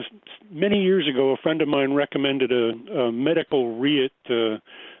 Many years ago, a friend of mine recommended a medical REIT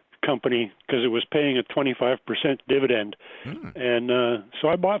company because it was paying a 25% dividend. And so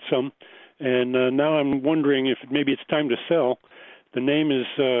I bought some. And now I'm wondering if maybe it's time to sell. The name is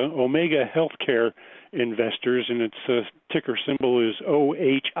Omega Healthcare Investors, and its ticker symbol is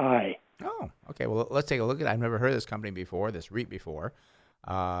OHI. Oh, okay. Well, let's take a look at it. I've never heard of this company before, this REIT before.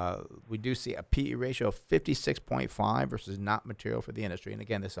 We do see a PE ratio of 56.5 versus not material for the industry. And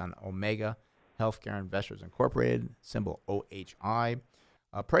again, this is on Omega Healthcare Investors Incorporated, symbol OHI.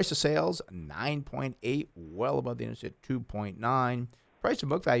 Price to sales, 9.8, well above the industry at 2.9. Price to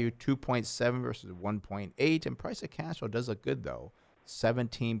book value, 2.7 versus 1.8. And price to cash flow does look good, though,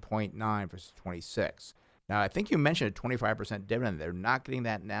 17.9 versus 26. Now, I think you mentioned a 25% dividend. They're not getting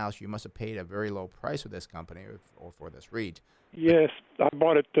that now, so you must have paid a very low price for this company or for this REIT. Yes, I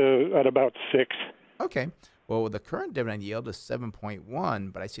bought it at about 6. Okay. Well, the current dividend yield is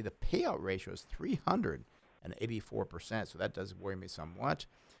 7.1, but I see the payout ratio is 384%, so that does worry me somewhat.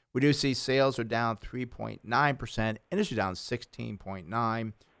 We do see sales are down 3.9%, industry down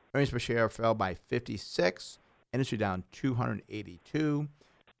 16.9%. Earnings per share fell by 56, industry down 282.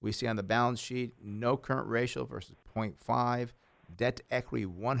 We see on the balance sheet no current ratio versus 0.5. Debt to equity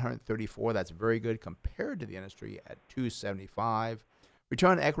 134. That's very good compared to the industry at 275.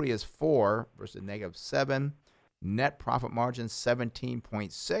 Return on equity is 4 versus negative 7. Net profit margin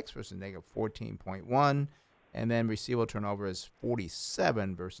 17.6 versus negative 14.1. And then receivable turnover is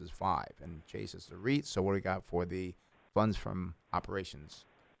 47 versus 5. And Chase is the REIT. So what do we got for the funds from operations?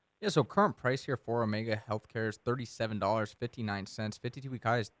 Yeah, so current price here for Omega Healthcare is $37.59. 52-week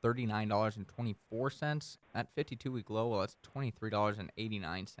high is $39.24. That 52-week low, well, it's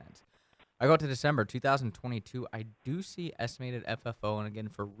 $23.89. I go to December 2022. I do see estimated FFO. And again,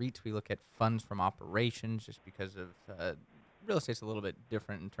 for REITs, we look at funds from operations just because of real estate's a little bit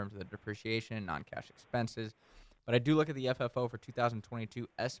different in terms of the depreciation and non-cash expenses. But I do look at the FFO for 2022,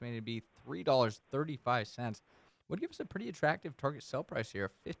 estimated to be $3.35. Would give us a pretty attractive target sell price here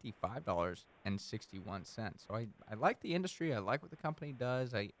of $55.61. So I like the industry. I like what the company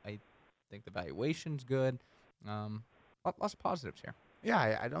does. I think the valuation's good. Lots of positives here.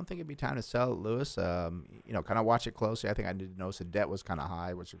 Yeah, I don't think it'd be time to sell it, Lewis. Kind of watch it closely. I think I did notice the debt was kind of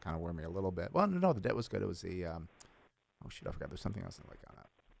high, which would kind of worry me a little bit. Well, no, the debt was good. It was the... I forgot. There's something else to look on that.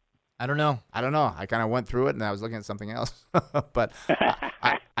 I don't know. I kind of went through it and I was looking at something else, but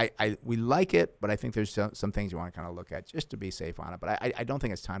we like it. But I think there's some things you want to kind of look at just to be safe on it. But I don't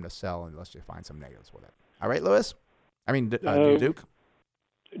think it's time to sell unless you find some negatives with it. All right, Lewis. I mean Duke.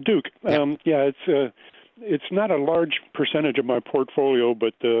 Duke. It's not a large percentage of my portfolio,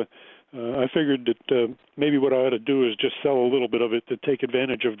 but I figured that maybe what I ought to do is just sell a little bit of it to take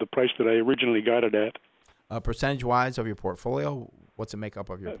advantage of the price that I originally got it at. Percentage-wise of your portfolio, what's the makeup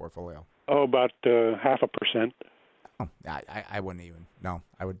of your portfolio? About 0.5%. Oh, I wouldn't even. No,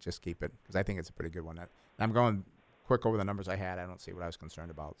 I would just keep it because I think it's a pretty good one. And I'm going quick over the numbers I had. I don't see what I was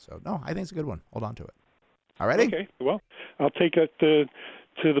concerned about. So, no, I think it's a good one. Hold on to it. All righty? Okay. Well, I'll take it to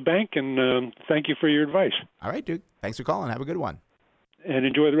the bank, and thank you for your advice. All right, Duke. Thanks for calling. Have a good one. And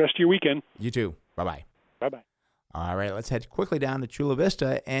enjoy the rest of your weekend. You too. Bye-bye. Bye-bye. All right, let's head quickly down to Chula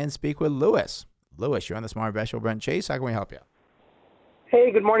Vista and speak with Lewis. Lewis, you're on the Smart Investor with Brent Chase. How can we help you? Hey,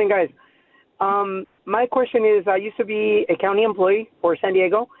 good morning, guys. My question is, I used to be a county employee for San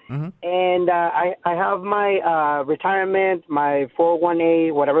Diego, and I have my retirement, my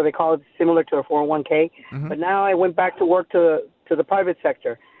 401A, whatever they call it, similar to a 401K. But now I went back to work to the private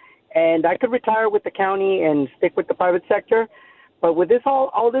sector, and I could retire with the county and stick with the private sector. But with this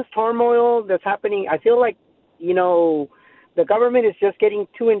all this turmoil that's happening, I feel like, the government is just getting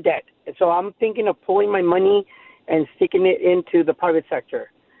too in debt. And so I'm thinking of pulling my money and sticking it into the private sector.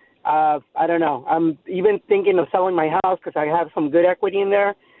 I don't know. I'm even thinking of selling my house because I have some good equity in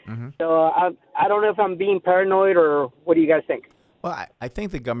there. So I don't know if I'm being paranoid or what do you guys think? Well, I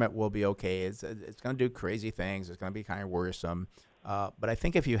think the government will be okay. It's going to do crazy things. It's going to be kind of worrisome. But I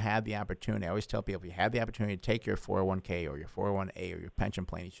think if you have the opportunity, I always tell people, if you have the opportunity to take your 401k or your 401a or your pension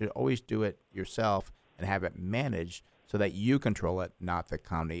plan, you should always do it yourself and have it managed so that you control it, not the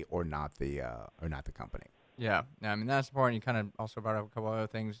county or not the company. Yeah, I mean that's important. You kind of also brought up a couple other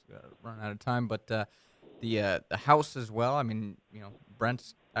things. Running out of time, but the house as well. I mean,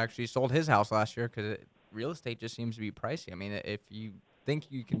 Brent's actually sold his house last year because real estate just seems to be pricey. I mean, if you think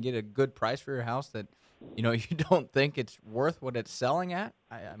you can get a good price for your house that you don't think it's worth what it's selling at,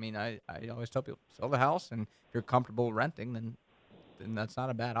 I always tell people sell the house, and if you're comfortable renting, then that's not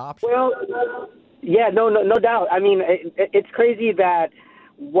a bad option. Well, yeah, no doubt. I mean, it's crazy that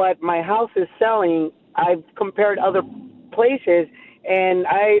what my house is selling, I've compared other places, and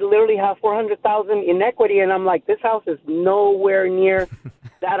I literally have $400,000 in equity, and I'm like, this house is nowhere near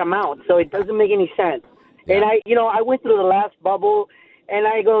that amount, so it doesn't make any sense. Yeah. And I went through the last bubble, and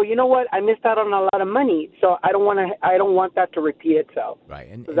I go, you know what? I missed out on a lot of money, so I don't want that to repeat itself.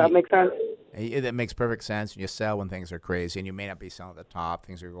 Right. Does that make sense? That makes perfect sense. You sell when things are crazy, and you may not be selling at the top.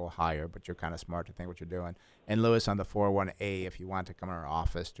 Things are going to go higher, but you're kind of smart to think what you're doing. And Lewis, on the 401a, if you want to come in our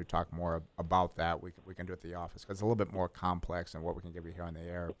office to talk more about that, we can do it at the office because it's a little bit more complex than what we can give you here on the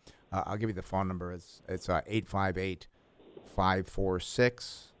air. I'll give you the phone number. It's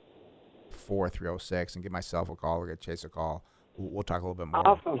 858-546-4306, and give myself a call or get Chase a call. We'll talk a little bit more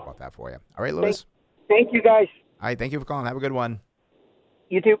about that for you. All right, Lewis? Thank you, guys. All right, thank you for calling. Have a good one.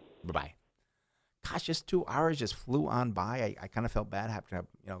 You too. Bye-bye. Gosh, just 2 hours just flew on by. I kind of felt bad having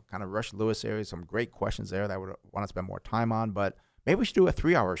to, kind of rush Lewis area. Some great questions there that I would want to spend more time on, but maybe we should do a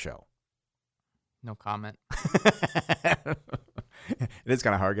 3-hour show. No comment. It is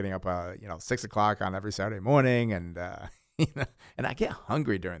kind of hard getting up, 6 o'clock on every Saturday morning, and and I get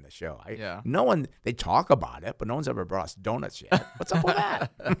hungry during the show. They talk about it, but no one's ever brought us donuts yet. What's up with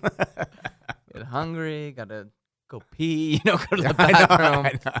that? Get hungry, gotta go pee, go to the bathroom.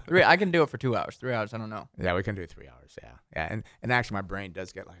 I can do it for 2 hours. 3 hours, I don't know. Yeah, we can do 3 hours. Yeah. And actually, my brain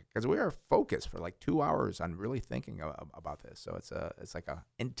does get because we are focused for 2 hours on really thinking about this. So it's like a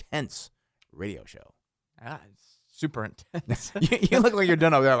intense radio show. Yeah, it's super intense. you look like you're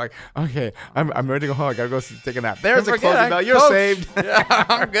done over there. Like, okay, I'm ready to go home. I gotta go take a nap. There's a closing bell. You're saved. Yeah,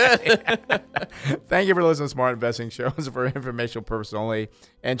 I'm good. Thank you for listening to Smart Investing Shows for informational purposes only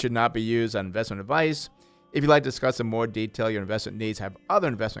and should not be used on investment advice. If you'd like to discuss in more detail your investment needs, have other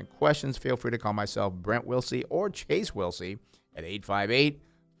investment questions, feel free to call myself, Brent Wilsey, or Chase Wilsey at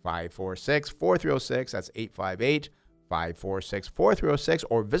 858-546-4306. That's 858-546-4306,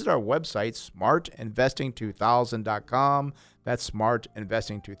 or visit our website, smartinvesting2000.com. That's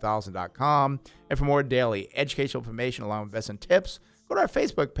smartinvesting2000.com. And for more daily educational information along with investment tips, go to our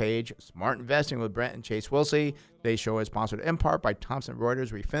Facebook page, Smart Investing with Brent and Chase Wilsey. Today's show is sponsored in part by Thomson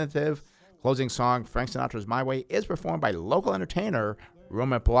Reuters Refinitiv. Closing song, Frank Sinatra's My Way, is performed by local entertainer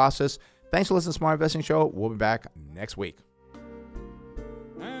Roman Palacios. Thanks for listening to Smart Investing Show. We'll be back next week.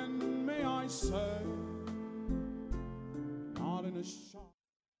 And may I say, not in a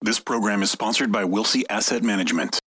This program is sponsored by Wilsey Asset Management.